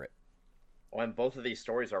accurate. Well, and both of these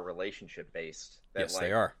stories are relationship based. Yes,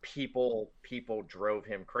 they are. People drove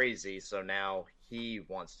him crazy, so now he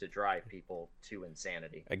wants to drive people to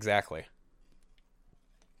insanity. Exactly.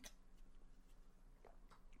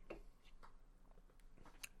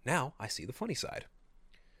 Now I see the funny side.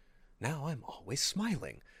 Now I'm always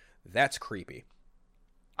smiling. That's creepy.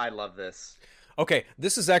 I love this. Okay,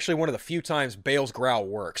 this is actually one of the few times Bale's growl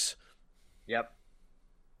works. Yep.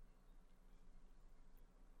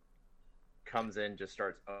 Comes in, just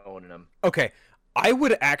starts owning him. Okay, I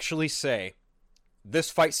would actually say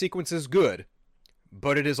this fight sequence is good,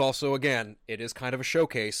 but it is also, again, it is kind of a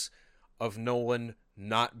showcase of Nolan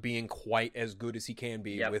not being quite as good as he can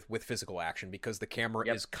be with physical action, because the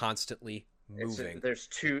camera is constantly moving. There's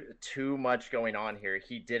too much going on here.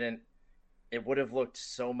 He didn't it would have looked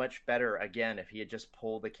so much better again if he had just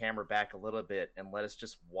pulled the camera back a little bit and let us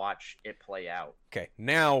just watch it play out. Okay,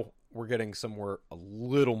 now we're getting somewhere a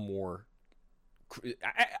little more.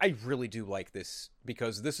 I really do like this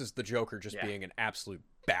because this is the Joker just being an absolute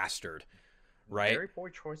bastard, right? Very poor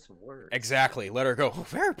choice of words. Exactly. Let her go.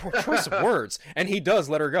 Very poor choice of words. And he does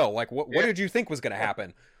let her go. Like, what did you think was going to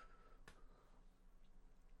happen?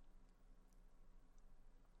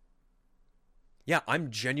 Yeah,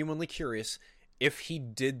 I'm genuinely curious if he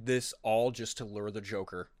did this all just to lure the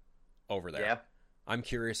Joker over there. Yeah. I'm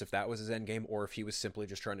curious if that was his end game or if he was simply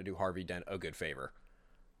just trying to do Harvey Dent a good favor.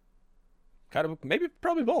 Kind of, maybe,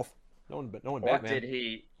 probably both. No one or Batman.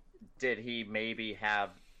 did he maybe have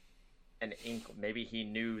an maybe he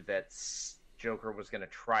knew that Joker was going to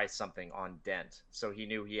try something on Dent, so he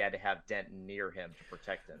knew he had to have Dent near him to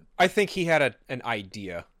protect him. I think he had an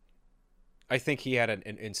idea. I think he had an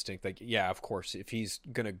instinct. Like, yeah, of course, if he's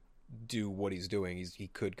going to do what he's doing, he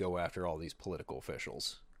could go after all these political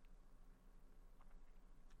officials.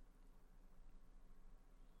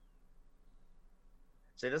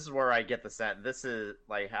 See, this is where I get the sense. This is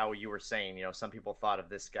like how you were saying, some people thought of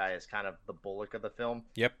this guy as kind of the Bullock of the film.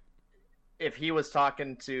 Yep. If he was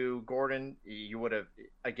talking to Gordon, you would have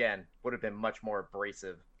been much more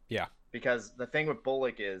abrasive. Yeah. Because the thing with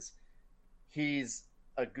Bullock is he's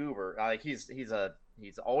a goober.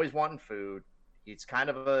 He's always wanting food. He's kind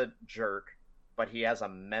of a jerk, but he has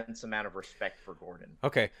an immense amount of respect for Gordon.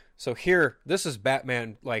 Okay, so here, this is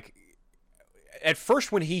Batman, like, at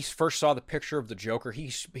first when he first saw the picture of the Joker,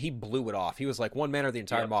 he blew it off. He was like, one man or the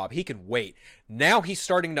entire mob. He could wait. Now he's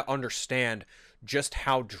starting to understand just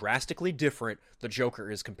how drastically different the Joker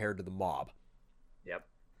is compared to the mob. Yep.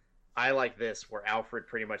 I like this, where Alfred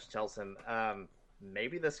pretty much tells him,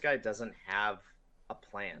 maybe this guy doesn't have a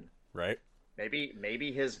plan. Right.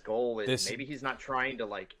 Maybe his goal is maybe he's not trying to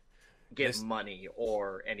like get money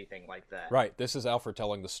or anything like that. Right. This is Alfred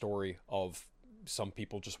telling the story of some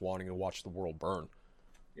people just wanting to watch the world burn.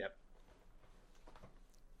 Yep.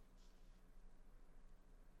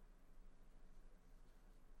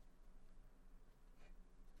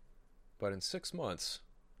 But in 6 months,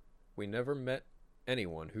 we never met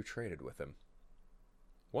anyone who traded with him.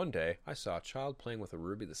 One day, I saw a child playing with a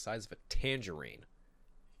ruby the size of a tangerine.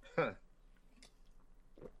 Huh.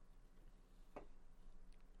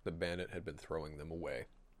 The bandit had been throwing them away.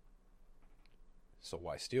 So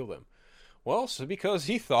why steal them? Well, because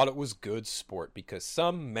he thought it was good sport, because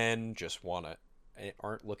some men just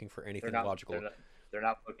aren't looking for anything logical. They're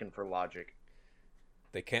not looking for logic.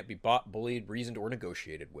 They can't be bought, bullied, reasoned, or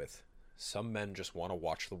negotiated with. Some men just want to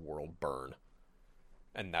watch the world burn.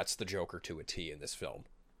 And that's the Joker to a T in this film.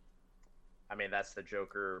 I mean, that's the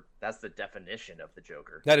Joker. That's the definition of the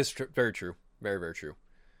Joker. That is very true. Very, very true.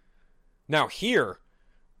 Now here's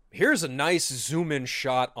a nice zoom-in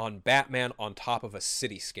shot on Batman on top of a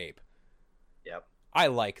cityscape. Yep. I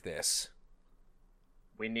like this.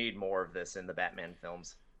 We need more of this in the Batman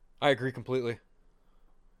films. I agree completely.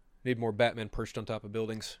 Need more Batman perched on top of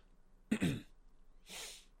buildings.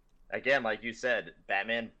 Again, like you said,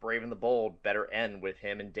 Batman Brave and the Bold better end with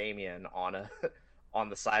him and Damian on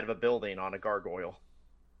the side of a building on a gargoyle.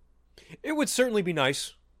 It would certainly be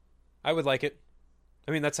nice. I would like it.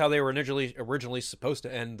 I mean, that's how they were originally supposed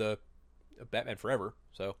to end the Batman Forever.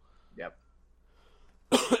 So. Yep.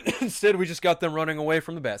 Instead, we just got them running away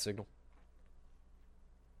from the bat signal.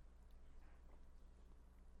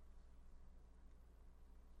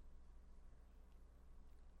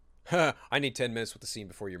 I need 10 minutes with the scene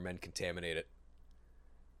before your men contaminate it.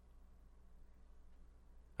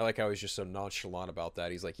 I like how he's just so nonchalant about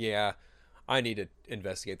that. He's like, yeah, I need to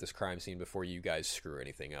investigate this crime scene before you guys screw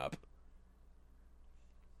anything up.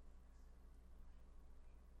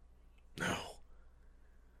 No.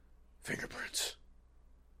 Fingerprints.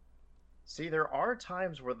 See, there are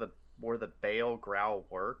times where the Bale growl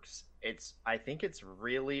works. I think it's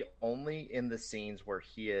really only in the scenes where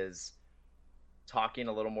he is talking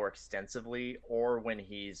a little more extensively, or when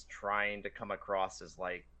he's trying to come across as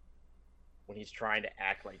like, when he's trying to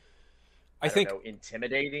act like, I think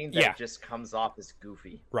intimidating. That just comes off as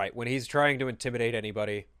goofy. Right, when he's trying to intimidate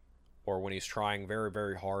anybody, or when he's trying very,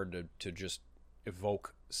 very hard to just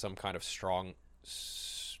evoke some kind of strong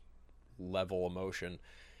level emotion.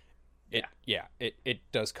 It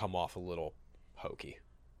does come off a little hokey.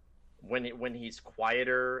 When he's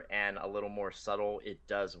quieter and a little more subtle, it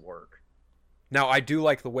does work. Now, I do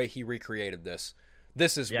like the way he recreated this.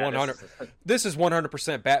 This is 100. This is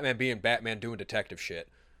 100% Batman being Batman doing detective shit.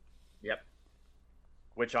 Yep.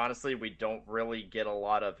 Which honestly, we don't really get a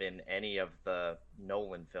lot of in any of the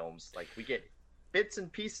Nolan films. Like, we get bits and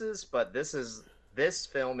pieces, but this is This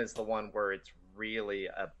film is the one where it's really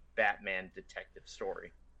a Batman detective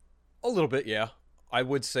story. A little bit, yeah. I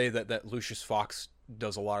would say that Lucius Fox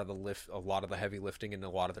does a lot of the heavy lifting in a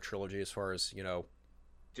lot of the trilogy, as far as Yeah,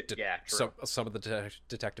 true. some of the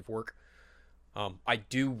detective work. I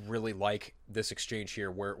do really like this exchange here,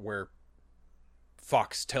 where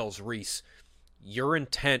Fox tells Reese, "Your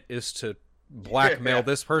intent is to blackmail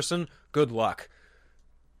this person. Good luck."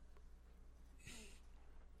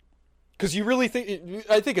 Because you really think...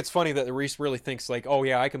 I think it's funny that Reese really thinks, like, oh,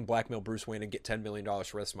 yeah, I can blackmail Bruce Wayne and get $10 million for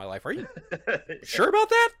the rest of my life. Are you sure about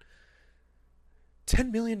that?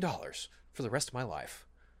 $10 million for the rest of my life.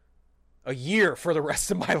 A year for the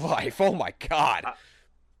rest of my life. Oh, my God.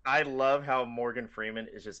 I love how Morgan Freeman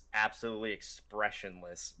is just absolutely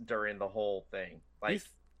expressionless during the whole thing. Like,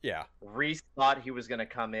 yeah. Reese thought he was going to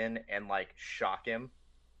come in and, like, shock him.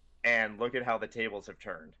 And look at how the tables have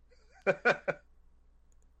turned.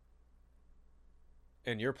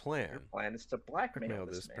 And your plan? Your plan is to blackmail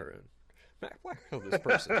this person. Blackmail this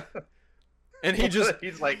person. And he just...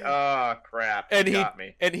 He's like, oh, crap. And he got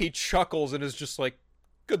me. And he chuckles and is just like,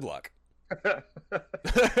 good luck.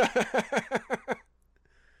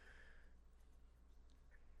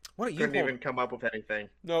 What Couldn't even come up with anything.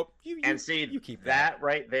 Nope. You keep that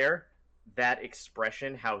right there, that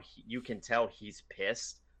expression, how you can tell he's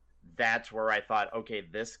pissed. That's where I thought, okay,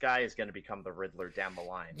 this guy is going to become the Riddler down the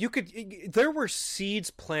line. There were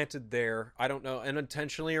seeds planted there, I don't know,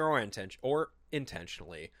 unintentionally or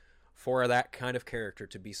intentionally, for that kind of character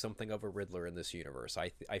to be something of a Riddler in this universe.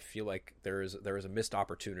 I feel like there is a missed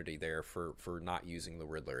opportunity there for not using the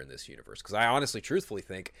Riddler in this universe. Because I honestly, truthfully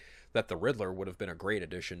think that the Riddler would have been a great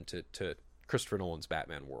addition to Christopher Nolan's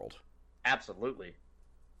Batman world. Absolutely.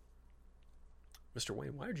 Mr.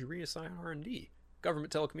 Wayne, why did you reassign R&D?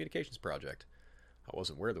 Government telecommunications project. I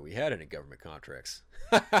wasn't aware that we had any government contracts.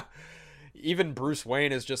 Even Bruce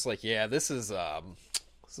Wayne is just like, yeah, this is a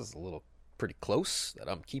little pretty close that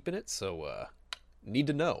I'm keeping it, so need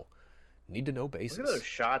to know basis. Look at those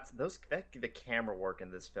shots. The camera work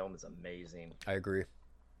in this film is amazing. I agree.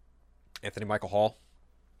 Anthony Michael Hall.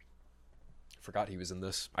 Forgot he was in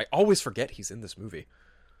this. I always forget he's in this movie.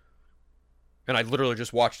 And I literally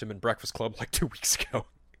just watched him in Breakfast Club like 2 weeks ago.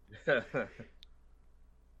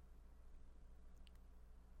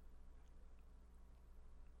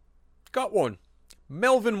 Got one.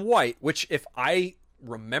 Melvin White, which, if I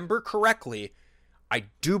remember correctly, I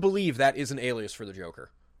do believe that is an alias for the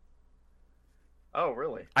Joker. Oh,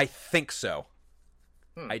 really? I think so.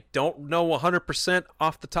 I don't know 100%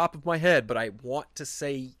 off the top of my head, but I want to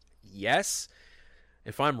say yes.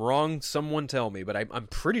 If I'm wrong, someone tell me. But I'm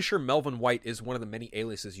pretty sure Melvin White is one of the many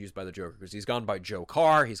aliases used by the Joker, because he's gone by Joe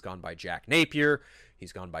Carr, he's gone by Jack Napier,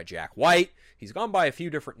 he's gone by Jack White, he's gone by a few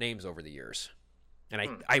different names over the years.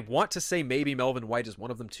 And I want to say maybe Melvin White is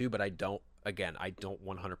one of them too, but I don't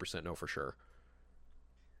 100% know for sure.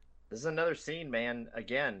 This is another scene, man.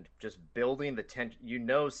 Again, just building the tension. You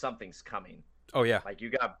know something's coming. Oh, yeah. Like, you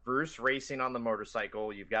got Bruce racing on the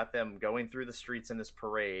motorcycle. You've got them going through the streets in this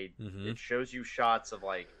parade. Mm-hmm. It shows you shots of,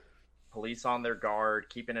 like, police on their guard,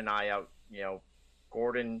 keeping an eye out,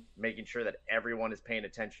 Gordon making sure that everyone is paying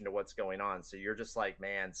attention to what's going on. So you're just like,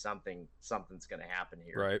 man, something's going to happen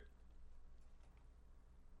here. Right.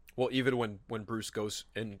 Well, even when Bruce comes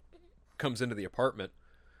into the apartment,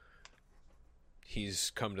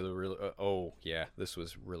 he's come to the real... oh, yeah, this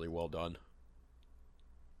was really well done.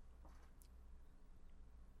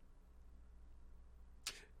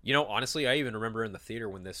 Honestly, I even remember in the theater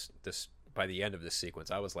when this by the end of this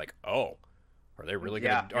sequence, I was like, oh, are they really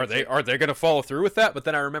gonna are they gonna follow through with that? But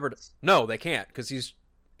then I remembered, no, they can't, because he's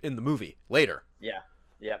in the movie later. Yeah.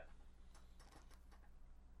 Yep.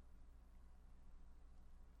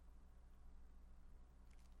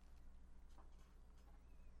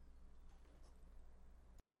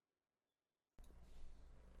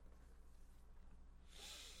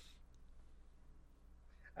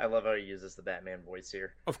 I love how he uses the Batman voice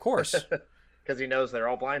here. Of course. Because he knows they're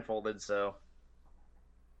all blindfolded, so...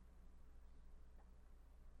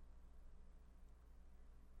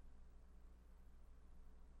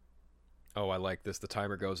 Oh, I like this. The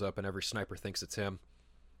timer goes up and every sniper thinks it's him.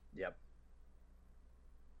 Yep.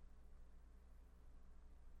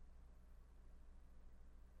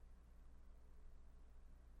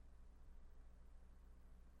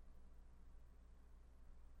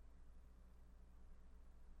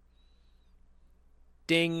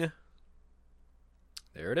 Ding.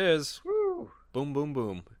 There it is. Woo. Boom, boom,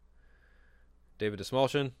 boom. David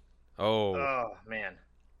Dastmalchian. Oh, man.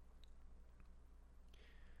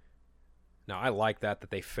 Now, I like that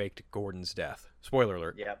they faked Gordon's death. Spoiler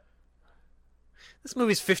alert. Yep. This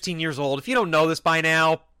movie's 15 years old. If you don't know this by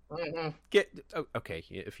now, Mm-hmm. okay.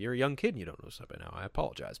 If you're a young kid and you don't know this by now, I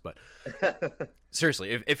apologize. But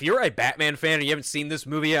seriously, if you're a Batman fan and you haven't seen this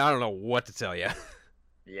movie yet, I don't know what to tell you.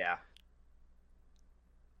 Yeah.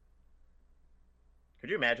 Could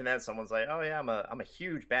you imagine that? Someone's like, "Oh yeah, I'm a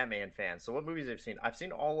huge Batman fan. So what movies have you seen? I've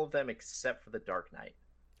seen all of them except for The Dark Knight."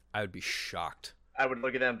 I would be shocked. I would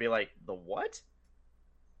look at them and be like, "The what?"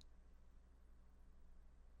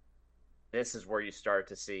 This is where you start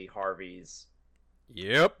to see Harvey's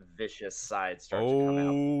vicious side start to come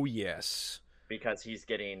out. Oh, yes. Because he's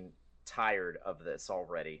getting tired of this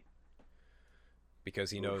already. Because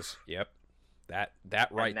he knows, that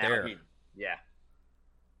right there. Yeah.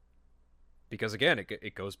 Because again,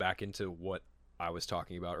 it goes back into what I was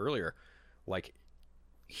talking about earlier. Like,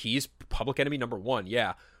 he's public enemy number one,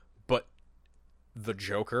 yeah, but the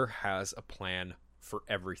Joker has a plan for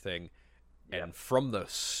everything. Yep. And from the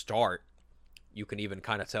start, you can even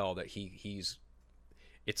kind of tell that he's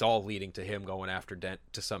it's all leading to him going after Dent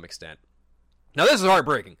to some extent. Now, this is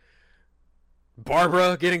heartbreaking.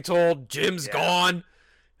 Barbara getting told Jim's gone,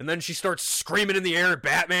 and then she starts screaming in the air at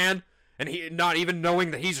Batman, and he not even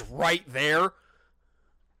knowing that he's right there.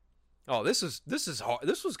 Oh, this is hard.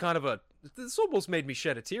 This was kind of this almost made me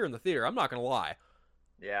shed a tear in the theater. I'm not gonna lie.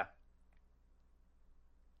 Yeah.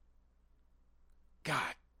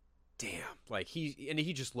 God damn. Like,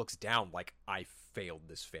 he just looks down like, I failed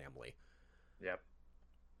this family. Yep.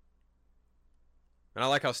 And I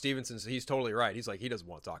like how Stevenson's, he's totally right. He's like, he doesn't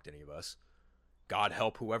want to talk to any of us. God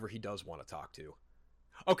help whoever he does want to talk to.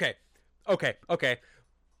 Okay.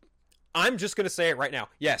 I'm just going to say it right now.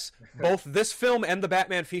 Yes, both this film and the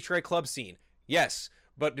Batman feature a club scene. Yes,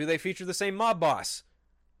 but do they feature the same mob boss?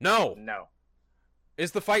 No. No.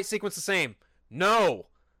 Is the fight sequence the same? No.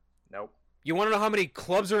 Nope. You want to know how many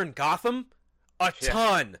clubs are in Gotham? A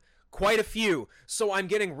ton. Quite a few. So I'm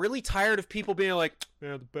getting really tired of people being like,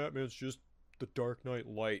 man, the Batman's just the Dark Knight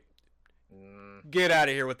light. Get out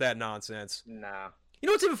of here with that nonsense. Nah. You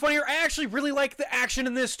know what's even funnier? I actually really like the action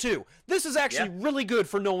in this too. This is actually really good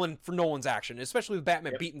for Nolan's action, especially with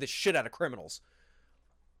Batman beating the shit out of criminals.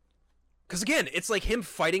 Because again, it's like him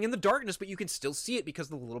fighting in the darkness, but you can still see it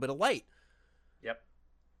because of the little bit of light. Yep.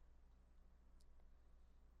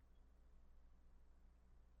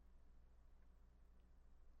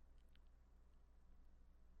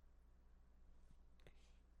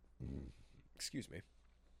 Excuse me.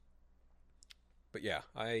 But yeah,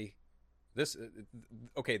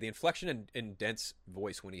 okay, the inflection in Dent's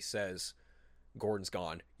voice when he says, Gordon's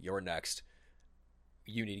gone, you're next,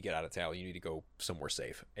 you need to get out of town, you need to go somewhere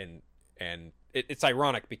safe. And it's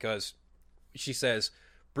ironic because she says,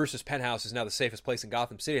 Bruce's penthouse is now the safest place in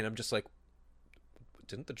Gotham City, and I'm just like,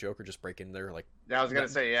 didn't the Joker just break in there? Like, yeah, I was going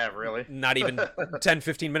to say, yeah, really? Not even 10,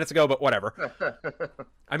 15 minutes ago, but whatever.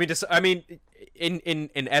 I mean,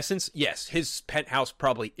 in essence, yes, his penthouse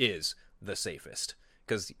probably is the safest.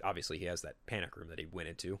 Because obviously he has that panic room that he went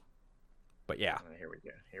into. But yeah.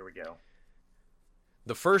 Here we go.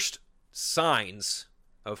 The first signs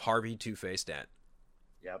of Harvey Two-Face Dent.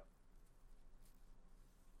 Yep.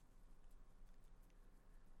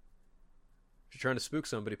 If you're trying to spook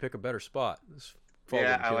somebody, pick a better spot.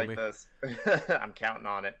 I like this. I'm counting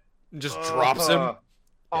on it. Just drops him.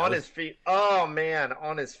 On his feet. Oh, man.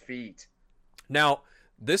 On his feet. Now,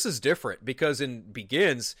 this is different because in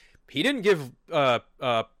Begins, he didn't give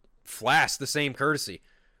Flash the same courtesy.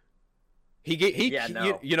 He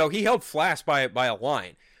held Flash by a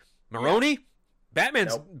line. Maroni, Batman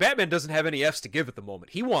doesn't have any F's to give at the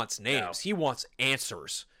moment. He wants names. No. He wants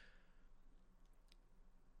answers.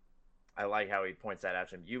 I like how he points that out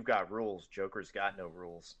to him. You've got rules. Joker's got no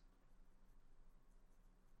rules.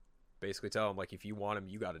 Basically, tell him like if you want him,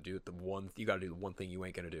 you got to do the one thing you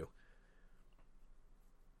ain't gonna do.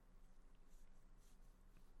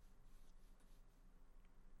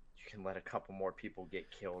 You can let a couple more people get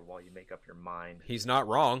killed while you make up your mind. He's not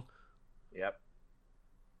wrong. Yep.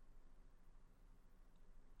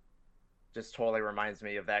 Just totally reminds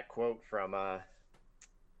me of that quote from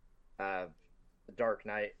The Dark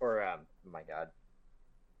Knight, or my God.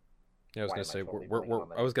 Yeah, I was gonna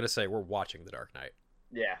say we're watching The Dark Knight.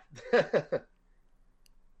 Yeah.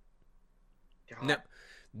 Now,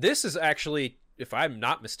 this is actually, if I'm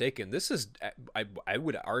not mistaken, this is I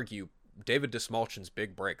would argue David Dastmalchian's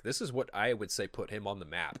big break. This is what I would say put him on the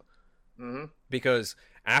map. Mm-hmm. Because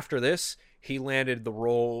after this, he landed the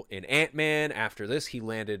role in Ant-Man. After this, he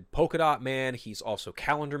landed Polka Dot Man. He's also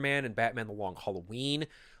Calendar Man in Batman The Long Halloween.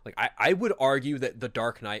 Like, I would argue that The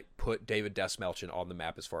Dark Knight put David Dastmalchian on the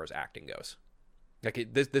map as far as acting goes.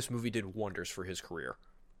 Like, this movie did wonders for his career.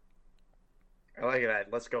 I like that.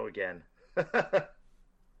 Let's go again.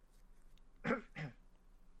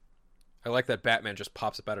 I like that Batman just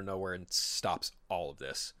pops up out of nowhere and stops all of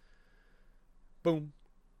this. Boom.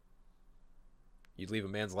 You'd leave a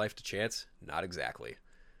man's life to chance? Not exactly.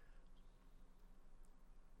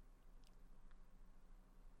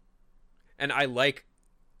 And I like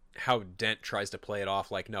how Dent tries to play it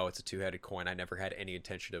off like, no, it's a two-headed coin. I never had any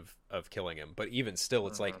intention of killing him. But even still,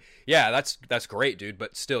 it's like, yeah, that's great, dude.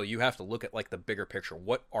 But still, you have to look at like the bigger picture.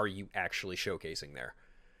 What are you actually showcasing there?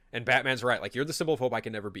 And Batman's right. Like, you're the symbol of hope I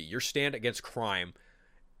can never be. Your stand against crime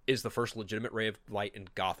is the first legitimate ray of light in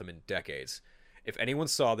Gotham in decades. If anyone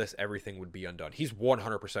saw this, everything would be undone. He's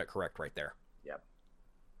 100% correct right there. Yep.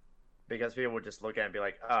 Because people would just look at it and be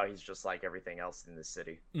like, oh, he's just like everything else in this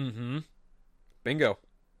city. Mm-hmm. Bingo.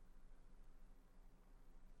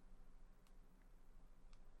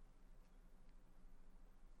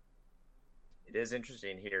 It is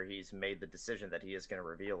interesting here. He's made the decision that he is going to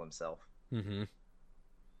reveal himself. Mm-hmm.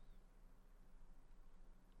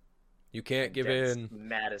 You can't give Dent's in.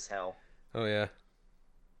 Mad as hell. Oh, yeah.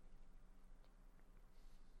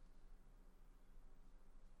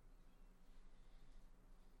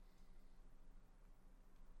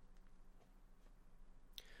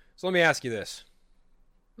 So let me ask you this.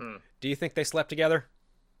 Do you think they slept together?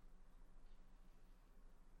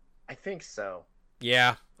 I think so.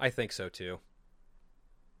 Yeah, I think so too.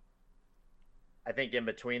 I think in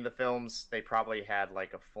between the films, they probably had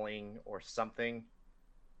like a fling or something.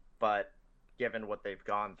 But given what they've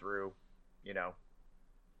gone through, you know,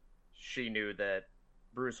 she knew that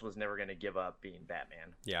Bruce was never going to give up being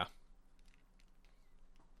Batman. Yeah.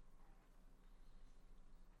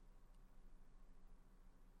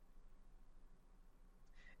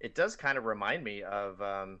 It does kind of remind me of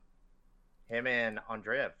him and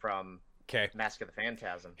Andrea from Mask of the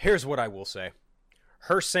Phantasm. Here's what I will say.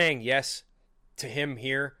 Her saying yes to him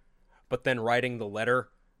here, but then writing the letter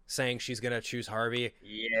saying she's going to choose Harvey.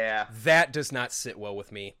 Yeah. That does not sit well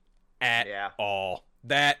with me at all.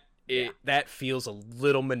 That feels a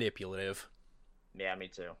little manipulative. Yeah, me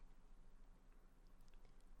too.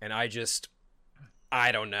 And I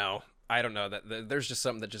don't know. That there's just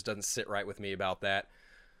something that just doesn't sit right with me about that.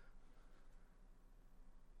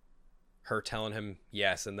 Her telling him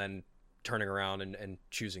yes and then turning around and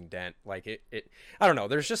choosing Dent. Like it I don't know.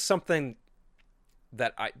 There's just something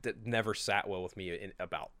that never sat well with me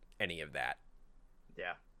about any of that.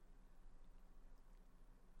 Yeah.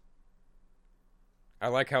 I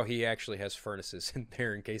like how he actually has furnaces in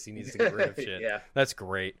there in case he needs to get rid of shit. Yeah. That's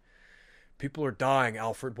great. People are dying,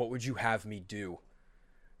 Alfred. What would you have me do?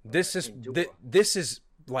 This is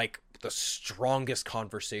like the strongest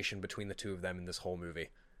conversation between the two of them in this whole movie.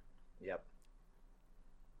 Yep.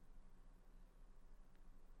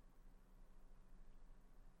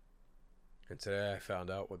 And today I found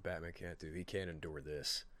out what Batman can't do. He can't endure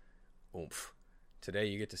this. Oomph. Today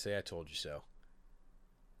you get to say I told you so.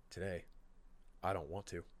 Today, I don't want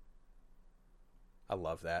to. I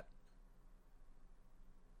love that.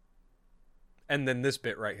 And then this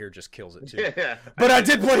bit right here just kills it too. Yeah. But I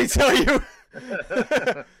did bloody tell you!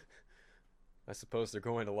 I suppose they're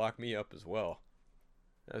going to lock me up as well.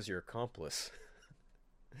 As your accomplice.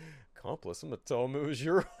 Accomplice? I'm going to tell him it was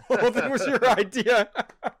your whole thing was your idea.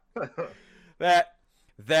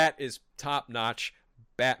 That is top-notch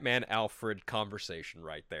Batman Alfred conversation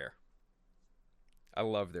right there. I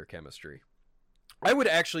love their chemistry. I would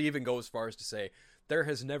actually even go as far as to say there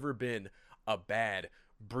has never been a bad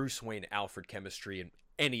Bruce Wayne Alfred chemistry in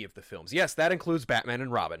any of the films. Yes, that includes Batman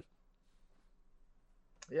and Robin.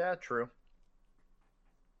 Yeah, true.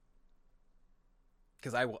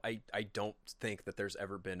 Because I don't think that there's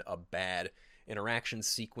ever been a bad interaction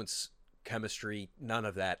sequence chemistry, none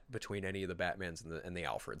of that between any of the Batmans and the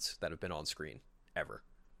Alfreds that have been on screen ever.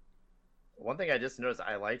 One thing I just noticed,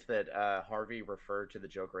 I liked that Harvey referred to the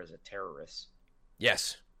Joker as a terrorist.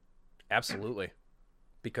 Yes, absolutely.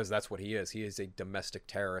 Because that's what he is. He is a domestic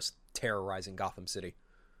terrorist terrorizing Gotham City.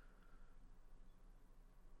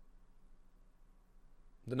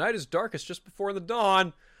 The night is darkest just before the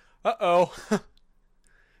dawn. Uh-oh.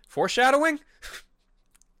 Foreshadowing?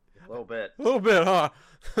 A little bit. A little bit, huh?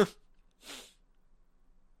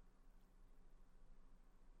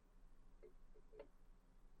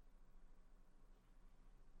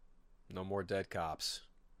 No more dead cops.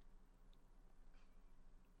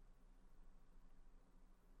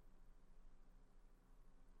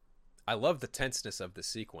 I love the tenseness of the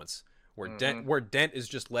sequence where Dent is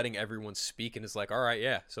just letting everyone speak and is like, all right,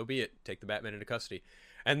 yeah, so be it. Take the Batman into custody.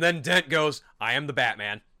 And then Dent goes, I am the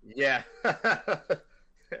Batman. Yeah.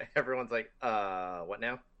 Everyone's like, what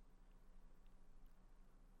now?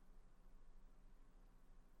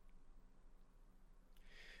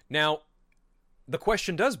 Now, the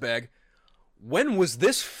question does beg, when was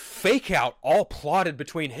this fake out all plotted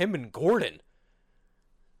between him and Gordon?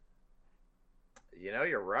 You know,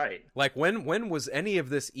 you're right. Like, when was any of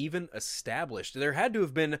this even established? There had to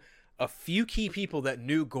have been a few key people that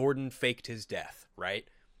knew Gordon faked his death, right?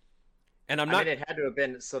 And I mean, it had to have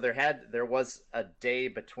been, so there was a day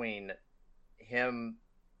between him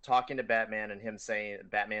talking to Batman and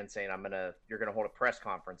Batman saying, you're gonna hold a press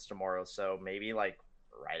conference tomorrow. So maybe like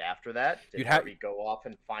right after that, did Harvey go off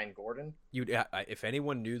and find Gordon? If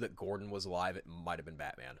anyone knew that Gordon was alive, it might have been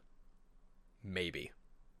Batman. Maybe.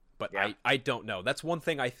 But yeah. I don't know. That's one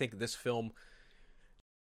thing I think this film,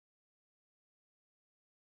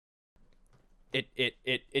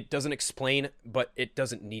 it doesn't explain, but it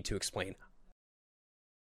doesn't need to explain.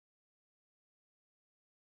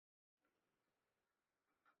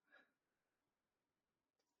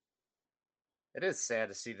 It is sad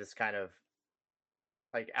to see this kind of,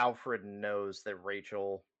 like, Alfred knows that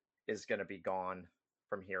Rachel is going to be gone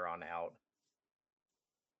from here on out.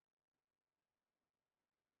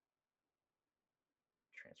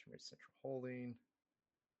 Transformers Central Holding.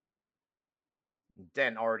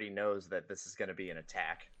 Dent already knows that this is going to be an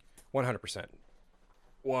attack. 100%.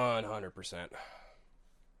 100%.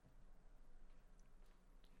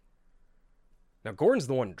 Now, Gordon's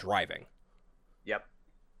the one driving. Yep.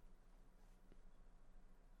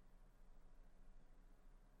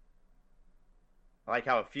 I like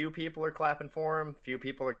how a few people are clapping for him, few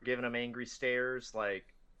people are giving him angry stares. Like,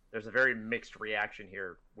 there's a very mixed reaction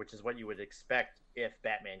here, which is what you would expect if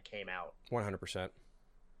Batman came out. 100%.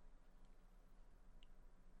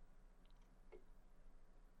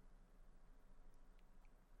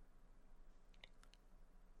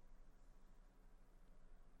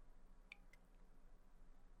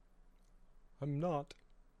 I'm not.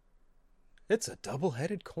 It's a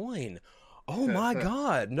double-headed coin. Oh my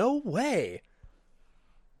god, no way.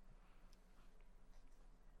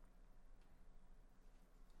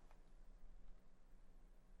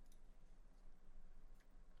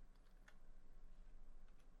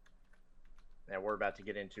 Now we're about to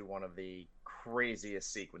get into one of the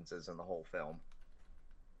craziest sequences in the whole film.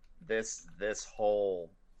 This whole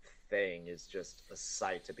thing is just a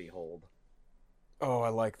sight to behold. Oh, I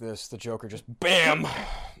like this. The Joker just BAM!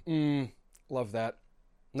 Love that.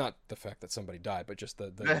 Not the fact that somebody died, but just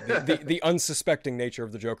the unsuspecting nature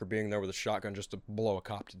of the Joker being there with a shotgun just to blow a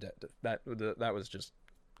cop to death. That was just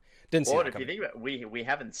didn't see. Well, that if you think about it, we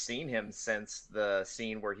haven't seen him since the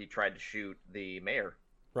scene where he tried to shoot the mayor.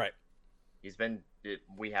 Right.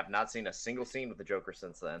 We have not seen a single scene with the Joker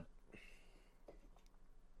since then.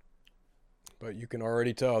 But you can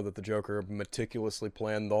already tell that the Joker meticulously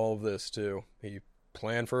planned all of this too. He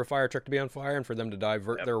planned for a fire truck to be on fire and for them to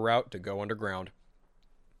divert their route to go underground.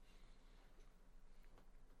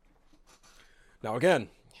 Now again,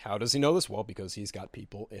 how does he know this? Well, because he's got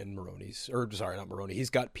people in he's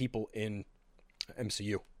got people in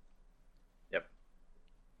MCU. Yep.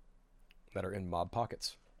 That are in mob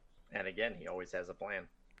pockets. And again, he always has a plan.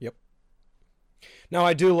 Yep. Now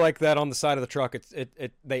I do like that on the side of the truck.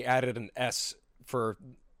 They added an S for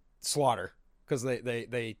slaughter because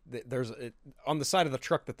there's on the side of the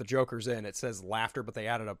truck that the Joker's in. It says laughter, but they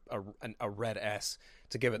added a red S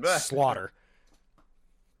to give it slaughter.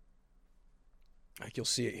 Like you'll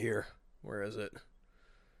see it here. Where is it?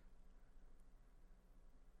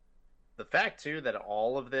 The fact too that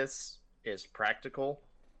all of this is practical,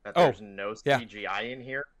 that there's no CGI in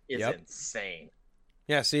here, is insane.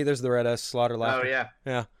 Yeah, see, there's the red S, slaughter, laughter. Oh, yeah.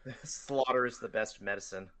 Yeah. Slaughter is the best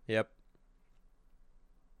medicine. Yep.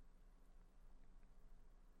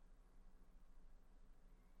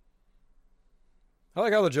 I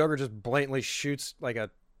like how the Joker just blatantly shoots like a,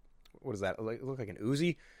 what is that? It look like an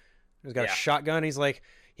Uzi? He's got a shotgun. He's like,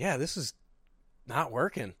 yeah, this is not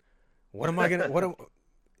working. What am I going to,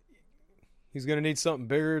 he's going to need something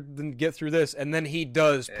bigger than get through this. And then he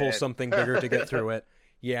does pull something bigger to get through it.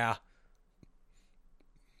 Yeah.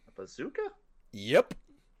 Bazooka? Yep.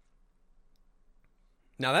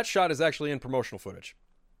 Now that shot is actually in promotional footage.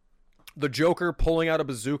 The Joker pulling out a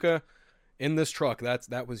bazooka in this truck,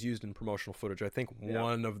 that was used in promotional footage. I think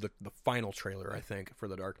one of the final trailer, I think, for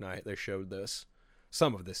The Dark Knight, they showed this.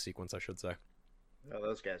 Some of this sequence, I should say. Oh,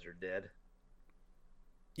 those guys are dead.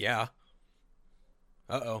 Yeah.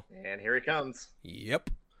 Uh-oh. And here he comes. Yep.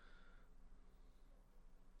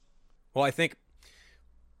 Well, I think...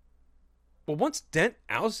 Well, once Dent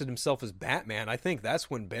ousted himself as Batman, I think that's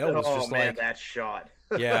when Bale was just like... that shot.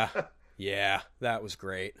 Yeah, that was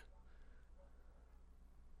great.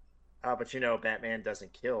 But you know, Batman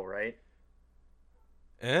doesn't kill, right?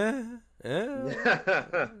 Kind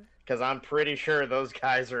Because I'm pretty sure those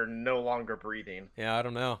guys are no longer breathing. Yeah, I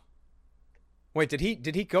don't know. Wait, did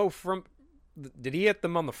he go from? Did he hit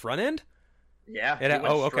them on the front end? Yeah. It, he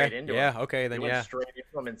went straight into Yeah, them. okay, then he yeah. went straight into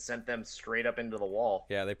them and sent them straight up into the wall.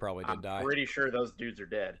 Yeah, they probably did die. I'm pretty sure those dudes are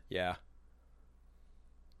dead. Yeah.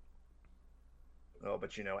 Oh,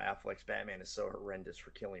 but you know, Affleck's Batman is so horrendous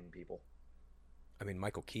for killing people. I mean,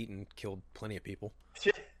 Michael Keaton killed plenty of people.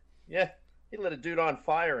 Yeah, he lit a dude on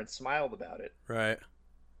fire and smiled about it. Right.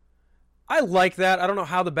 I like that. I don't know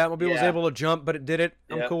how the Batmobile was able to jump, but it did it.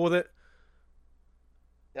 I'm cool with it.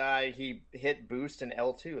 He hit boost and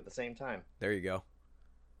L2 at the same time. There you go.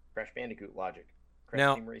 Crash Bandicoot logic. Crash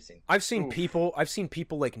Now, Team Racing. I've seen people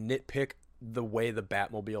like nitpick the way the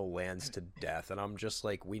Batmobile lands to death, and I'm just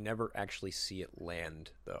like, we never actually see it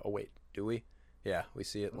land. Oh wait, do we? Yeah, we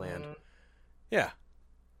see it land. Yeah,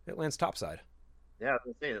 it lands topside. Yeah, I was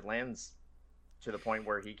gonna say it lands to the point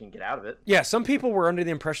where he can get out of it. Yeah, some people were under the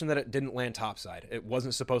impression that it didn't land topside. It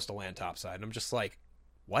wasn't supposed to land topside, and I'm just like,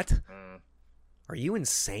 what? Are you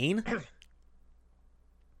insane?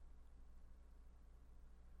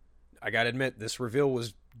 I gotta admit, this reveal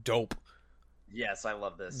was dope. Yes, I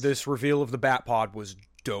love this. This reveal of the Batpod was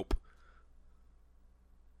dope.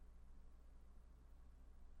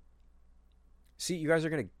 See, you guys are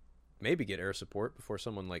gonna maybe get air support before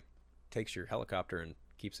someone like takes your helicopter and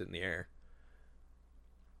keeps it in the air.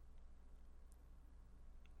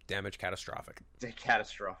 Damage catastrophic.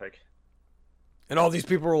 Catastrophic. And all these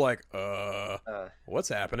people were like, what's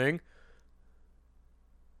happening?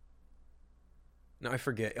 No, I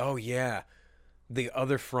forget. Oh, yeah. The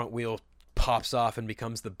other front wheel pops off and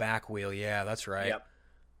becomes the back wheel. Yeah, that's right. Yep.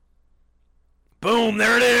 Boom,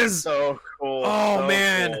 there it is! So cool. Oh, so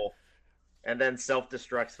man. Cool. And then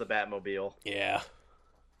self-destructs the Batmobile. Yeah.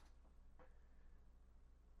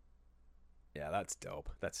 Yeah, that's dope.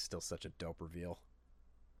 That's still such a dope reveal.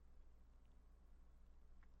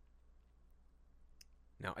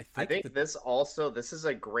 Now, I think this is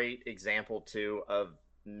a great example, too, of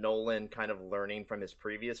Nolan kind of learning from his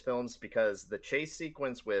previous films, because the chase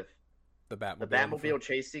sequence with the Batmobile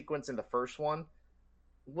chase sequence in the first one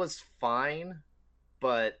was fine,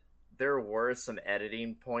 but there were some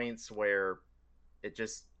editing points where it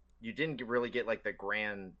just, you didn't really get like the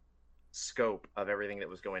grand scope of everything that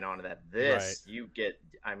was going on in that. This, you get,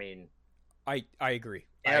 I mean, I agree.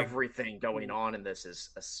 Everything going on in this is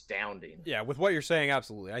astounding. Yeah, with what you're saying,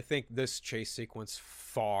 absolutely. I think this chase sequence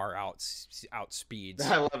far outspeeds.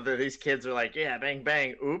 I love that these kids are like, yeah, bang,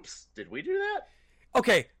 bang. Oops, did we do that?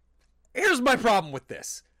 Okay, here's my problem with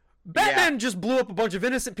this. Batman just blew up a bunch of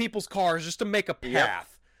innocent people's cars just to make a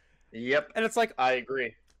path. Yep. And it's like, I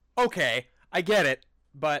agree. Okay, I get it,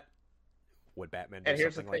 but would Batman do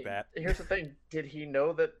something like that? Here's the thing. Did he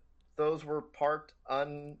know that those were parked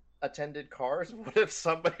unattended cars? What if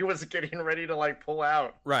somebody was getting ready to like pull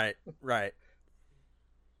out? Right.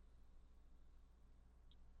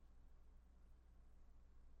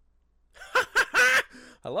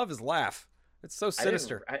 I love his laugh. It's so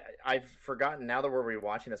sinister. I've forgotten, now that we're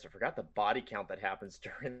rewatching this, I forgot the body count that happens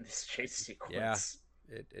during this chase sequence.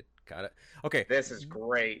 Yeah, it got it. Okay. This is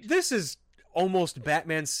great. This is almost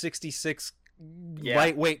Batman 66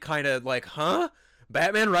 lightweight kind of like, huh?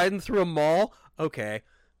 Batman riding through a mall? Okay.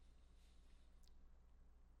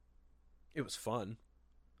 It was fun.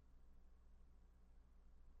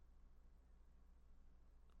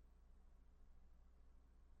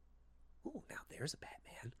 Ooh, now there's a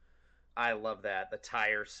Batman. I love that. The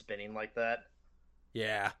tire spinning like that.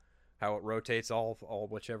 Yeah. How it rotates all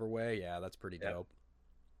whichever way. Yeah, that's pretty dope.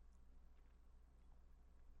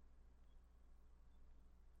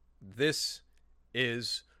 This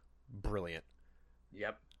is brilliant.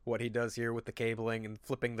 Yep. What he does here with the cabling and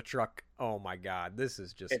flipping the truck. Oh my god, this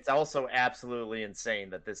is just... It's also absolutely insane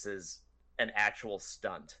that this is an actual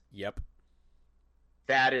stunt. Yep.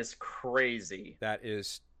 That is crazy. That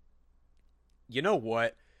is... You know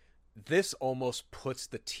what? This almost puts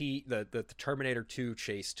the Terminator 2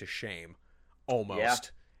 chase to shame. Almost. Yeah.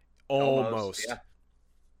 Almost. Yeah.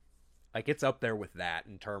 Like, it's up there with that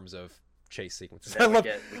in terms of chase sequences. I love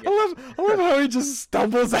how he just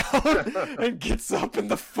stumbles out and gets up and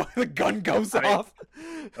the gun goes off.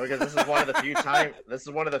 Because this is one of the few times. This is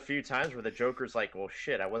one of the few times where the Joker's like, "Well,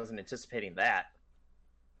 shit, I wasn't anticipating that."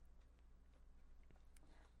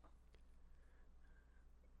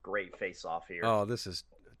 Great face off here. Oh, this is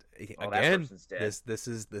again. This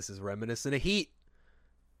is reminiscent of Heat.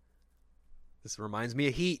 This reminds me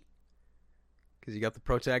of Heat because you got the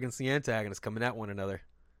protagonist and the antagonist coming at one another.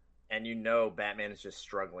 And you know Batman is just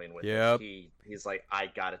struggling with it. He's like, I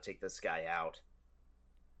gotta take this guy out.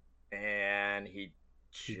 And he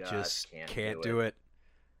just can't do it.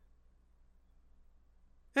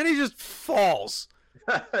 And he just falls.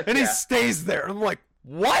 And he Yeah. stays there. I'm like,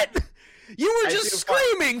 what? You were I just do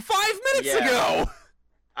screaming 5 minutes ago.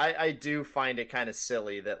 I do find it kind of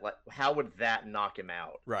silly that, like, how would that knock him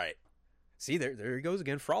out? Right. See, there he goes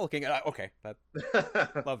again, frolicking. Okay,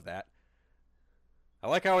 love that. I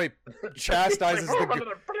like how he chastises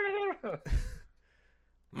the...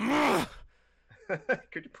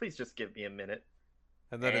 Could you please just give me a minute?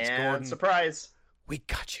 And then it's Gordon. Surprise! We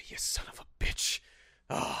got you, you son of a bitch.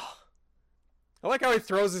 Oh. I like how he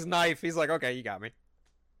throws his knife. He's like, okay, you got me.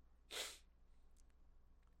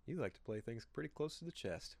 You like to play things pretty close to the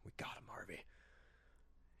chest. We got him, Harvey.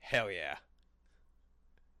 Hell yeah.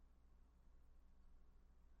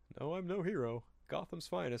 No, I'm no hero. Gotham's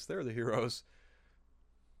finest. They're the heroes.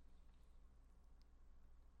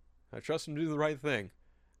 I trust him to do the right thing.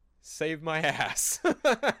 Save my ass.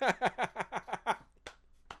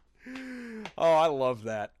 Oh, I love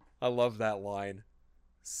that. I love that line.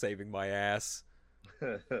 Saving my ass.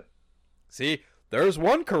 See, there's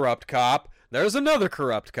one corrupt cop. There's another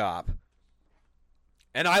corrupt cop.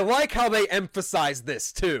 And I like how they emphasize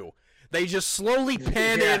this, too. They just slowly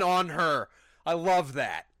pan in on her. I love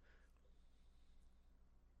that.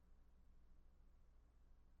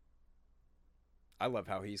 I love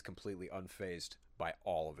how he's completely unfazed by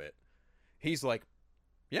all of it. He's like,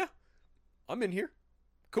 yeah, I'm in here.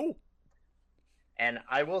 Cool. And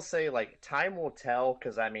I will say, like, time will tell,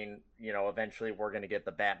 because, I mean, you know, eventually we're going to get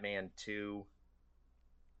the Batman 2.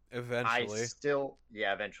 Eventually.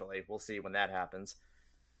 Eventually. We'll see when that happens.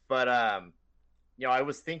 But, you know, I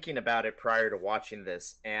was thinking about it prior to watching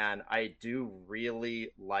this, and I do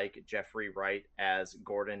really like Jeffrey Wright as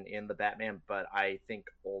Gordon in the Batman, but I think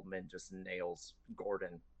Oldman just nails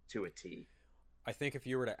Gordon to a T. I think if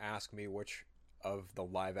you were to ask me which of the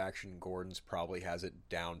live-action Gordons probably has it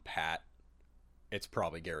down pat, it's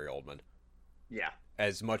probably Gary Oldman. Yeah.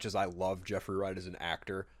 As much as I love Jeffrey Wright as an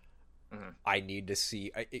actor, I need to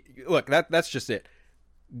see... Look, that's just it.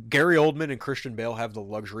 Gary Oldman and Christian Bale have the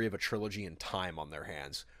luxury of a trilogy in time on their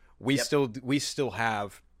hands. We still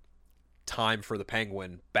have time for the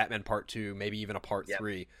Penguin, Batman Part 2, maybe even a Part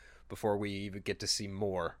 3, before we even get to see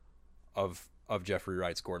more of Jeffrey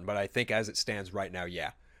Wright's Gordon. But I think as it stands right now,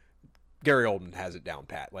 yeah, Gary Oldman has it down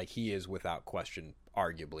pat. Like, he is, without question,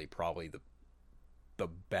 arguably probably the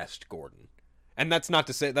best Gordon. And that's not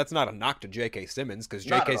to say, that's not a knock to J.K. Simmons, because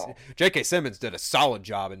J.K. Simmons did a solid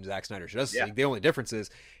job in Zack Snyder's Justice League. The only difference is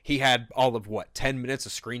he had all of, 10 minutes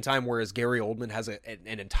of screen time, whereas Gary Oldman has an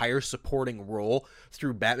entire supporting role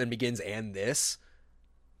through Batman Begins and this.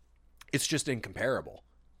 It's just incomparable.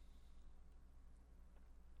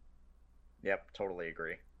 Yep, totally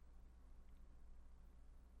agree.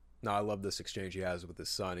 No, I love this exchange he has with his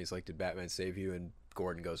son. He's like, did Batman save you? And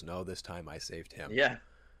Gordon goes, no, this time I saved him. Yeah.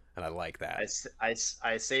 And I like that.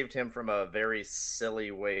 I saved him from a very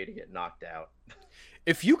silly way to get knocked out.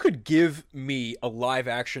 If you could give me a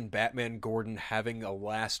live-action Batman Gordon having a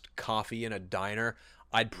last coffee in a diner,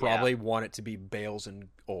 I'd probably want it to be Bale's and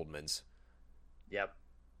Oldman's. Yep.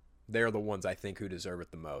 They're the ones I think who deserve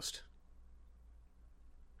it the most.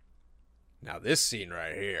 Now this scene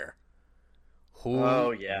right here.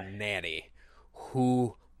 Nanny.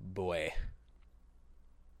 Who boy.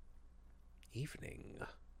 Evening,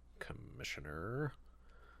 Commissioner.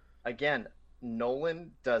 Again,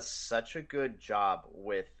 Nolan does such a good job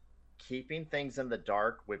with keeping things in the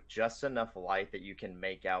dark with just enough light that you can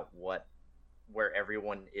make out where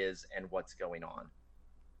everyone is and what's going on.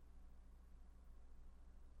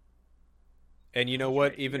 And you know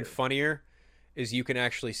what? Even funnier is you can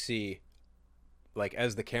actually see, like,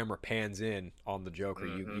 as the camera pans in on the Joker,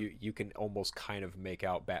 you can almost kind of make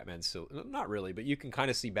out Batman's not really, but you can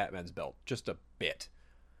kind of see Batman's belt just a bit.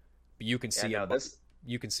 But you can see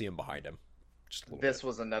you can see him behind him. Just a little bit.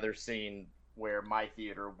 Was another scene where my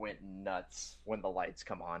theater went nuts when the lights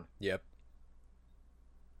come on. Yep.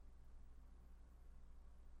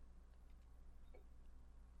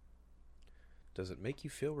 Does it make you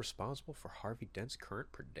feel responsible for Harvey Dent's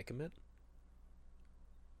current predicament?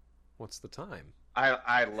 What's the time?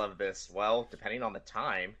 I love this. Well, depending on the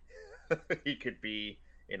time, he could be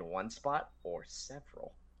in one spot or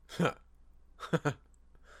several.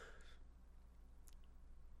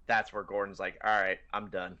 That's where Gordon's like, all right, I'm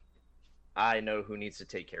done. I know who needs to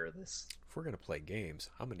take care of this. If we're going to play games,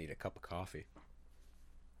 I'm going to need a cup of coffee.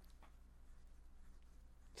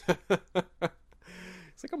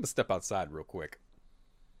 It's like, I'm going to step outside real quick.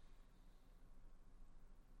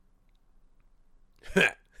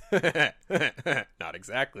 Not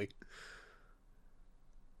exactly.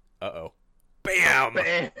 Uh-oh. Bam!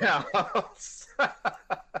 Bam!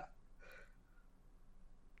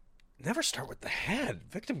 Never start with the head.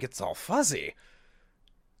 Victim gets all fuzzy.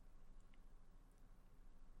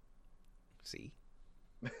 See?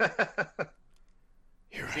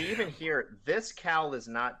 See, even here, this cowl is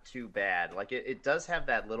not too bad. Like, it does have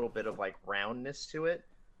that little bit of, like, roundness to it.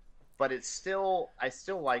 But it's still, I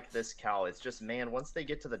still like this cowl. It's just, man, once they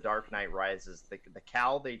get to the Dark Knight Rises, the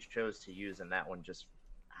cowl they chose to use in that one just,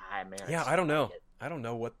 man. Yeah, I don't know. I don't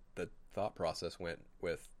know what the thought process went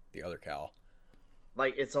with the other cowl.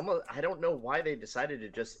 Like, it's almost, I don't know why they decided to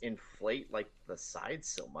just inflate, like, the sides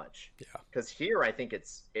so much. Yeah. Because here, I think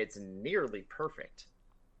it's nearly perfect.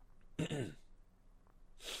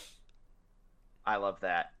 I love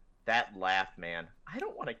that. That laugh, man. I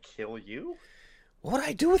don't want to kill you. What would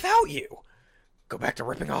I do without you? Go back to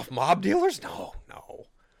ripping off mob dealers? No.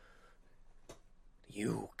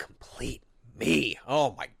 You complete me.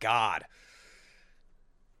 Oh my god.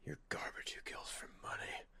 You're garbage who kills for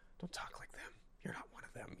money. Don't talk like them. You're not one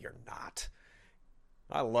of them. You're not.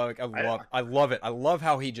 I love it. I love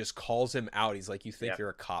how he just calls him out. He's like, you think you're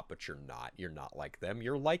a cop, but you're not. You're not like them.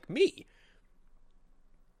 You're like me.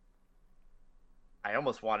 I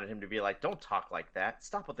almost wanted him to be like, don't talk like that.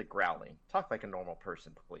 Stop with the growling. Talk like a normal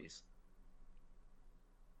person, please.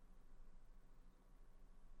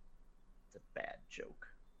 It's a bad joke.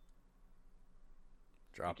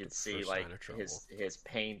 You can see, like, his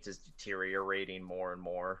paint is deteriorating more and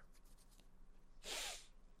more.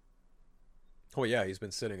 Oh, yeah, he's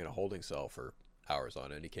been sitting in a holding cell for hours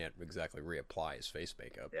on end. He can't exactly reapply his face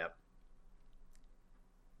makeup. Yep.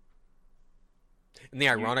 And the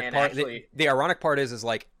ironic part, the ironic part is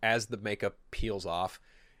like, as the makeup peels off,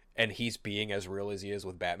 and he's being as real as he is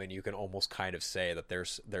with Batman, you can almost kind of say that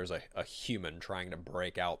there's a human trying to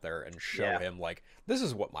break out there and show him, like, this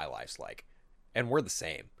is what my life's like, and we're the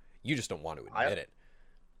same. You just don't want to admit it.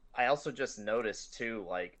 I also just noticed too,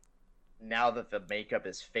 like, now that the makeup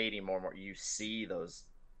is fading more and more, you see those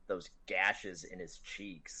gashes in his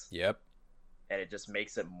cheeks. Yep. And it just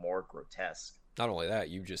makes it more grotesque. Not only that,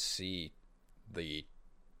 you just see the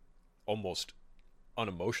almost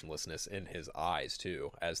unemotionlessness in his eyes too,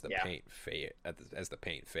 as the paint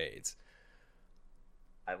fades.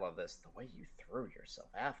 I love this. The way you threw yourself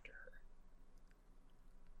after her.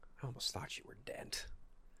 I almost thought you were dead.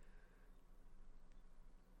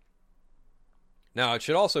 Now it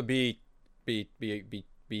should also be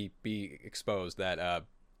exposed that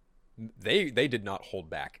they did not hold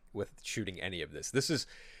back with shooting any of this. This is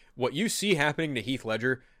what you see happening to Heath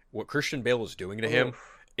Ledger. What Christian Bale is doing to him,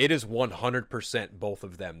 it is 100% both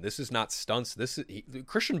of them. This is not stunts.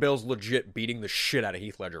 Christian Bale's legit beating the shit out of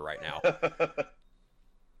Heath Ledger right now.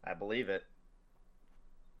 I believe it.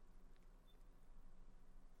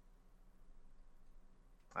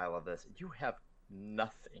 I love this. You have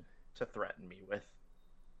nothing to threaten me with.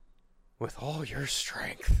 With all your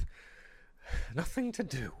strength. Nothing to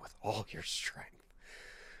do with all your strength.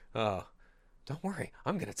 Don't worry.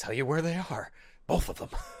 I'm going to tell you where they are. Both of them.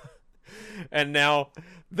 And now,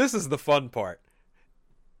 this is the fun part.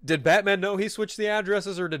 Did Batman know he switched the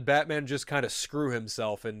addresses, or did Batman just kind of screw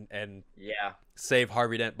himself and save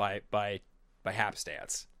Harvey Dent by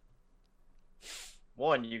hapstance?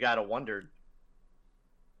 One, you gotta wonder,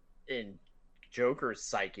 in Joker's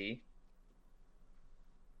psyche,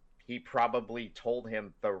 he probably told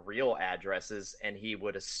him the real addresses, and he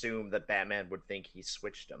would assume that Batman would think he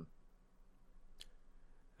switched them.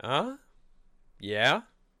 Yeah,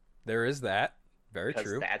 there is that. Very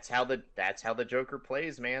true. That's how the Joker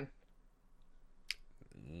plays, man.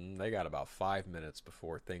 They got about 5 minutes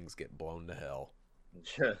before things get blown to hell.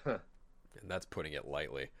 And that's putting it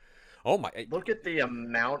lightly. Oh my! Look at the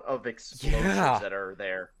amount of explosions that are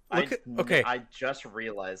there. I just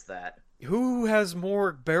realized that. Who has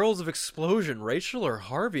more barrels of explosion, Rachel or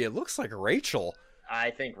Harvey? It looks like Rachel. I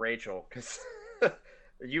think Rachel, because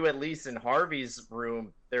you, at least in Harvey's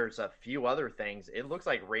room, there's a few other things. It looks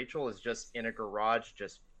like Rachel is just in a garage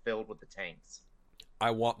just filled with the tanks.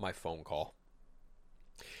 I want my phone call.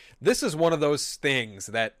 This is one of those things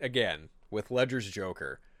that, again, with Ledger's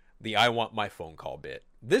Joker, the I want my phone call bit.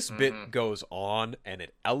 This bit goes on, and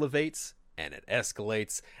it elevates, and it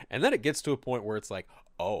escalates, and then it gets to a point where it's like,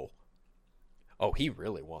 oh, he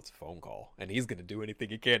really wants a phone call, and he's going to do anything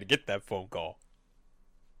he can to get that phone call.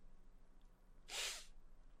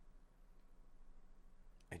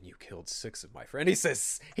 And you killed 6 of my friends. He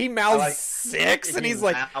says, he mouths 6, and he's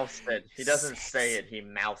like... He doesn't say it, he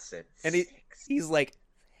mouths it. And he's like,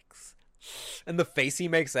 6. And the face he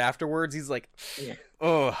makes afterwards, he's like,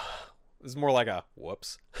 oh, it's more like a,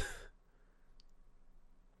 whoops.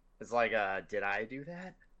 It's like, did I do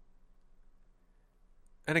that?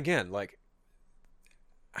 And again, like,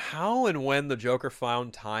 how and when the Joker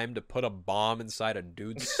found time to put a bomb inside a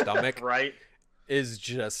dude's stomach right? is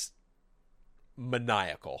just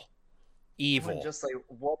maniacal. Evil. And just like,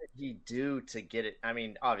 what did he do to get it? I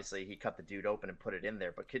mean, obviously he cut the dude open and put it in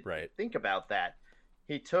there, but think about that.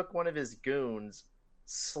 He took one of his goons,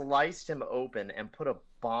 sliced him open, and put a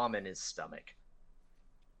bomb in his stomach.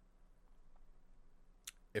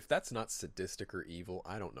 If that's not sadistic or evil,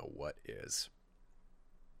 I don't know what is.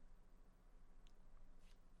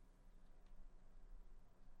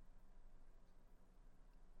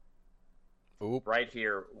 Oop. Right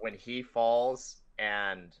here, when he falls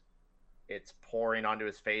and it's pouring onto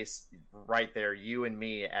his face, right there, you and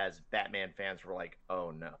me as Batman fans were like,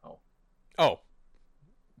 oh no. Oh.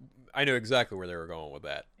 I knew exactly where they were going with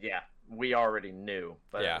that. Yeah, we already knew.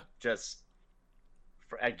 But yeah. Just,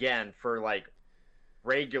 for like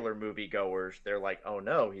regular moviegoers, they're like, oh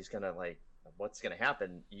no, he's going to like, what's going to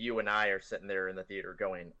happen? You and I are sitting there in the theater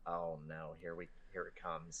going, oh no, here it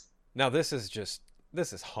comes. Now this is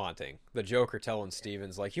haunting. The Joker telling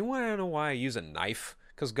Stevens, like, you want to know why I use a knife?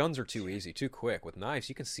 Because guns are too easy, too quick. With knives,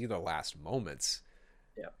 you can see the last moments.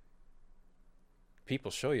 Yeah.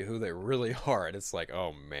 People show you who they really are, and it's like,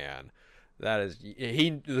 oh man,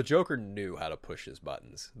 the Joker knew how to push his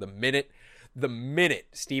buttons. The minute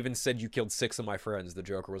Stevens said you killed 6 of my friends, the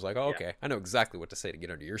Joker was like, oh, okay, I know exactly what to say to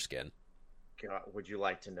get under your skin. God, would you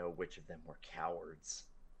like to know which of them were cowards?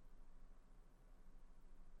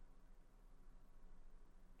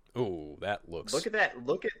 Ooh, that looks... Look at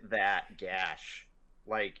that gash.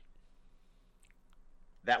 Like,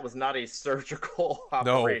 that was not a surgical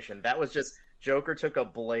operation. No. That was just Joker took a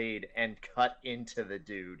blade and cut into the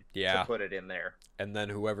dude to put it in there. And then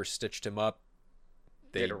whoever stitched him up,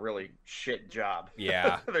 they did a really shit job.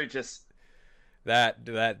 Yeah. They just... That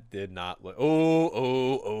did not look... Oh,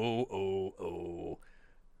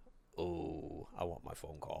 I want my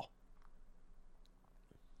phone call.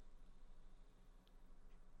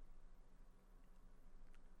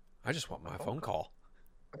 I just want my phone call.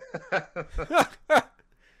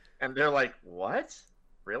 And they're like, what?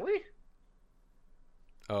 Really?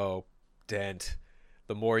 Oh, Dent.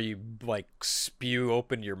 The more you, like, spew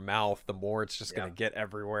open your mouth, the more it's just going to get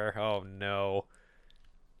everywhere. Oh, no.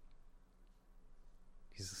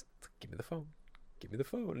 He's just, give me the phone. Give me the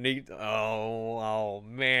phone. And oh,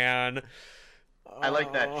 man. I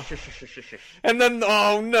like that. And then,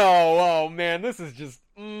 oh man, this is just...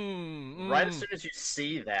 Right as soon as you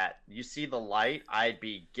see the light, I'd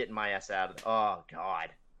be getting my ass out of it. Oh, God.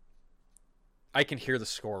 I can hear the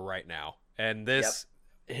score right now. And this,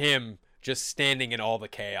 him just standing in all the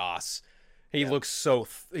chaos, he looks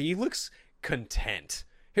he looks content.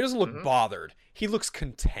 He doesn't look bothered. He looks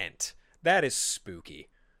content. That is spooky.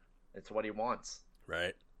 It's what he wants.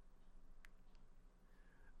 Right.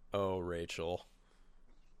 Oh, Rachel.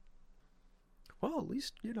 Well, at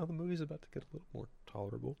least, the movie's about to get a little more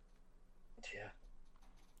tolerable. Yeah.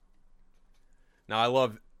 Now, I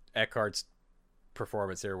love Eckhart's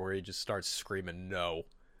performance here where he just starts screaming, no,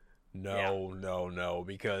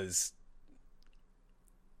 because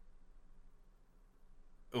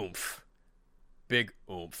oomph. Big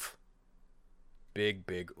oomph.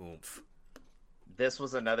 Big oomph. This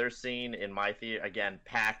was another scene in my theater, again,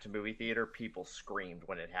 packed movie theater. People screamed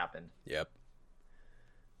when it happened. Yep.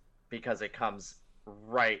 Because it comes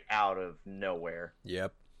right out of nowhere.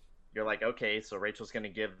 Yep. You're like, okay, so Rachel's going to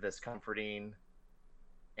give this comforting,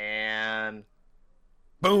 and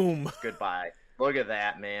boom. Goodbye. Look at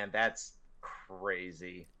that, man. That's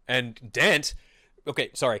crazy. And Dent,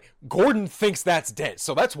 okay, sorry, Gordon thinks that's Dent,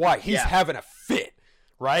 so that's why he's having a fit,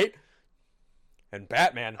 right? And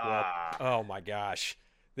Batman, oh my gosh,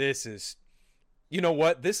 this is, you know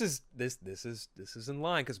what? This is in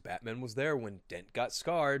line because Batman was there when Dent got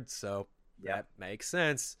scarred, so that makes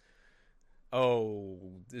sense. Oh,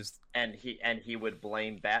 and he would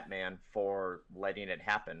blame Batman for letting it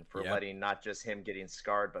happen, for letting not just him getting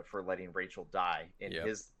scarred, but for letting Rachel die.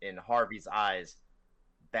 In Harvey's eyes,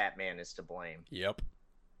 Batman is to blame. Yep.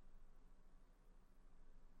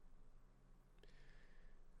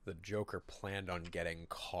 The Joker planned on getting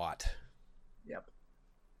caught. Yep.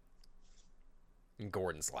 And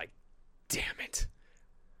Gordon's like, damn it.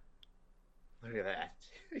 Look at that.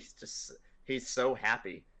 He's so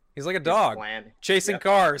happy. He's like a dog chasing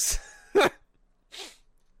cars.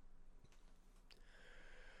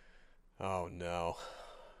 Oh, no.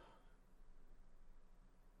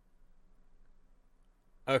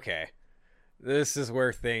 Okay. This is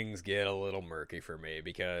where things get a little murky for me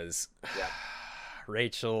because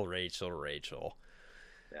Rachel.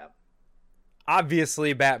 Yeah.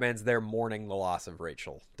 Obviously, Batman's there mourning the loss of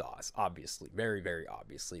Rachel Dawes. Obviously. Very, very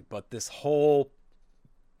obviously. But this whole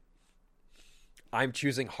I'm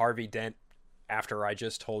choosing Harvey Dent after I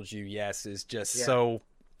just told you yes is just so.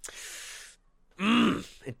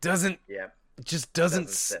 It doesn't. Yeah. It just doesn't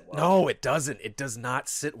sit well. No, it doesn't. It does not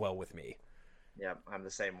sit well with me. Yeah, I'm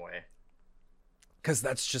the same way. Because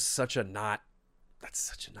that's such a not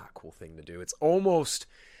cool thing to do. It's almost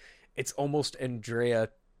Andrea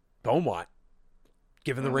Beaumont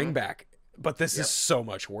giving the ring back. But this is so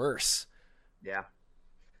much worse. Yeah.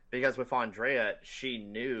 Because with Andrea, she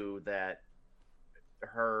knew that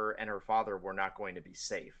her and her father were not going to be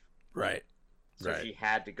safe. Right. So she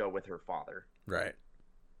had to go with her father. Right.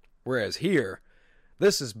 Whereas here,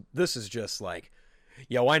 this is just like,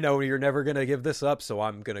 yo, I know you're never going to give this up, so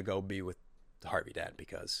I'm going to go be with Harvey Dent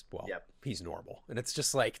because, well, he's normal. And it's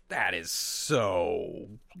just like, that is so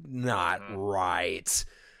not right.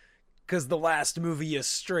 Because the last movie you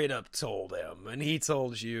straight up told him, and he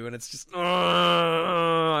told you, and it's just,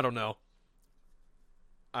 I don't know.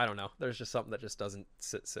 There's just something that just doesn't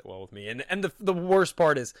sit well with me. And the worst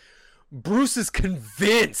part is, Bruce is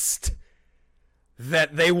convinced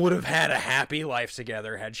that they would have had a happy life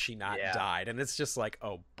together had she not died. And it's just like,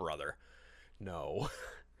 oh, brother. No.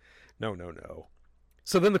 No.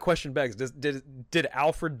 So then the question begs, did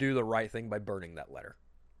Alfred do the right thing by burning that letter?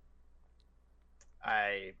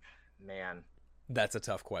 Man. That's a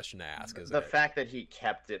tough question to ask, isn't it? The fact that he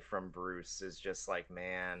kept it from Bruce is just like,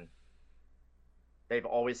 man, they've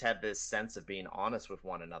always had this sense of being honest with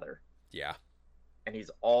one another. Yeah. And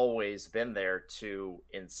he's always been there to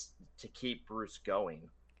keep Bruce going.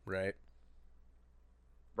 Right.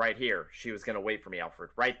 Right here. She was going to wait for me,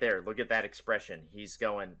 Alfred. Right there. Look at that expression. He's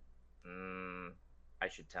going, I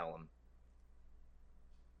should tell him.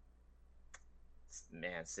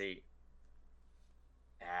 Man, see,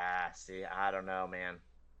 I don't know, man.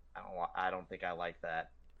 I don't think I like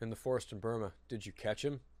that. In the forest in Burma, did you catch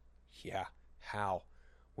him? Yeah. How?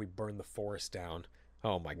 We burned the forest down.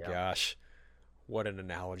 Oh my gosh. What an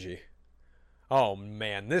analogy. Oh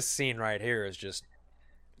man, this scene right here is just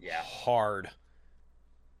hard.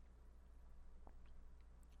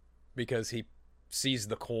 Because he sees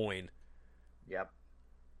the coin. Yep.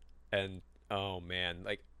 And oh man,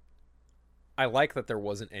 like, I like that there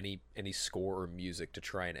wasn't any score or music to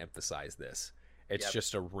try and emphasize this. It's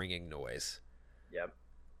just a ringing noise. Yep.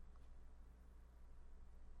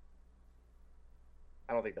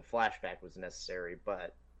 I don't think the flashback was necessary,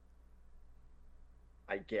 but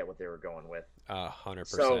I get what they were going with. 100%.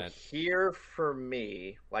 So here for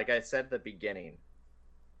me, like I said at the beginning,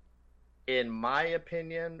 in my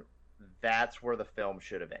opinion, that's where the film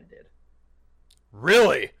should have ended.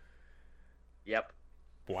 Really? Yep.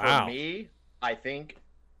 Wow. For me, I think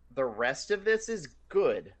the rest of this is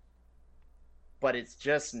good, but it's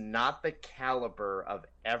just not the caliber of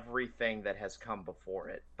everything that has come before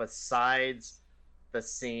it, besides the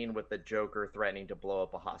scene with the Joker threatening to blow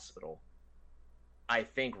up a hospital. I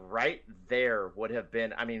think right there would have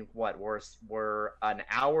been, I mean, what, we're an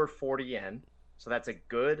hour 40 in, so that's a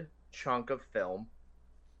good chunk of film.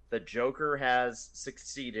 The Joker has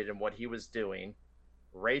succeeded in what he was doing.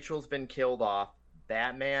 Rachel's been killed off.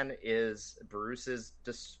 Bruce is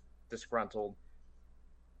disgruntled.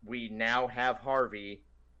 We now have Harvey,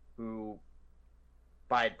 who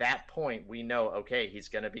by that point we know, okay, he's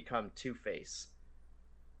going to become Two-Face.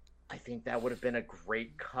 I think that would have been a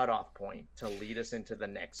great cutoff point to lead us into the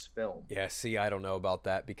next film. Yeah, see, I don't know about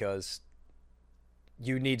that because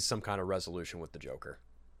you need some kind of resolution with the Joker.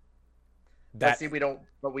 But see, we don't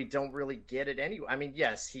really get it anyway. I mean,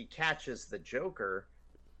 yes, he catches the Joker,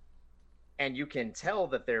 and you can tell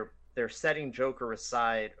that they're setting Joker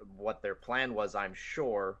aside. What their plan was, I'm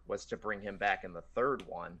sure, was to bring him back in the third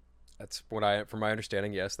one. That's from my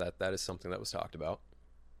understanding, yes, that is something that was talked about.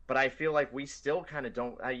 But I feel like we still kind of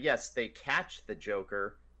don't. Yes, they catch the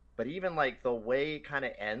Joker, but even like the way it kind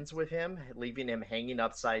of ends with him, leaving him hanging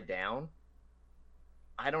upside down,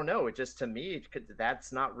 I don't know. It just, to me,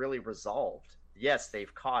 that's not really resolved. Yes,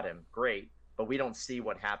 they've caught him, great, but we don't see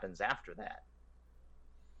what happens after that.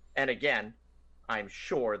 And again, I'm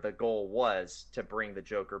sure the goal was to bring the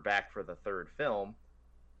Joker back for the third film.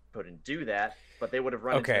 Couldn't do that, but they would have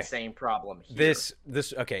run into the same problem here.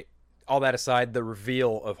 Okay. All that aside, the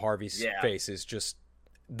reveal of Harvey's face is just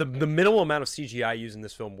the minimal amount of CGI used in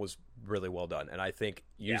this film was really well done, and I think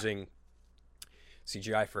using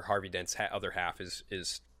CGI for Harvey Dent's other half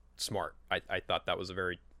is smart. I thought that was a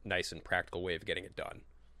very nice and practical way of getting it done,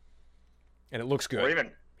 and it looks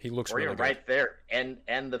good. He looks really good. Right there, and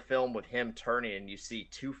the film with him turning, and you see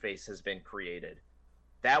Two-Face has been created.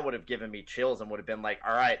 That would have given me chills and would have been like,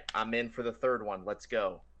 all right, I'm in for the third one. Let's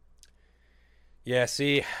go. Yeah.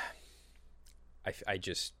 See. I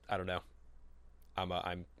don't know.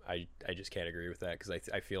 I I just can't agree with that, because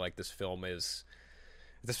I feel like this film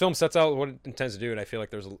sets out what it intends to do, and I feel like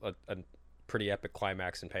there's a pretty epic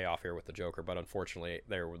climax and payoff here with the Joker. But unfortunately,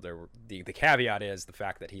 the caveat is the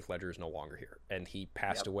fact that Heath Ledger is no longer here, and he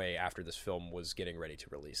passed away after this film was getting ready to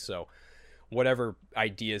release. So whatever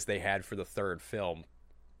ideas they had for the third film,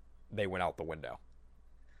 they went out the window.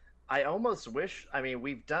 I almost wish, I mean,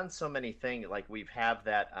 we've done so many things, like we've have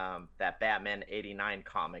that Batman 89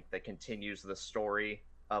 comic that continues the story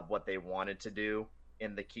of what they wanted to do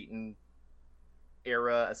in the Keaton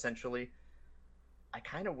era, essentially. I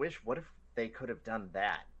kind of wish, what if they could have done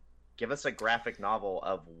that? Give us a graphic novel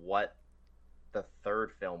of what the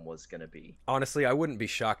third film was going to be. Honestly, I wouldn't be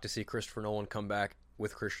shocked to see Christopher Nolan come back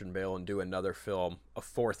with Christian Bale and do another film, a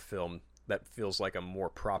fourth film, that feels like a more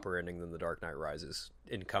proper ending than The Dark Knight Rises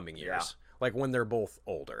in coming years. Yeah. Like when they're both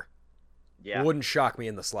older. Yeah. It wouldn't shock me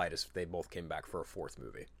in the slightest if they both came back for a fourth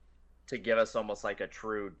movie. To give us almost like a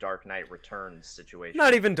true Dark Knight Returns situation.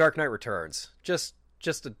 Not even Dark Knight Returns. Just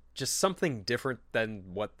something different than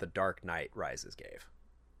what The Dark Knight Rises gave.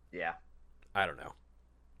 Yeah. I don't know.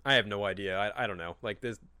 I have no idea. I don't know. Like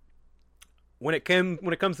this, when it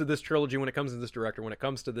comes to this trilogy, when it comes to this director, when it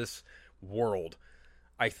comes to this world,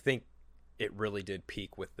 I think it really did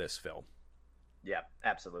peak with this film. Yeah,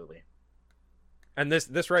 absolutely. And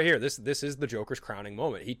this right here, this is the Joker's crowning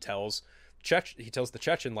moment. He tells the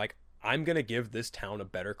Chechen, like, I'm gonna give this town a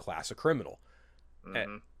better class of criminal.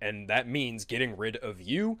 Mm-hmm. And that means getting rid of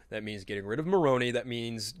you. That means getting rid of Maroni. That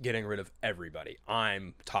means getting rid of everybody.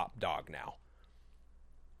 I'm top dog now.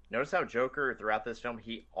 Notice how Joker, throughout this film,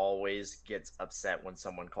 he always gets upset when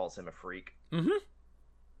someone calls him a freak. Mm-hmm.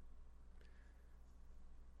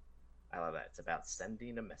 I love that. It's about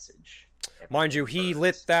sending a message. Mind you, he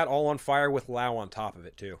lit that all on fire with Lau on top of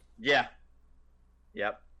it, too. Yeah.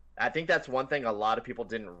 Yep. I think that's one thing a lot of people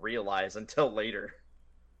didn't realize until later.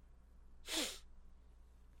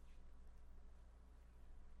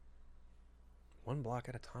 One block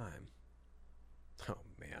at a time. Oh,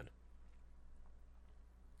 man.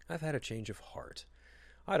 I've had a change of heart.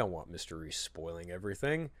 I don't want Mr. Reese spoiling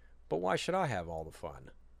everything, but why should I have all the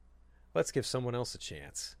fun? Let's give someone else a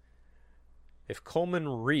chance. If Coleman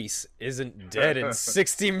Reese isn't dead in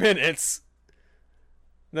 60 minutes,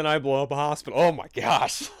 then I blow up a hospital. Oh my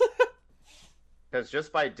gosh. Because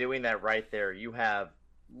just by doing that right there, you have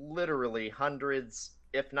literally hundreds,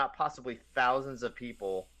 if not possibly thousands of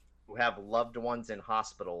people who have loved ones in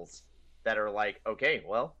hospitals that are like, okay,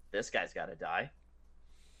 well, this guy's got to die.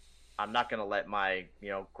 I'm not going to let my,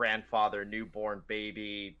 grandfather, newborn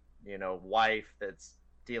baby, wife that's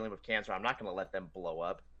dealing with cancer, I'm not going to let them blow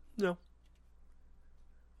up. No.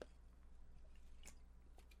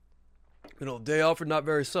 Day Alfred, not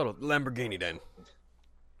very subtle. Lamborghini, then.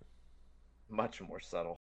 Much more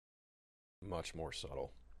subtle. Much more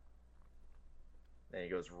subtle. Then he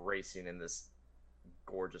goes racing in this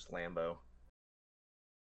gorgeous Lambo.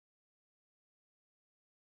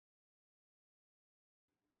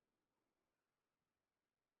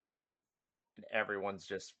 And everyone's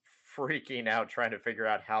just freaking out, trying to figure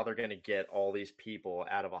out how they're going to get all these people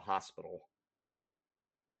out of a hospital.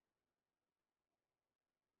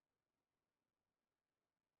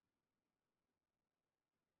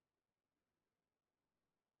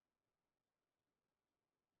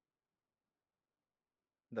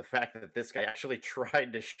 The fact that this guy actually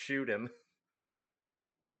tried to shoot him.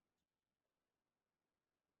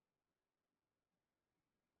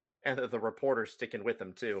 And that the reporter's sticking with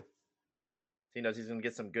him, too. He knows he's going to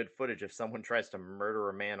get some good footage if someone tries to murder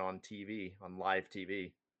a man on TV, on live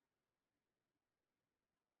TV.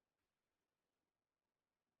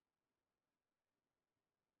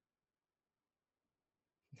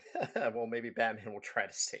 Well, maybe Batman will try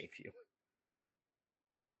to save you.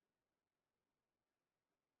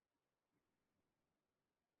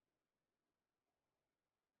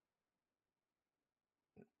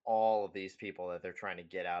 All of these people that they're trying to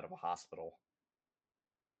get out of a hospital.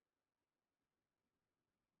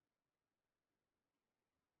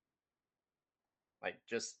 Like,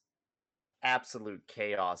 just absolute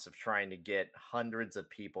chaos of trying to get hundreds of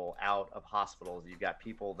people out of hospitals. You've got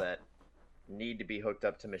people that need to be hooked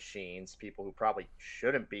up to machines, people who probably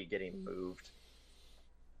shouldn't be getting moved.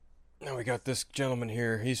 Now we got this gentleman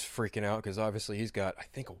here. He's freaking out because obviously he's got, I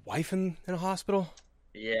think, a wife in a hospital.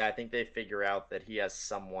 Yeah, I think they figure out that he has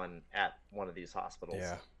someone at one of these hospitals.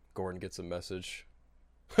 Yeah, Gordon gets a message.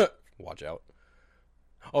 Watch out.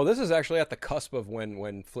 Oh, this is actually at the cusp of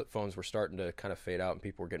when flip phones were starting to kind of fade out and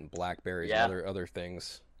people were getting Blackberries and other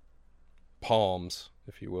things. Palms,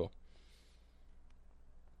 if you will.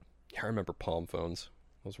 Yeah, I remember palm phones.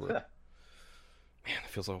 Those were... Man, it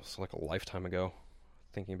feels like a lifetime ago.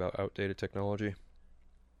 Thinking about outdated technology.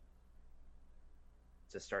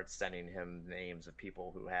 To start sending him names of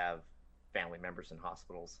people who have family members in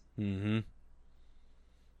hospitals. Mm-hmm.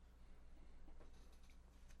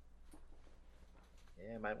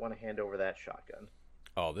 Yeah, might want to hand over that shotgun.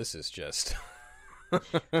 Oh, this is just...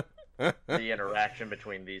 The interaction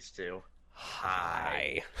between these two.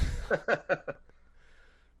 Hi.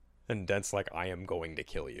 And Dent's like, I am going to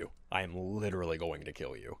kill you. I am literally going to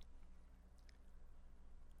kill you.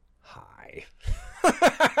 Hi.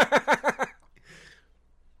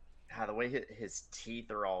 The way his teeth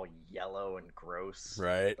are all yellow and gross.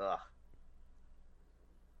 Right. Ugh.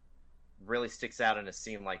 Really sticks out in a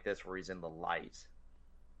scene like this where he's in the light.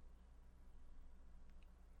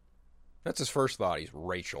 That's his first thought. He's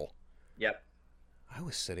Rachel. Yep. I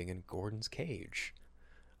was sitting in Gordon's cage.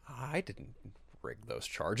 I didn't rig those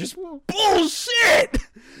charges. Bullshit!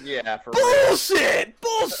 Yeah, for Bullshit! Real.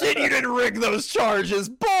 Bullshit! You didn't rig those charges.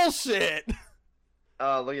 Bullshit!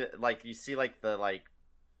 Look at it. Like, you see, like, the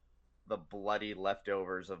bloody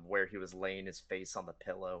leftovers of where he was laying his face on the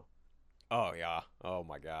pillow. Oh, yeah. Oh,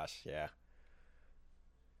 my gosh. Yeah.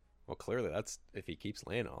 Well, clearly that's... If he keeps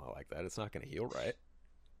laying on it like that, it's not going to heal right.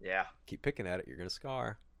 Yeah. Keep picking at it, you're going to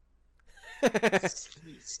scar.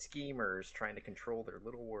 Schemers trying to control their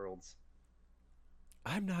little worlds.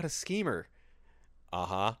 I'm not a schemer.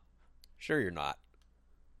 Uh-huh. Sure you're not.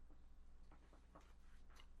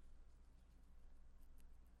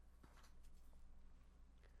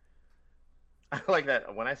 I like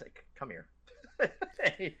that when I say, come here.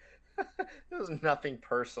 It was nothing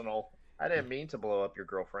personal. I didn't mean to blow up your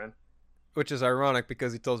girlfriend. Which is ironic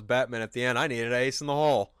because he tells Batman at the end, I needed an ace in the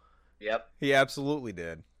hole. Yep. He absolutely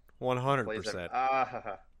did.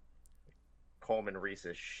 100%. Coleman Reese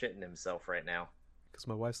is shitting himself right now. Because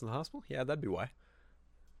my wife's in the hospital? Yeah, that'd be why.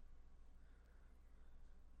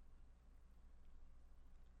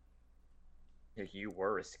 You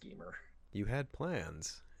were a schemer. You had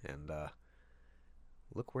plans, and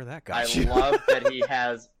look where that got you. I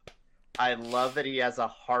love that he has a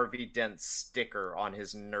Harvey Dent sticker on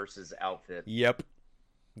his nurse's outfit. Yep.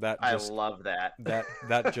 I love that.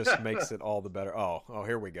 That just makes it all the better. Oh,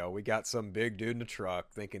 here we go. We got some big dude in a truck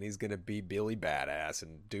thinking he's going to be Billy Badass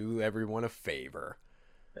and do everyone a favor.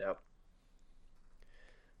 Yep.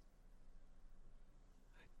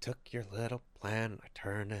 I took your little plan and I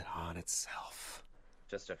turned it on itself.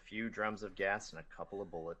 Just a few drums of gas and a couple of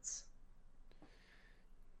bullets.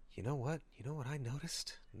 You know what? You know what I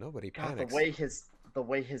noticed? Nobody God, panics. the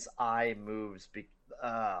way his eye moves,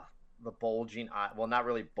 the bulging eye. Well, not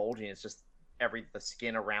really bulging. It's just the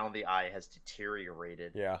skin around the eye has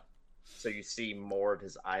deteriorated. Yeah. So you see more of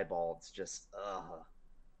his eyeball. It's just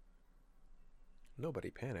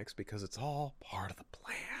Nobody panics because it's all part of the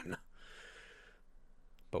plan.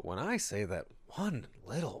 But when I say that one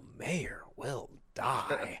little mayor will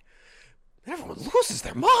die, everyone loses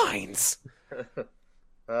their minds.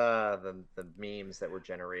 The memes that were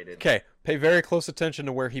generated. Okay, pay very close attention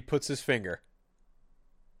to where he puts his finger.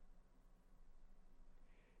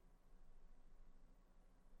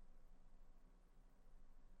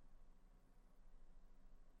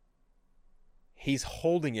 He's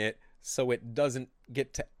holding it so it doesn't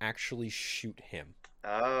get to actually shoot him.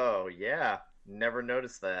 Oh, yeah. Never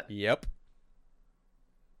noticed that. Yep.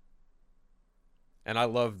 And I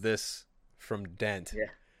love this from Dent. Yeah.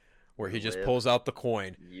 Where he just pulls out the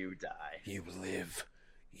coin. You die. You live.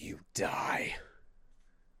 You die.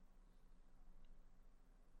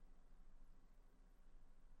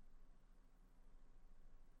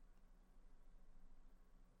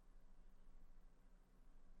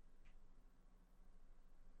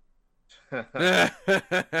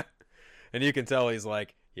 And you can tell he's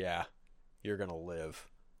like, yeah, you're gonna live,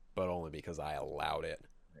 but only because I allowed it.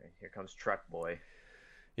 Here comes Truck Boy.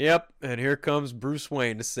 Yep, and here comes Bruce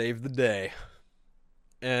Wayne to save the day.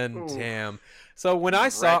 And Ooh. damn. So when I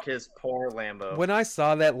saw his poor Lambo. When I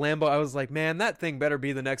saw that Lambo, I was like, man, that thing better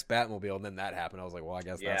be the next Batmobile. And then that happened. I was like, well, I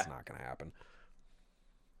guess that's not gonna happen.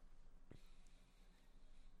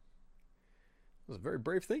 It was a very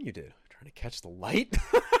brave thing you did. Trying to catch the light.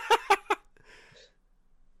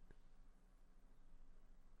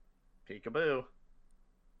 Peekaboo.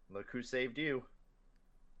 Look who saved you.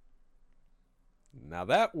 Now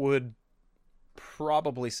that would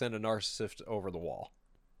probably send a narcissist over the wall.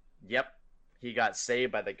 Yep. He got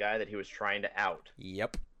saved by the guy that he was trying to out.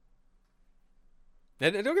 Yep.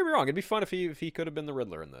 And don't get me wrong, it'd be fun if he could have been the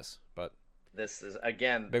Riddler in this, but this is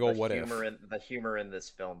again big old what if. The humor in this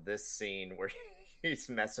film, this scene where he's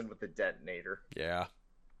messing with the detonator. Yeah.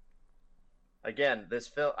 Again, this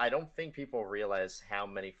film, I don't think people realize how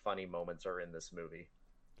many funny moments are in this movie.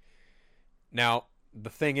 Now, the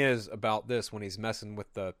thing is about this, when he's messing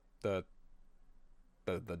with the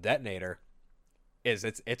detonator, is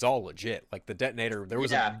it's all legit. Like the detonator, there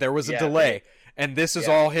was a delay, and this is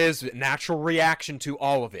all his natural reaction to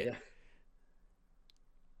all of it. Yeah.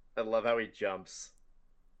 I love how he jumps.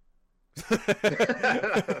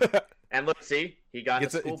 And look, see, he got in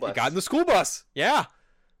the school bus. He got in the school bus. Yeah.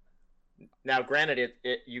 Now, granted,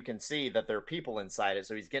 you can see that there are people inside it,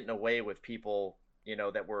 so he's getting away with people,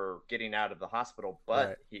 that were getting out of the hospital.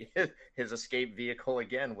 But his escape vehicle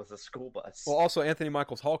again was a school bus. Well, also Anthony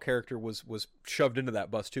Michael Hall character was shoved into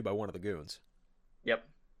that bus too by one of the goons. Yep.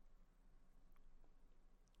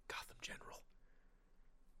 Gotham General.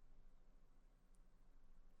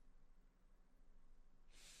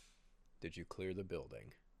 Did you clear the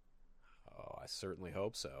building? Oh, I certainly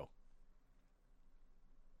hope so.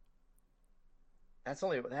 That's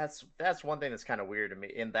one thing that's kind of weird to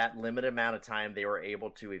me. In that limited amount of time, they were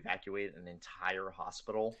able to evacuate an entire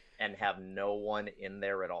hospital and have no one in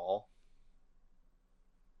there at all.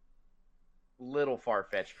 Little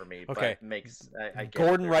far-fetched for me, okay. But makes I get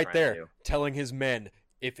Gordon right there telling his men,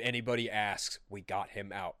 if anybody asks, we got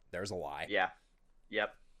him out. There's a lie. Yeah.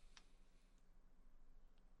 Yep.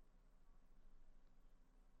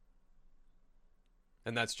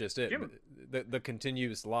 And that's just it. The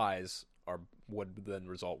continuous lies would then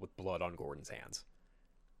result with blood on Gordon's hands.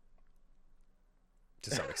 To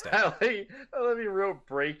some extent. I love you wrote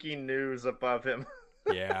breaking news above him.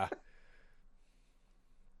 Yeah.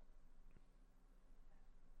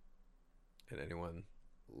 And anyone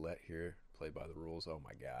let here play by the rules? Oh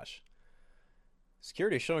my gosh.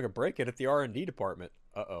 Security is showing a break-in at the R&D department.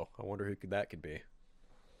 Uh-oh. I wonder who that could be.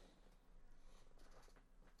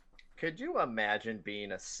 Could you imagine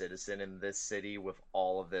being a citizen in this city with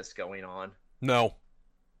all of this going on? No.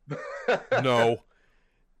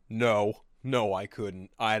 No, I couldn't.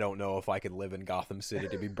 I don't know if I could live in Gotham City,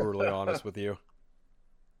 to be brutally honest with you.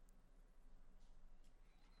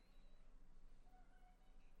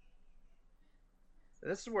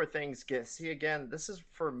 This is where things get... See, again, this is,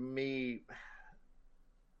 for me...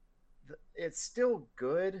 It's still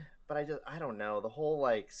good, but I don't know. The whole,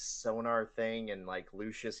 sonar thing and,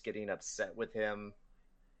 Lucius getting upset with him...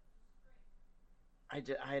 I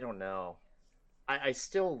don't know. I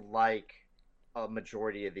still like a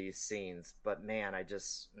majority of these scenes, but, man,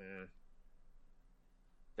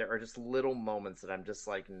 there are just little moments that I'm just,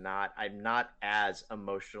 I'm not as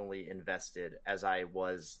emotionally invested as I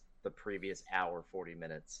was the previous hour, 40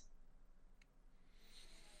 minutes.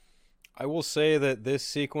 I will say that this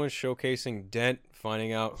sequence showcasing Dent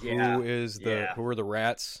finding out who are the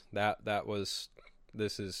rats,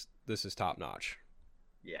 this is top notch.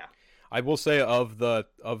 Yeah. I will say of the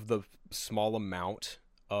small amount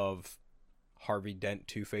of Harvey Dent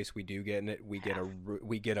Two-Face we do get in it, we get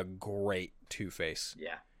a great Two-Face.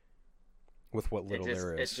 Yeah. With what little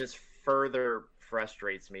there is. It just further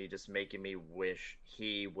frustrates me, just making me wish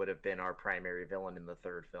he would have been our primary villain in the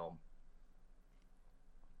third film.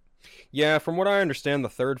 Yeah, from what I understand, the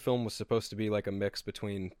third film was supposed to be like a mix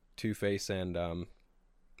between Two-Face and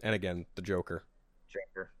again, the Joker.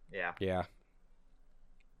 Joker, yeah. Yeah.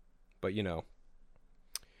 But,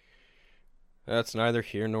 that's neither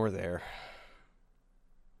here nor there.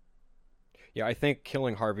 Yeah, I think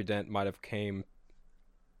killing Harvey Dent might have came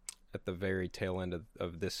at the very tail end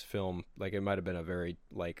of this film. Like, it might have been a very,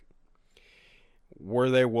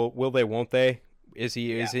 will they, won't they? Is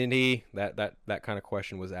he, isn't he? That kind of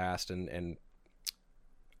question was asked, and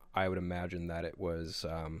I would imagine that it was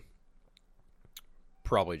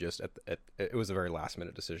probably just it was a very last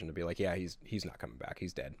minute decision to be like, yeah, he's not coming back.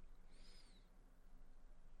 He's dead.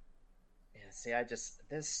 Yeah, see,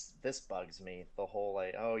 this bugs me. The whole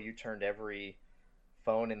you turned every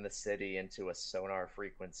phone in the city into a sonar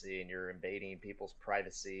frequency, and you're invading people's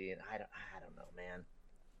privacy, and I don't know, man.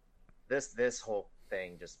 This whole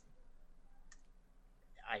thing just,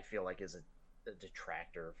 I feel like, is a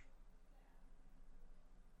detractor.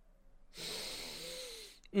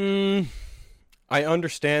 I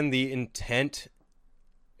understand the intent,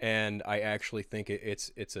 and I actually think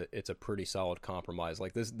it's a pretty solid compromise.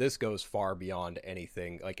 Like, this goes far beyond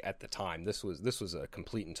anything. Like, at the time, this was a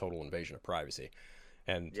complete and total invasion of privacy,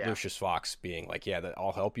 and Lucius Fox being like, yeah,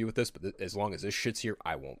 I'll help you with this, but as long as this shit's here,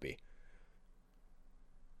 I won't be.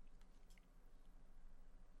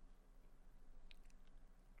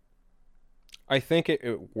 I think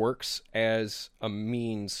it works as a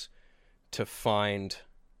means to find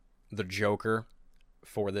the Joker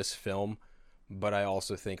for this film, but I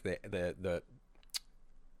also think that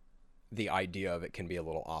the idea of it can be a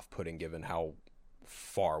little off-putting given how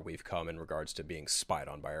far we've come in regards to being spied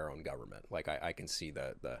on by our own government. Like, I can see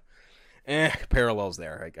the parallels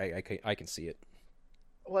there. I can see it.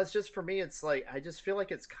 Well, it's just for me. It's like I just feel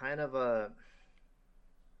like it's kind of a.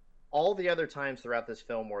 All the other times throughout this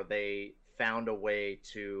film where they found a way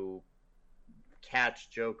to catch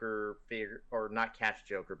Joker, or not catch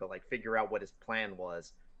Joker, but like figure out what his plan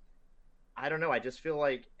was. I don't know. I just feel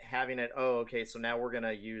like having it. Oh, okay. So now we're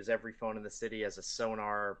gonna use every phone in the city as a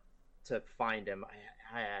sonar to find him.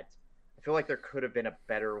 I feel like there could have been a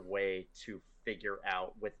better way to figure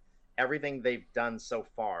out with everything they've done so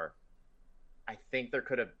far. I think there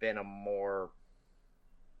could have been a more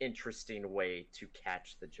interesting way to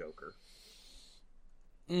catch the Joker.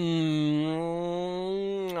 I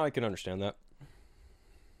can understand that.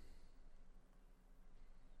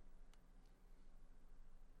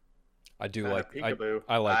 I do like. I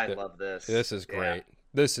like. I love this. This is great. Yeah.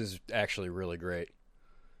 This is actually really great.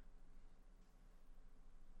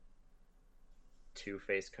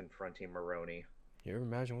 Two-Face confronting Maroni. You ever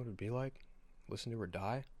imagine what it would be like? Listen to her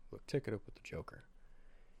die? Look, take it up with the Joker.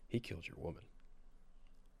 He killed your woman.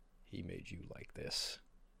 He made you like this.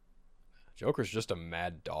 Joker's just a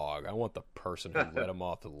mad dog. I want the person who let him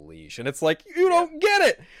off the leash. And it's like, you don't get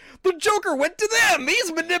it. The Joker went to them.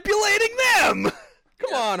 He's manipulating them.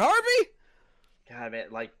 Come on, Harvey. God, man,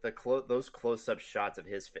 like those close-up shots of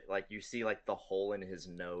his face, like you see like the hole in his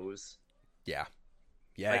nose. Yeah.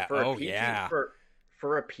 Like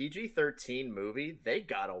for a PG-13 movie, they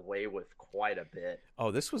got away with quite a bit. Oh,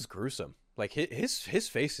 this was gruesome. Like his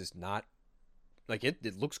face is not like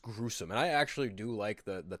it looks gruesome, and I actually do like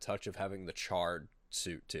the touch of having the charred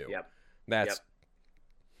suit too. Yep.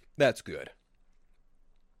 That's good.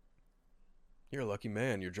 You're a lucky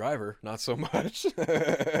man. Your driver, not so much.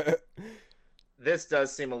 This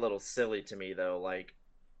does seem a little silly to me, though. Like,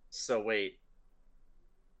 so wait,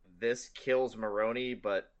 this kills Maroni,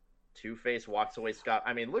 but Two-Face walks away scot.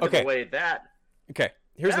 I mean, look at the way that. Okay,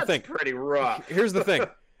 here's the thing. That's pretty rough. Here's the thing.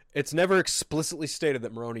 It's never explicitly stated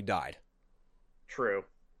that Maroni died. True.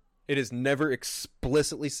 It is never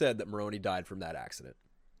explicitly said that Maroni died from that accident.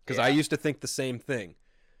 Because I used to think the same thing.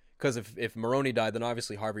 Because if Maroni died, then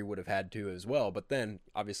obviously Harvey would have had to as well. But then,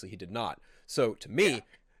 obviously, he did not. So, to me,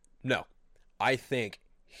 no. I think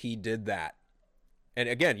he did that. And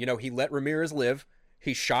again, he let Ramirez live.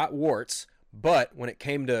 He shot Warts. But when it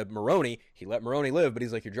came to Maroni, he let Maroni live. But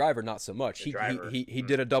he's like, your driver, not so much. He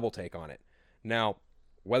did a double take on it. Now,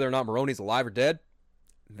 whether or not Maroni's alive or dead,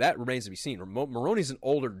 that remains to be seen. Maroni's an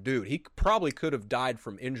older dude. He probably could have died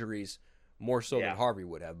from injuries more so than Harvey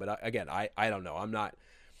would have. But again, I don't know. I'm not...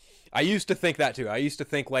 I used to think that too. I used to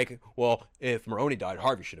think like, well, if Maroni died,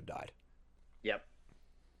 Harvey should have died. Yep.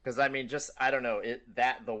 Because I mean, I don't know,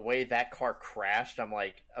 the way that car crashed, I'm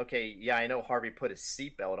like, okay, yeah, I know Harvey put his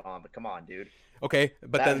seatbelt on, but come on, dude. Okay,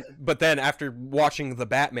 but then after watching The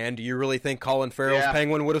Batman, do you really think Colin Farrell's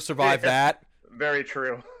Penguin would have survived that? Very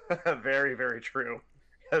true. Very, very true.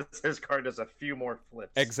 Because his car does a few more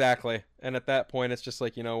flips. Exactly. And at that point, it's just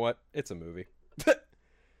like, you know what? It's a movie.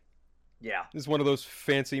 Yeah. It's one of those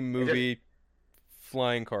fancy movie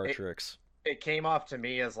flying car tricks. It came off to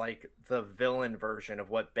me as like the villain version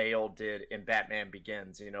of what Bale did in Batman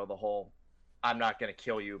Begins. The whole, I'm not going to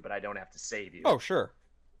kill you, but I don't have to save you. Oh, sure.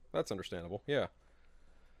 That's understandable. Yeah.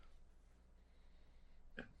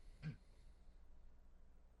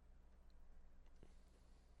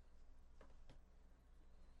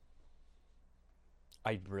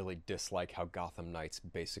 I really dislike how Gotham Knights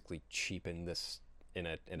basically cheapen this in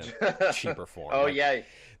a cheaper form. Oh, yeah,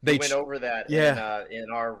 they went over that. In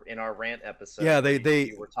our rant episode. Yeah,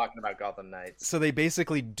 we were talking about Gotham Knights. So they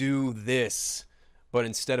basically do this, but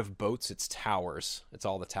instead of boats, it's towers. It's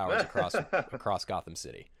all the towers across Gotham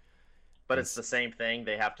City. But it's the same thing.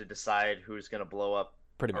 They have to decide who's going to blow up.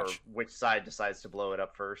 Pretty much. Or which side decides to blow it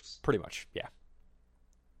up first. Pretty much, yeah.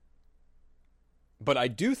 But I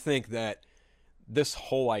do think that this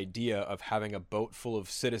whole idea of having a boat full of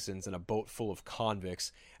citizens and a boat full of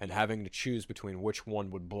convicts and having to choose between which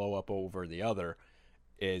one would blow up over the other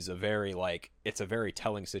is it's a very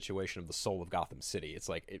telling situation of the soul of Gotham City. It's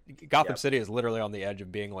like Gotham City is literally on the edge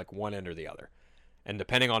of being like one end or the other. And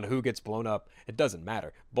depending on who gets blown up, it doesn't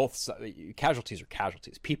matter. Both casualties are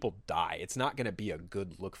casualties. People die. It's not going to be a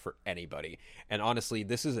good look for anybody. And honestly,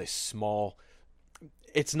 this is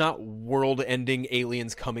it's not world-ending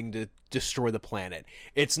aliens coming to destroy the planet.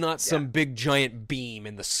 It's not some big giant beam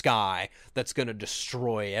in the sky that's going to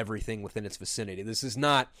destroy everything within its vicinity. This is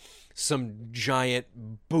not some giant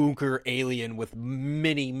bunker alien with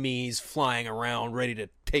mini-me's flying around ready to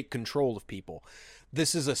take control of people.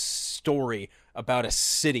 This is a story about a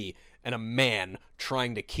city and a man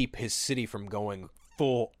trying to keep his city from going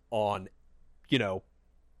full on,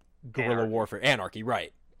 guerrilla warfare. Anarchy,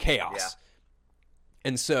 right. chaos. Yeah.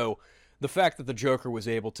 And so the fact that the Joker was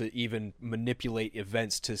able to even manipulate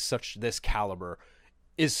events to this caliber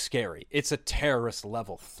is scary. It's a terrorist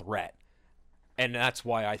level threat. And that's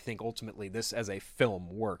why I think ultimately this as a film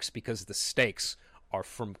works, because the stakes are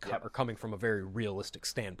coming from a very realistic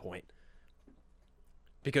standpoint.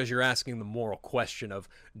 Because you're asking the moral question of,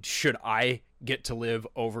 should I get to live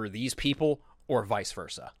over these people or vice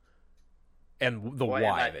versa? And the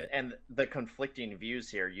why of it. And the conflicting views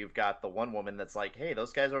here. You've got the one woman that's like, hey,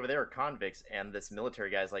 those guys over there are convicts. And this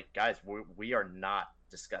military guy's like, guys, we are not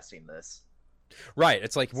discussing this. Right.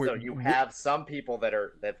 It's like so you have some people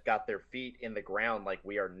that've got their feet in the ground, like,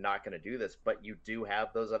 we are not going to do this. But you do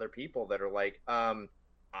have those other people that are like, I'm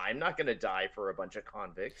not going to die for a bunch of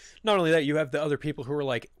convicts. Not only that, you have the other people who are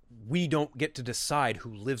like, we don't get to decide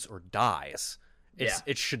who lives or dies.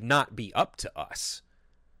 It should not be up to us.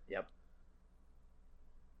 Yep.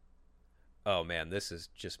 Oh, man, this is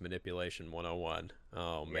just manipulation 101.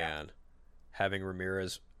 Oh, man. Having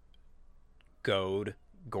Ramirez goad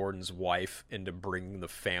Gordon's wife into bringing the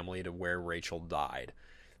family to where Rachel died.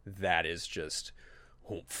 That is just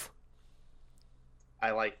oomph.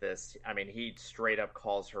 I like this. I mean, he straight up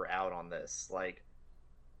calls her out on this. Like,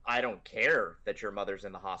 I don't care that your mother's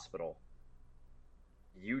in the hospital.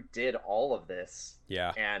 You did all of this.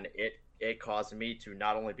 Yeah. And it caused me to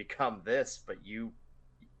not only become this, but you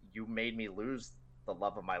made me lose the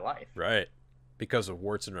love of my life. Right. Because of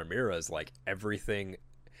Wirtz and Ramirez, like everything.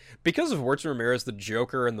 Because of Wirtz and Ramirez, the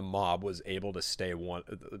Joker and the mob was able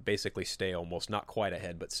to basically stay almost not quite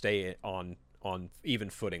ahead, but stay on even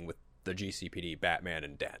footing with the GCPD, Batman,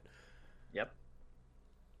 and Dent. Yep.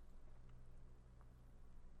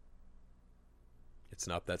 It's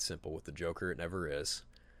not that simple with the Joker. It never is.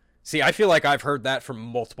 See, I feel like I've heard that from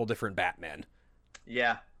multiple different Batmen.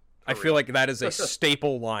 Yeah. I feel like that is a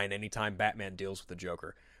staple line anytime Batman deals with the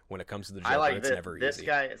Joker. When it comes to the Joker, it's never easy. This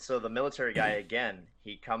guy, so the military guy, again,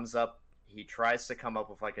 he tries to come up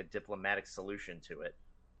with like a diplomatic solution to it.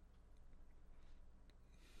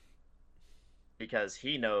 Because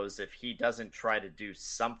he knows if he doesn't try to do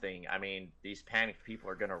something, I mean, these panicked people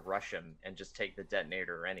are going to rush him and just take the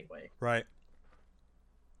detonator anyway. Right.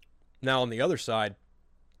 Now, on the other side,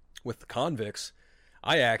 with the convicts,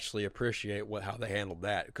 I actually appreciate how they handled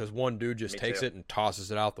that. Because one dude just takes it and tosses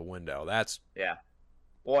it out the window. Yeah.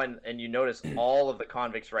 Well, and you notice all of the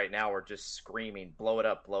convicts right now are just screaming, blow it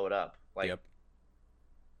up, blow it up. Like, yep.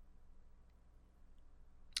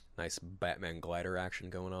 Nice Batman glider action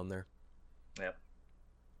going on there. Yep.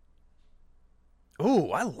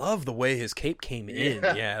 Ooh, I love the way his cape came in.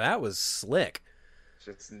 Yeah, that was slick.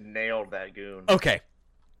 Just nailed that goon. Okay.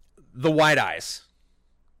 The wide eyes.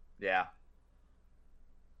 Yeah.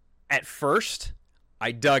 At first,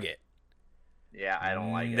 I dug it. Yeah, I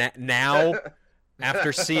don't like it. Now...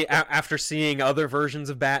 After seeing other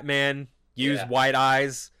versions of Batman use white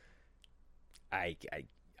eyes, I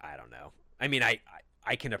don't know. I mean,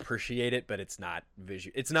 I can appreciate it, but it's not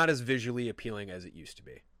as visually appealing as it used to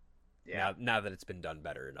be. Yeah. Now that it's been done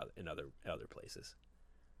better in other places.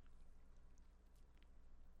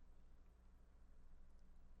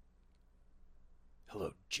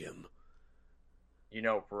 Hello, Jim. You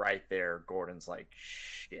know, right there, Gordon's like,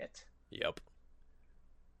 shit. Yep.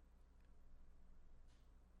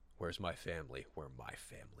 Where's my family? Where my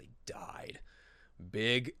family died.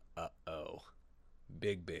 Big uh-oh.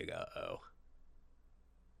 Big uh-oh.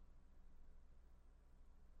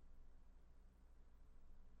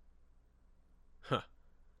 Huh.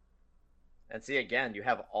 And see, again, you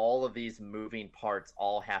have all of these moving parts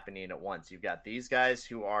all happening at once. You've got these guys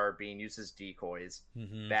who are being used as decoys.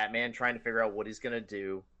 Mm-hmm. Batman trying to figure out what he's going to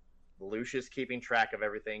do. Lucius keeping track of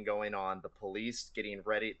everything going on. The police getting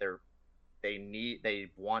ready. They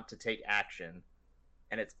want to take action,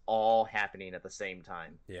 and it's all happening at the same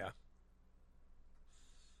time. Yeah.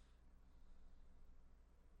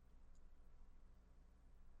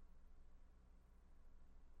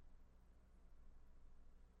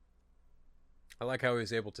 I like how he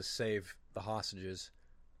was able to save the hostages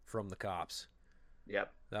from the cops.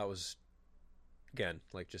 Yep. That was, again,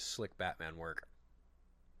 like just slick Batman work.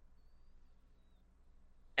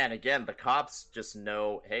 And again, the cops just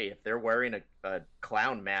know, hey, if they're wearing a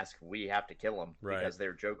clown mask, we have to kill them because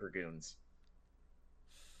they're Joker goons.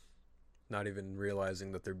 Not even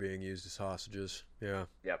realizing that they're being used as hostages. Yeah.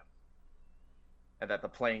 Yep. And that the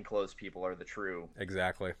plainclothes people are the true.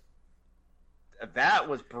 Exactly. That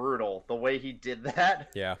was brutal. The way he did that.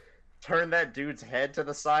 Yeah. Turned that dude's head to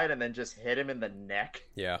the side and then just hit him in the neck.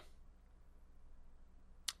 Yeah.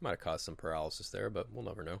 Might have caused some paralysis there, but we'll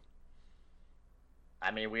never know. I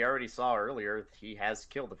mean, we already saw earlier he has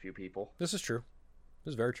killed a few people. This is true.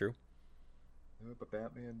 This is very true. But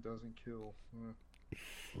Batman doesn't kill.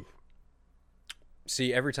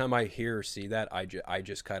 See, every time I hear or see that, I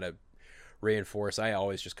just kind of reinforce. I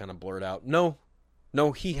always just kind of blurt out, no,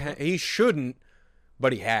 he shouldn't,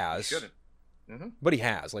 but he has. He shouldn't. Mm-hmm. But he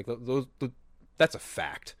has. Like that's a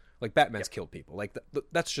fact. Like Batman's killed people. Like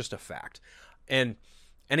that's just a fact. And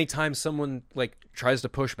anytime someone like tries to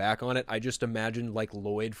push back on it, I just imagine like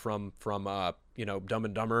Lloyd from Dumb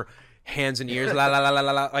and Dumber, hands and ears, la la la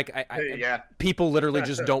la la. Like people literally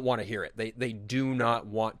just don't want to hear it. They do not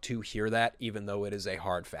want to hear that, even though it is a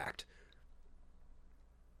hard fact.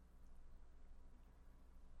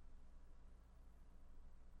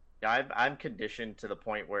 Yeah, I'm conditioned to the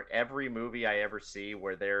point where every movie I ever see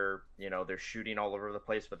where they're shooting all over the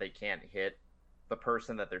place, but they can't hit the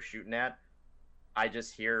person that they're shooting at, I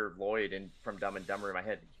just hear Lloyd from Dumb and Dumber in my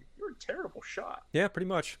head. You're a terrible shot. Yeah, pretty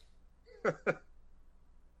much.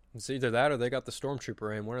 It's either that or they got the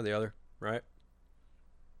stormtrooper aim, one or the other, right?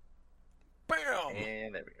 Bam!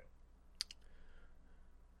 And there we go.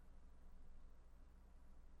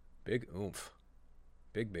 Big oomph.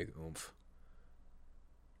 Big oomph.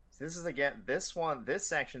 This is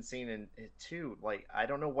this action scene in it too. Like, I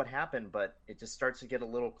don't know what happened, but it just starts to get a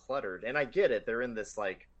little cluttered. And I get it; they're in this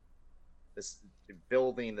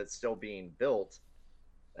building that's still being built.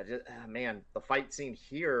 Man, the fight scene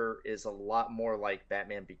here is a lot more like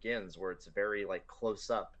Batman Begins, where it's very like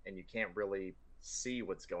close up and you can't really see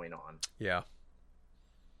what's going on. Yeah.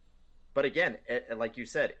 But again, like you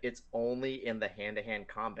said, it's only in the hand-to-hand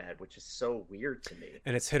combat, which is so weird to me.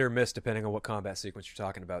 And it's hit or miss depending on what combat sequence you're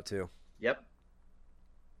talking about, too. Yep.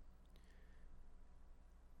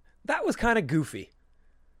 That was kind of goofy.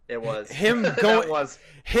 It was. Him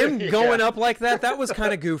going up like that, that was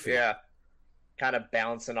kind of goofy. Yeah. Kind of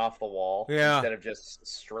bouncing off the wall instead of just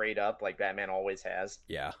straight up like Batman always has.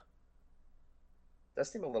 Yeah. It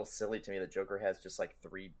does seem a little silly to me that Joker has just like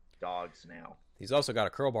 3 dogs now. He's also got a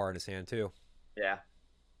crowbar in his hand, too. Yeah.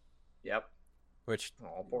 Yep. Which...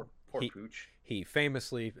 Oh, poor Pooch. He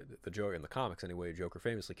famously, the Joker in the comics anyway, Joker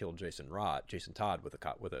famously killed Jason Todd with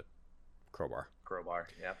a crowbar.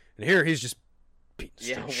 Yeah. And here he's just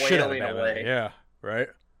beating shit out of Batman. Away. Yeah, right?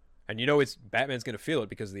 And Batman's going to feel it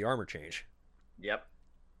because of the armor change. Yep.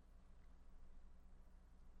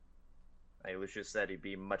 Lucius said he'd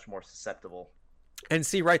be much more susceptible. And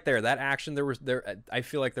see right there, that action I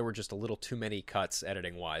feel like there were just a little too many cuts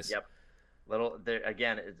editing wise. Yep.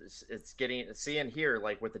 Again, it's getting seeing here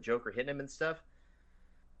like with the Joker hitting him and stuff.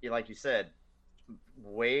 Like you said,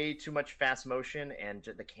 way too much fast motion and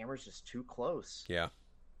the camera's just too close. Yeah.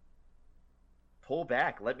 Pull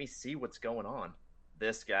back, let me see what's going on.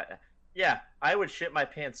 This guy, yeah, I would shit my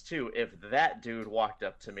pants too if that dude walked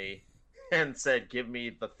up to me and said, "Give me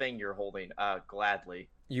the thing you're holding." Gladly.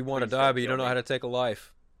 You want to die, but you don't know how to take a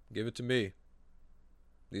life. Give it to me.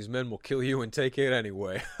 These men will kill you and take it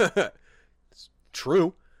anyway. It's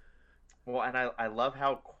true. Well, and I love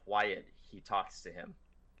how quiet he talks to him.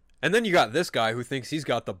 And then you got this guy who thinks he's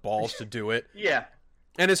got the balls to do it. Yeah.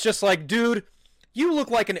 And it's just like, dude, you look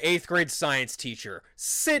like an 8th grade science teacher.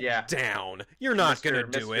 Sit down. You're not going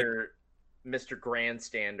to do it. Mr.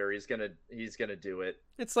 Grandstander, he's gonna do it.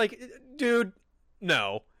 It's like, dude,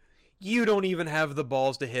 no. You don't even have the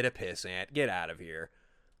balls to hit a piss ant. Get out of here.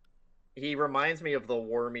 He reminds me of the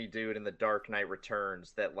wormy dude in The Dark Knight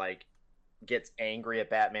Returns that like gets angry at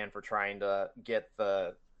Batman for trying to get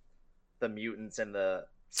the mutants and the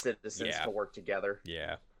citizens to work together.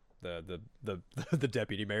 Yeah. The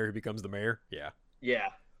deputy mayor who becomes the mayor. Yeah. Yeah.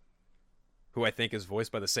 Who I think is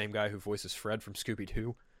voiced by the same guy who voices Fred from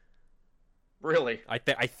Scooby-Doo. Really? I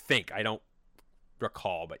think. I don't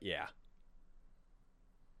recall, but yeah.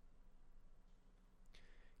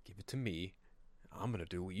 Give it to me. I'm going to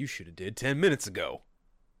do what you should have did 10 minutes ago.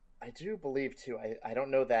 I do believe, too. I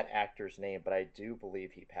don't know that actor's name, but I do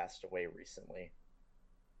believe he passed away recently.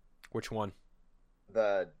 Which one?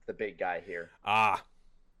 The big guy here. Ah.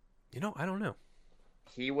 I don't know.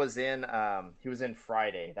 He was in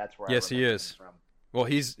Friday. That's where yes, I he is. Him from. Well,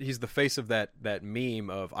 he's the face of that meme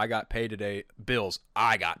of I got paid today, bills,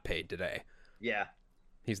 I got paid today. Yeah.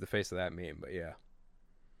 He's the face of that meme, but yeah.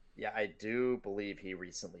 Yeah, I do believe he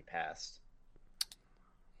recently passed.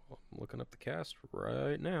 Well, I'm looking up the cast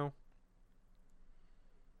right now.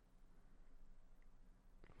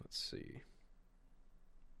 Let's see.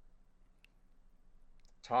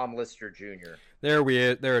 Tom Lister Jr. There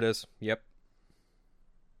it is. Yep.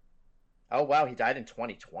 Oh, wow, he died in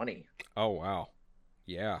 2020. Oh, wow.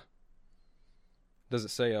 Yeah. Does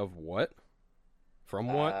it say of what? From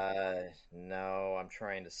what? No, I'm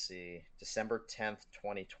trying to see. December 10th,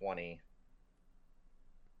 2020.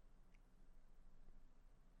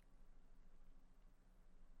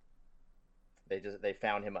 They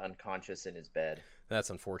found him unconscious in his bed. That's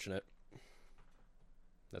unfortunate.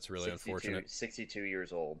 That's really unfortunate. 62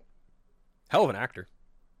 years old. Hell of an actor.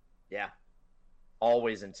 Yeah.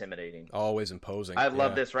 Always intimidating. Always imposing. I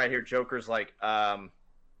love this right here. Joker's like,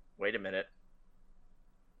 wait a minute.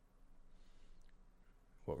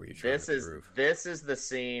 What were you trying to prove? This is the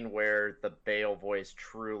scene where the Bale voice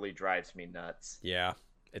truly drives me nuts. Yeah,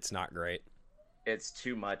 it's not great. It's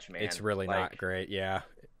too much, man. It's really not great. Yeah,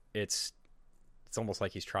 it's almost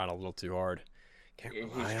like he's trying a little too hard.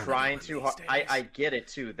 He's trying too hard. I get it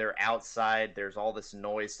too. They're outside. There's all this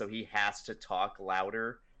noise, so he has to talk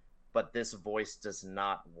louder. But this voice does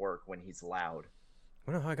not work when he's loud.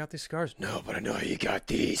 I don't know how I got these scars. No, but I know how you got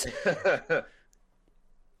these.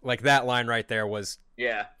 Like that line right there was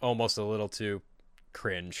almost a little too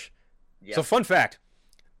cringe. Yep. So fun fact,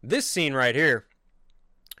 this scene right here,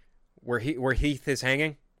 where Heath is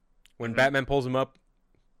hanging, when Batman pulls him up,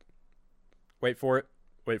 wait for it.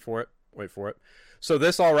 So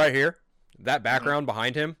this all right here, that background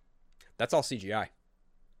behind him, that's all CGI.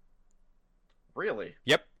 Really?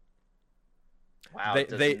 Yep. Wow, it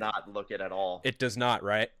does not look it at all. It does not,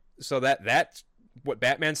 right? So that's what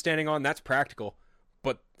Batman's standing on, that's practical.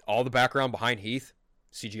 But all the background behind Heath,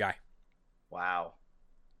 CGI. Wow.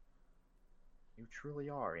 You truly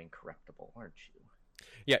are incorruptible, aren't you?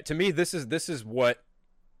 Yeah, to me, this is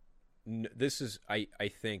I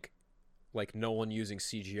think, like Nolan using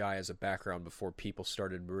CGI as a background before people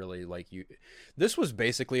started really this was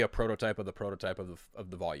basically a prototype of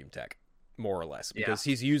the volume tech, more or less, because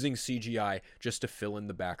he's using CGI just to fill in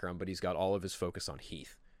the background, but he's got all of his focus on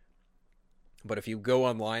Heath. But if you go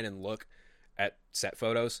online and look at set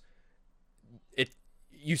photos,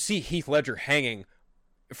 you see Heath Ledger hanging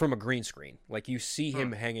from a green screen. Like, you see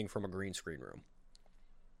him hanging from a green screen room.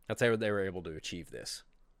 That's how they were able to achieve this.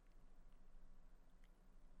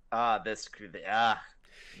 The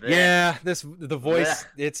voice,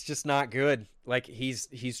 it's just not good. Like,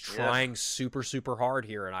 he's trying super, super hard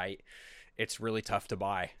here, and it's really tough to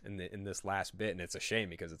buy in this last bit, and it's a shame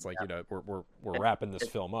because it's like, we're wrapping this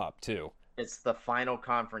film up too. It's the final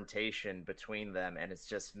confrontation between them, and it's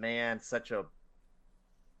just, man, such a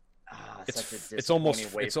it's almost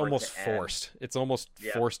forced. It's almost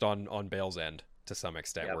forced on Bale's end to some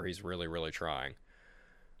extent, where he's really, really trying.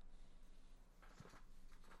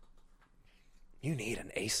 You need an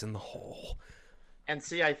ace in the hole. And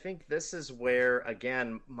see, I think this is where,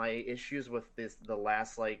 again, my issues with the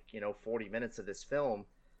last 40 minutes of this film,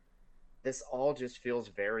 this all just feels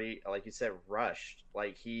very, like you said, rushed.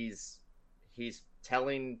 Like he's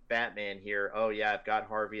telling Batman here, oh yeah, I've got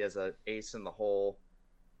Harvey as an ace in the hole.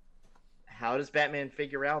 How does Batman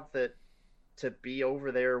figure out that to be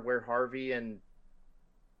over there where Harvey and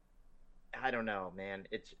I don't know, man.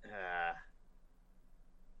 It's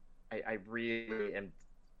I really am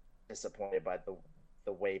disappointed by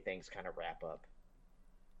the way things kind of wrap up.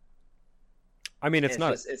 I mean, it's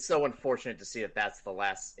so unfortunate to see that that's the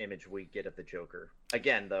last image we get of the Joker.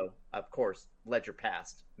 Again, though, of course, Ledger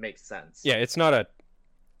passed makes sense. Yeah, it's not a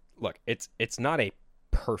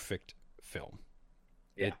perfect film.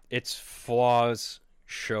 Yeah. Its flaws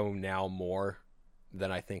show now more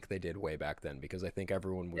than I think they did way back then, because I think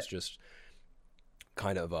everyone was just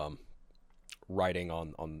kind of riding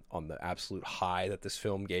on the absolute high that this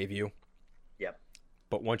film gave you. Yep.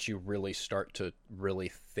 But once you really start to really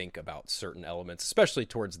think about certain elements, especially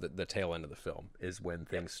towards the tail end of the film, is when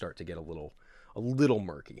things start to get a little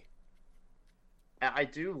murky. I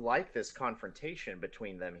do like this confrontation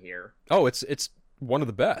between them here. Oh, it's one of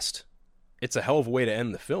the best. It's a hell of a way to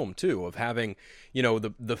end the film too, of having,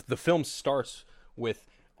 the film starts with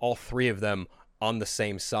all three of them on the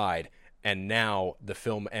same side, and now the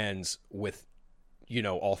film ends with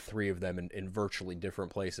all three of them in virtually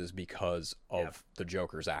different places because of the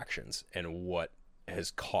Joker's actions and what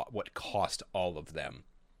cost all of them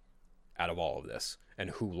out of all of this, and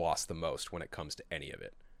who lost the most when it comes to any of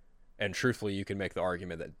it. And truthfully, you can make the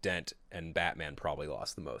argument that Dent and Batman probably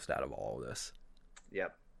lost the most out of all of this.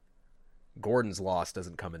 Yep. Gordon's loss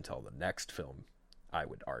doesn't come until the next film, I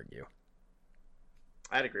would argue.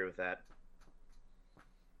 I'd agree with that.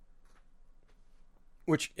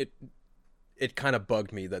 Which it kind of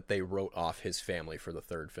bugged me that they wrote off his family for the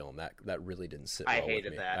third film. That really didn't sit well with me. I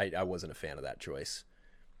hated that. I wasn't a fan of that choice.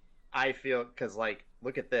 I feel, because,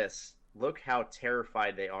 look at this. Look how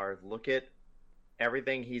terrified they are. Look at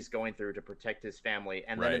everything he's going through to protect his family.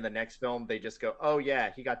 And then in the next film, they just go, oh,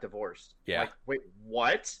 yeah, he got divorced. Yeah. Wait,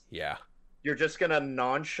 what? Yeah. You're just going to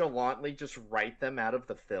nonchalantly just write them out of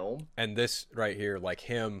the film? And this right here, like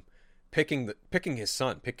him picking the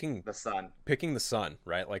son, the son,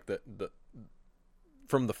 right? Like the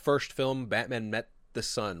from the first film, Batman met the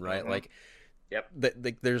Sun, right? Mhm. Like, Yep.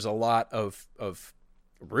 There's a lot of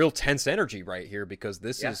real tense energy right here, because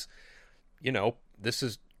this is, this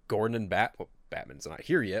is Gordon and Batman's not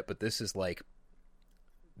here yet, but this is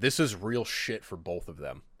real shit for both of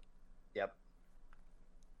them. Yep.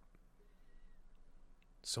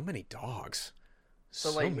 So many dogs.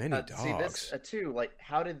 So So many dogs. See this too. Like,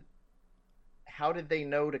 how did they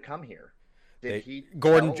know to come here? Did he?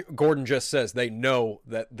 Gordon just says they know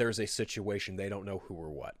that there's a situation. They don't know who or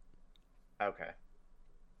what. Okay.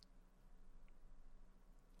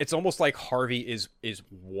 It's almost like Harvey is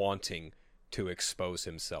wanting to expose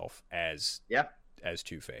himself as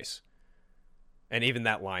Two-Face. And even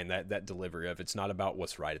that line, that delivery of, it's not about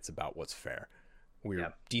what's right, it's about what's fair.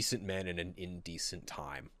 We're decent men in an indecent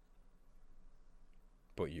time.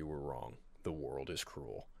 But you were wrong. The world is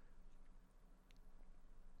cruel.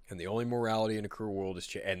 And the only morality in a cruel world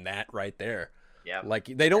is and that right there. Yeah. Like,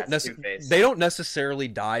 they don't necessarily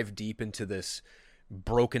dive deep into this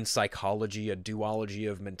broken psychology, a duology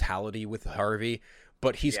of mentality with Harvey,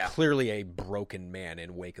 but he's clearly a broken man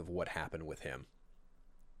in wake of what happened with him.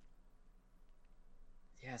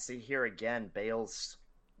 Yeah, see, here again, Bale's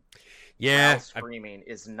screaming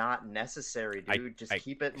is not necessary, dude. Just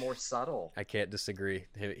keep it more subtle. I can't disagree.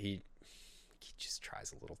 He just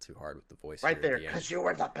tries a little too hard with the voice. Right there, because you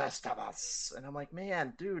were the best of us. And I'm like,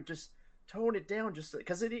 man, dude, just tone it down. Just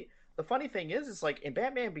because the funny thing is like in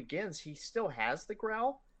Batman Begins, he still has the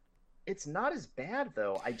growl. It's not as bad,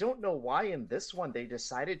 though. I don't know why in this one they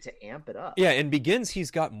decided to amp it up. Yeah, in Begins,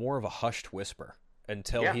 he's got more of a hushed whisper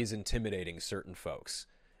until he's intimidating certain folks.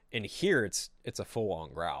 In here, it's a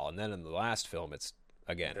full-on growl. And then in the last film, it's,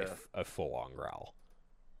 again, a full-on growl.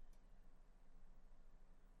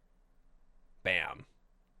 Bam.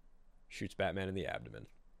 Shoots Batman in the abdomen.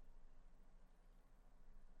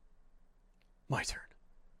 My turn.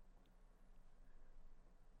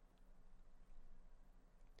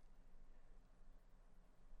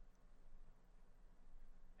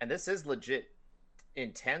 And this is legit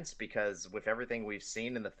intense because with everything we've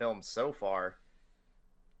seen in the film so far,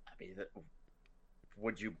 I mean,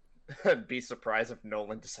 would you be surprised if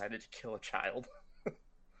Nolan decided to kill a child?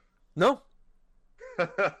 No.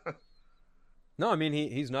 No, I mean,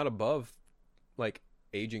 he's not above, like,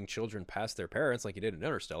 aging children past their parents like he did in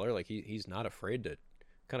Interstellar. Like, he's not afraid to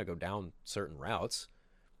kind of go down certain routes.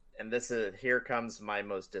 And here comes my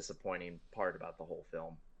most disappointing part about the whole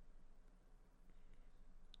film.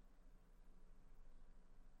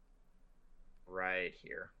 Right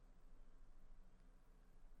here.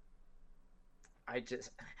 I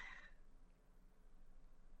just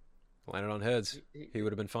landed on heads. He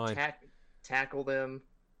would have been fine. Tackled him.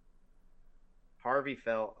 Harvey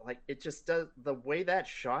fell. Like, it just does. The way that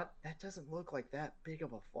shot, that doesn't look like that big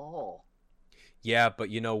of a fall. Yeah, but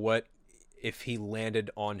you know what? If he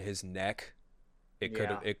landed on his neck, it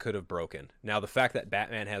could have broken. Now, the fact that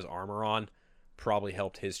Batman has armor on probably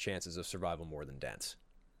helped his chances of survival more than Dent's.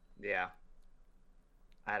 Yeah.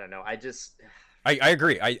 I don't know. I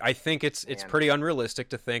agree. I think it's pretty unrealistic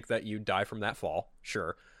to think that you die from that fall.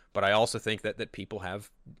 Sure. But I also think that people have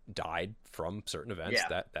died from certain events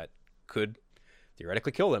that could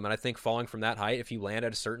theoretically kill them. And I think falling from that height, if you land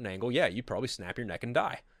at a certain angle, you'd probably snap your neck and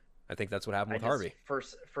die. I think that's what happened with Harvey.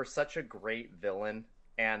 For such a great villain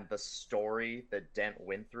and the story that Dent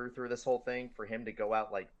went through this whole thing, for him to go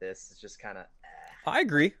out like this is just kind of... I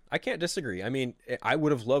agree. I can't disagree. I mean, I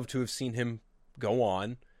would have loved to have seen him go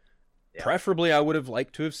on. Yeah. Preferably, I would have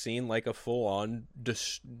liked to have seen like a full-on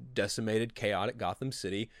decimated, chaotic Gotham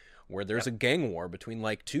City where there's a gang war between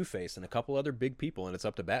like Two-Face and a couple other big people, and it's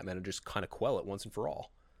up to Batman to just kind of quell it once and for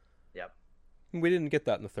all. Yep. We didn't get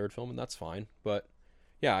that in the third film, and that's fine. But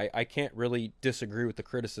yeah, I can't really disagree with the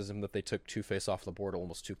criticism that they took Two-Face off the board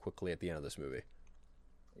almost too quickly at the end of this movie.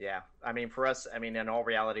 Yeah, I mean, for us, in all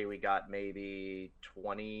reality, we got maybe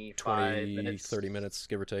 20, 30 minutes,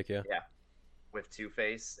 give or take, yeah. Yeah, with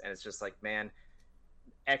Two-Face, and it's just like, man,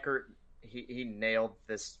 Eckert, he nailed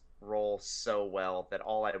this role so well that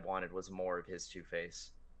all I wanted was more of his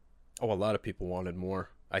Two-Face. Oh, a lot of people wanted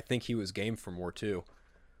more. I think he was game for more, too.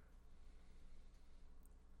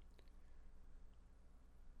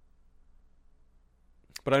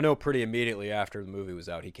 But I know pretty immediately after the movie was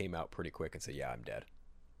out, he came out pretty quick and said, yeah, I'm dead.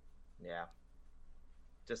 Yeah.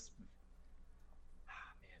 Just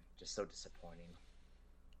so disappointing.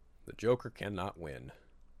 The Joker cannot win.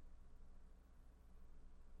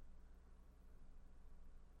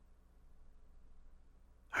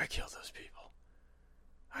 I killed those people.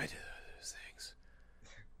 I did those things.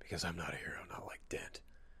 Because I'm not a hero, not like Dent.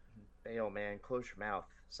 Bale, man, close your mouth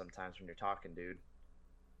sometimes when you're talking, dude.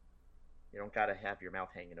 You don't gotta have your mouth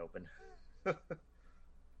hanging open.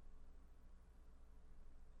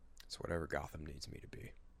 It's whatever Gotham needs me to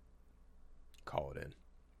be. Call it in.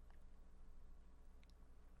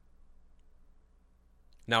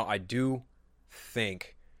 Now, I do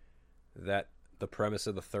think that the premise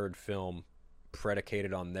of the third film,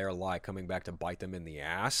 predicated on their lie coming back to bite them in the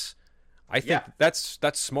ass, I think that's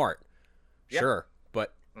smart. Yeah. Sure,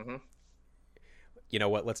 but Mm-hmm. you know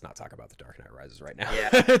what? Let's not talk about The Dark Knight Rises right now. Yeah.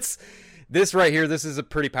 It's this right here. This is a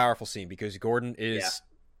pretty powerful scene because Gordon is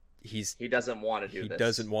he doesn't want to do this. He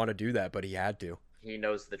doesn't want to do that, but he had to. He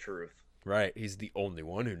knows the truth. Right. He's the only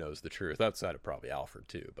one who knows the truth, outside of probably Alfred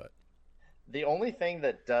too. But The only thing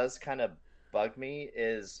that does kind of bug me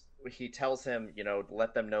is he tells him,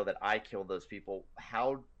 let them know that I killed those people.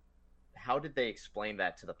 How did they explain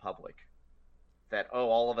that to the public? That,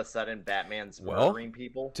 all of a sudden Batman's murdering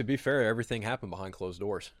people? To be fair, everything happened behind closed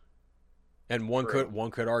doors. And one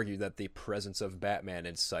could argue that the presence of Batman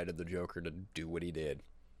incited the Joker to do what he did.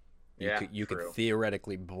 You could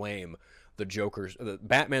theoretically blame the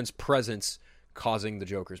Batman's presence causing the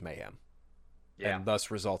Joker's mayhem. Yeah. And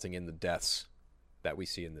thus resulting in the deaths that we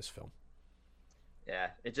see in this film. Yeah,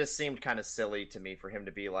 it just seemed kind of silly to me for him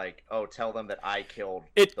to be like, tell them that I killed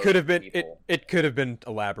it those could have been people. It could have been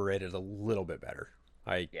elaborated a little bit better.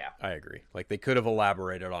 I agree. Like they could have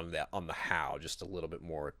elaborated on the how just a little bit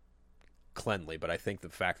more cleanly, but I think the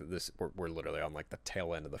fact that we're literally on like the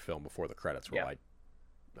tail end of the film before the credits I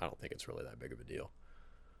don't think it's really that big of a deal.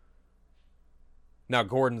 Now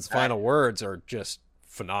Gordon's final words are just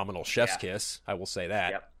phenomenal chef's kiss, I will say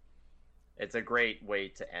that. Yep. It's a great way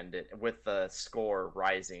to end it, with the score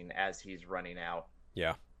rising as he's running out.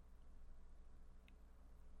 Yeah.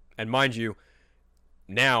 And mind you,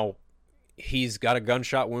 now he's got a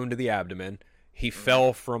gunshot wound to the abdomen. He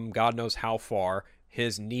fell from God knows how far.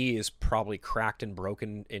 His knee is probably cracked and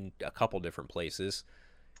broken in a couple different places.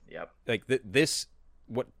 Yep. Like this,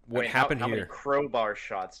 what happened how here? How many crowbar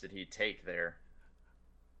shots did he take there?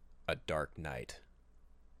 A dark night.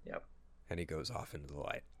 Yep. And he goes off into the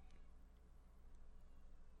light.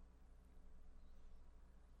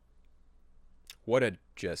 What a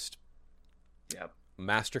just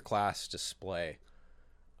masterclass display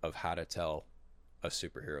of how to tell a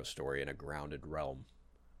superhero story in a grounded realm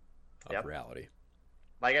of reality.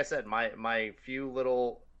 Like I said, my few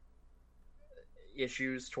little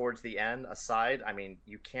issues towards the end aside, I mean,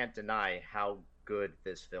 you can't deny how good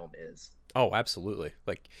this film is. Oh, absolutely.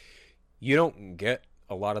 Like, you don't get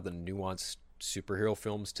a lot of the nuanced superhero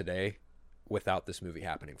films today without this movie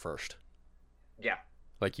happening first. Yeah.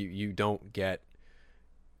 Like, you don't get...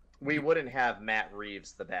 We wouldn't have Matt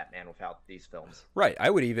Reeves, the Batman, without these films. Right.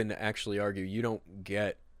 I would even actually argue you don't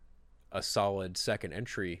get a solid second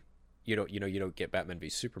entry. You don't get Batman v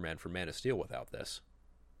Superman for Man of Steel without this.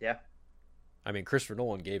 Yeah. I mean, Christopher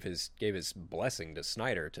Nolan gave his blessing to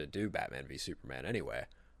Snyder to do Batman v Superman anyway,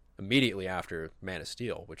 immediately after Man of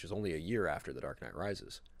Steel, which is only a year after The Dark Knight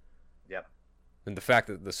Rises. Yep. And the fact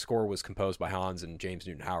that the score was composed by Hans and James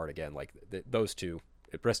Newton Howard again, like those two,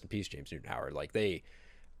 rest in peace, James Newton Howard, like they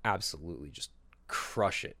absolutely just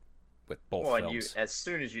crush it with both films. And as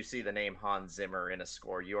soon as you see the name Hans Zimmer in a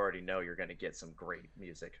score, you already know you're going to get some great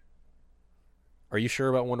music. Are you sure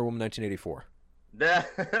about Wonder Woman 1984?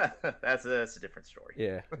 That's a different story.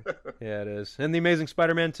 Yeah, yeah, it is. And The Amazing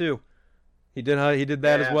Spider-Man 2. He did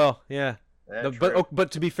that as well. Yeah, but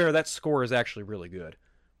to be fair, that score is actually really good.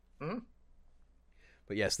 Mm-hmm.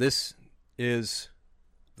 But yes, this is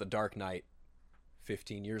The Dark Knight.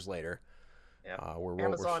 15 years later. Yeah.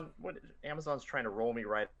 Amazon's trying to roll me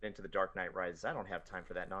right into The Dark Knight Rises. I don't have time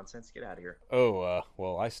for that nonsense. Get out of here. Oh,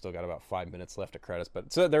 well, I still got about 5 minutes left of credits,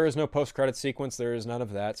 but so there is no post-credit sequence. There is none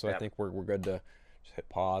of that, so I think we're good to just hit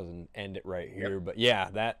pause and end it right here. But yeah,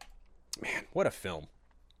 man, what a film.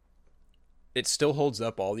 It still holds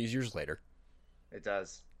up all these years later. It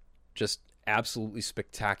does. Just absolutely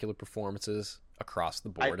spectacular performances across the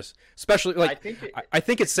board. Especially, like, I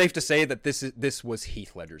think it's safe to say that this was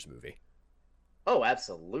Heath Ledger's movie. Oh,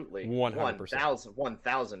 absolutely. 100%.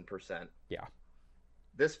 1,000%. Yeah.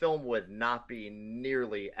 This film would not be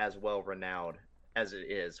nearly as well renowned as it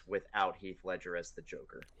is without Heath Ledger as the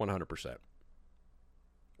Joker. 100%.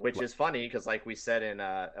 Which is funny because, like we said in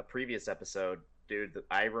a previous episode, dude,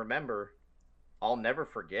 I'll never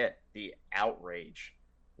forget the outrage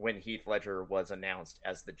when Heath Ledger was announced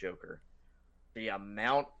as the Joker. The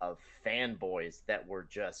amount of fanboys that were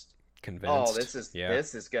just convinced. This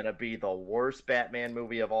is going to be the worst Batman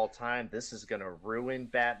movie of all time. This is going to ruin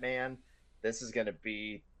Batman. This is going to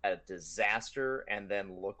be a disaster. And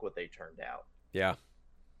then look what they turned out. Yeah.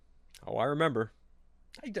 Oh, I remember.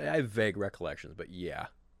 I have vague recollections, but yeah,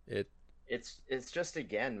 it it's just,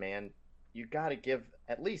 again, man, you got to give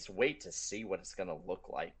at least wait to see what it's going to look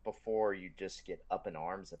like before you just get up in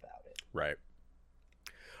arms about it. Right.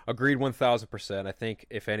 Agreed 1000%. I think,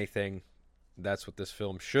 if anything, that's what this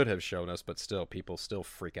film should have shown us, but still, people still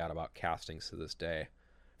freak out about castings to this day.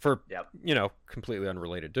 For, completely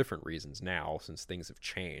unrelated, different reasons now, since things have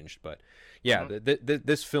changed. But, yeah,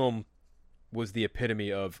 this film was the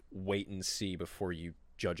epitome of wait and see before you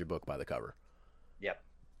judge a book by the cover. Yep.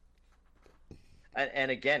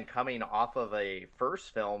 And again, coming off of a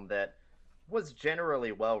first film that was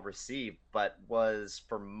generally well received, but was,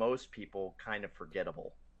 for most people, kind of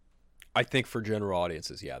forgettable. I think for general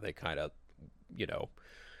audiences, yeah, they kind of,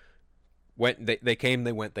 went, they came,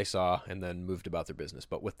 they went, they saw, and then moved about their business.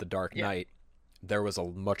 But with The Dark Knight, there was a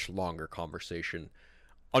much longer conversation,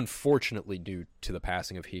 unfortunately due to the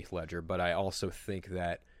passing of Heath Ledger. But I also think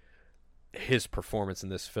that his performance in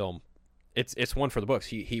this film, it's one for the books.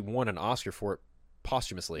 He won an Oscar for it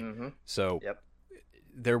posthumously. So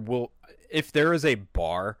if there is a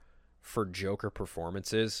bar for Joker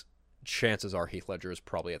performances, chances are Heath Ledger is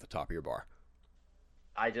probably at the top of your bar.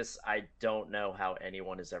 I don't know how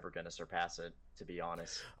anyone is ever going to surpass it, to be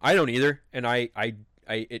honest. I don't either, and I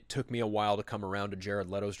it took me a while to come around to Jared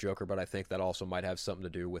Leto's Joker, but I think that also might have something to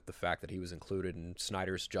do with the fact that he was included in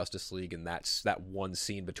Snyder's Justice League, and that one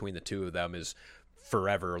scene between the two of them is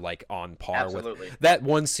forever on par. Absolutely. With that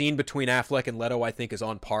one scene between Affleck and Leto. I think is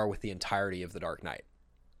on par with the entirety of The Dark Knight.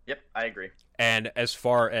 Yep, I agree. And as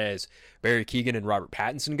far as Barry Keoghan and Robert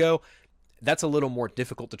Pattinson go, that's a little more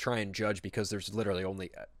difficult to try and judge because there's literally only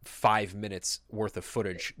 5 minutes worth of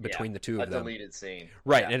footage between the two of them. A deleted scene.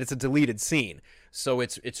 Right, and it's a deleted scene. So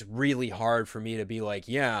it's really hard for me to be like,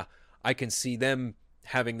 yeah, I can see them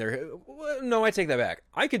having their... No, I take that back.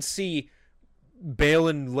 I could see Bale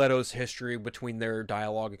and Leto's history between their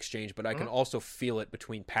dialogue exchange, but I can also feel it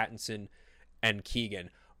between Pattinson and Keoghan.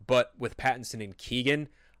 But with Pattinson and Keoghan,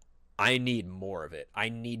 I need more of it. I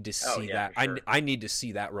need to see that. Sure. I need to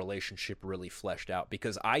see that relationship really fleshed out,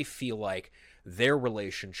 because I feel like their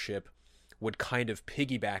relationship would kind of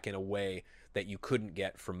piggyback in a way that you couldn't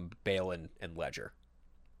get from Bale and Ledger.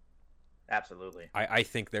 Absolutely. I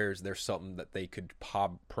think there's something that they could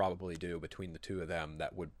probably do between the two of them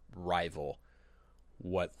that would rival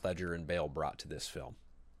what Ledger and Bale brought to this film.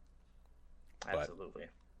 Absolutely. But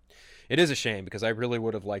it is a shame, because I really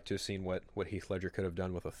would have liked to have seen what Heath Ledger could have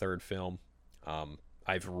done with a third film.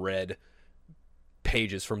 I've read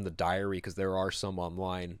pages from the diary, because there are some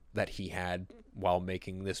online that he had while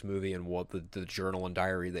making this movie, and what the journal and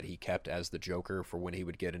diary that he kept as the Joker for when he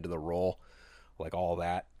would get into the role, all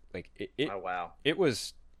that. Oh wow! It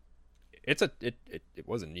was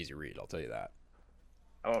an easy read, I'll tell you that.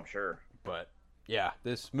 Oh, I'm sure. But yeah,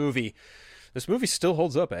 this movie still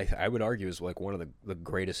holds up. I would argue is one of the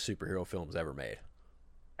greatest superhero films ever made.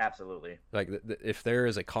 Absolutely. If there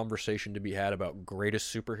is a conversation to be had about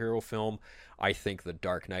greatest superhero film, I think The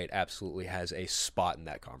Dark Knight absolutely has a spot in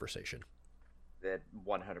that conversation. It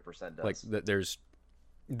 100% does.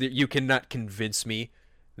 You cannot convince me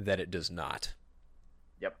that it does not.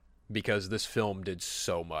 Yep. Because this film did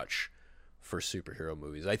so much for superhero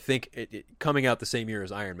movies. I think it coming out the same year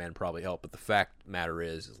as Iron Man probably helped, but the fact of the matter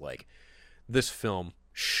is this film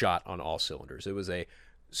shot on all cylinders. It was a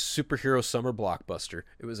superhero summer blockbuster.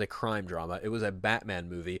 It was a crime drama. It was a Batman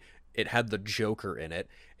movie. It had the Joker in it.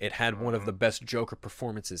 It had one of the best Joker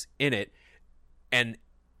performances in it. And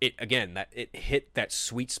it hit that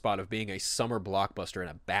sweet spot of being a summer blockbuster and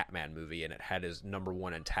a Batman movie, and it had his number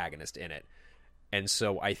one antagonist in it. And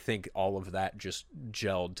so I think all of that just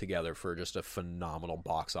gelled together for just a phenomenal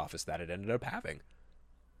box office that it ended up having.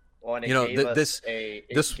 Well, and it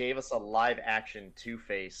gave us a live action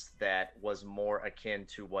Two-Face that was more akin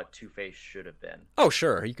to what Two-Face should have been. Oh,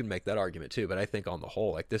 sure, you can make that argument too, but I think on the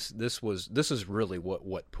whole, this is really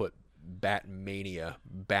what put Batmania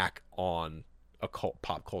back on a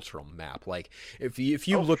pop cultural map. If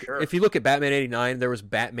you look at Batman '89, there was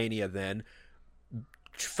Batmania then.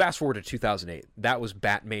 Fast forward to 2008, that was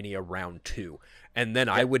Batmania Round 2. And then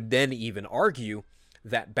I would then even argue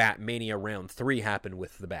that Batmania Round 3 happened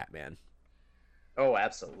with the Batman. Oh,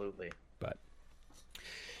 absolutely. But,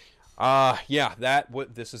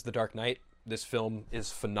 this is The Dark Knight. This film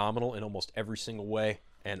is phenomenal in almost every single way,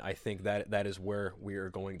 and I think that is where we are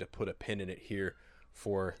going to put a pin in it here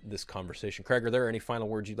for this conversation. Craig, are there any final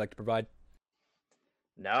words you'd like to provide?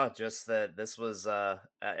 No, just that this was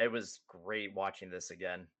it was great watching this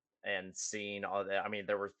again and seeing all that. I mean,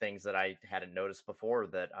 there were things that I hadn't noticed before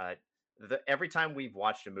that every time we've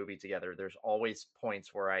watched a movie together, there's always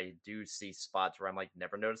points where I do see spots where I'm like,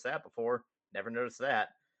 never noticed that before, never noticed that.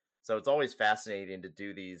 So it's always fascinating to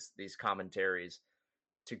do these commentaries,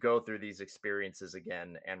 to go through these experiences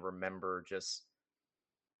again and remember just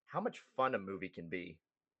how much fun a movie can be,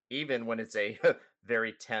 even when it's a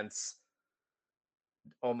very tense,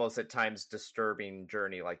 almost at times disturbing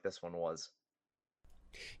journey like this one was.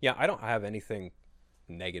 Yeah, I don't have anything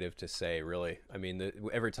negative to say, really. I mean,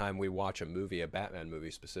 every time we watch a movie, a Batman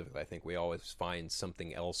movie specifically, I think we always find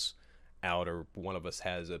something else out, or one of us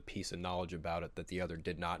has a piece of knowledge about it that the other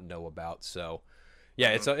did not know about. So yeah,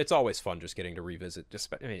 it's always fun just getting to revisit.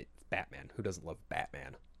 I mean, it's Batman. Who doesn't love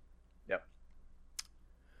Batman? Yep.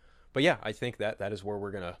 But yeah, I think that is where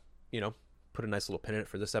we're gonna, put a nice little pin in it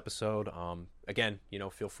for this episode. Again,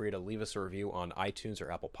 feel free to leave us a review on iTunes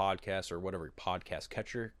or Apple Podcasts or whatever your podcast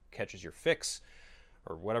catcher catches your fix,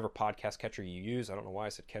 or whatever podcast catcher you use. I don't know why I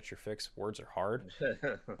said catch your fix. Words are hard.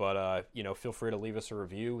 But, feel free to leave us a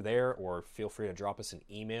review there, or feel free to drop us an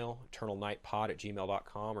email,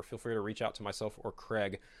 eternalnightpod@gmail.com, or feel free to reach out to myself or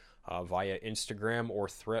Craig via Instagram or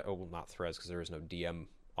not Threads, because there is no DM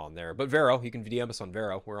on there. But Vero, you can DM us on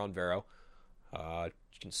Vero. We're on Vero. You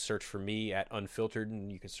can search for me at Unfiltered,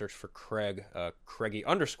 and you can search for Craig,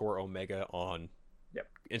 Craigie_Omega on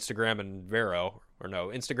Instagram and Vero. Or no,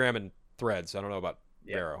 Instagram and Threads. I don't know about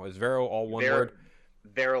Vero. Is Vero all one word?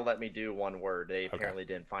 Vero let me do one word. They apparently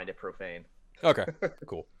didn't find it profane. Okay,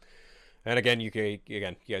 cool. And again, you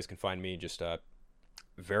guys can find me just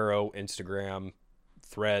Vero, Instagram,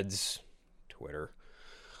 Threads, Twitter,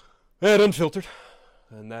 and Unfiltered.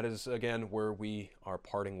 And that is, again, where we are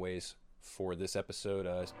parting ways for this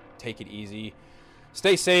episode. Take it easy.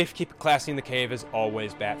 Stay safe. Keep it classy in the cave as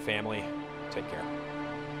always, Bat family. Take care.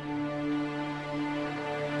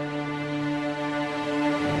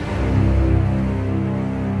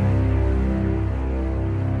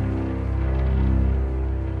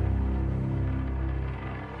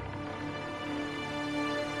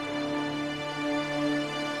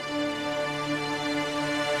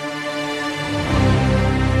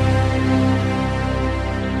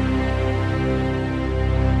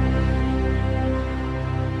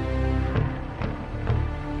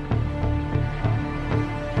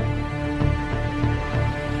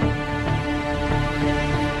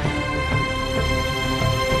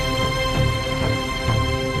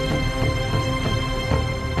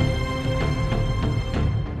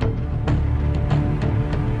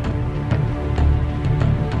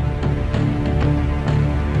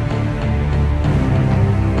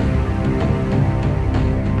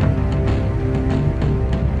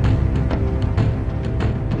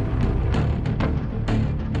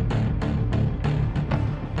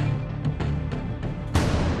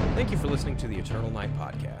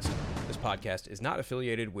 Podcast is not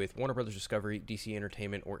affiliated with Warner Brothers Discovery, DC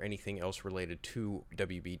Entertainment, or anything else related to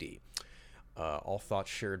WBD. All thoughts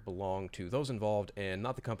shared belong to those involved and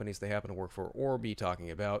not the companies they happen to work for or be talking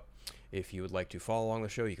about. If you would like to follow along the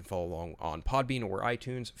show, you can follow along on Podbean or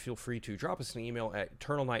iTunes. Feel free to drop us an email at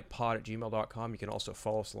eternalnightpod@gmail.com. You can also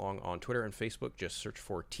follow us along on Twitter and Facebook. Just search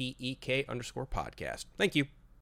for TEK_podcast. Thank you.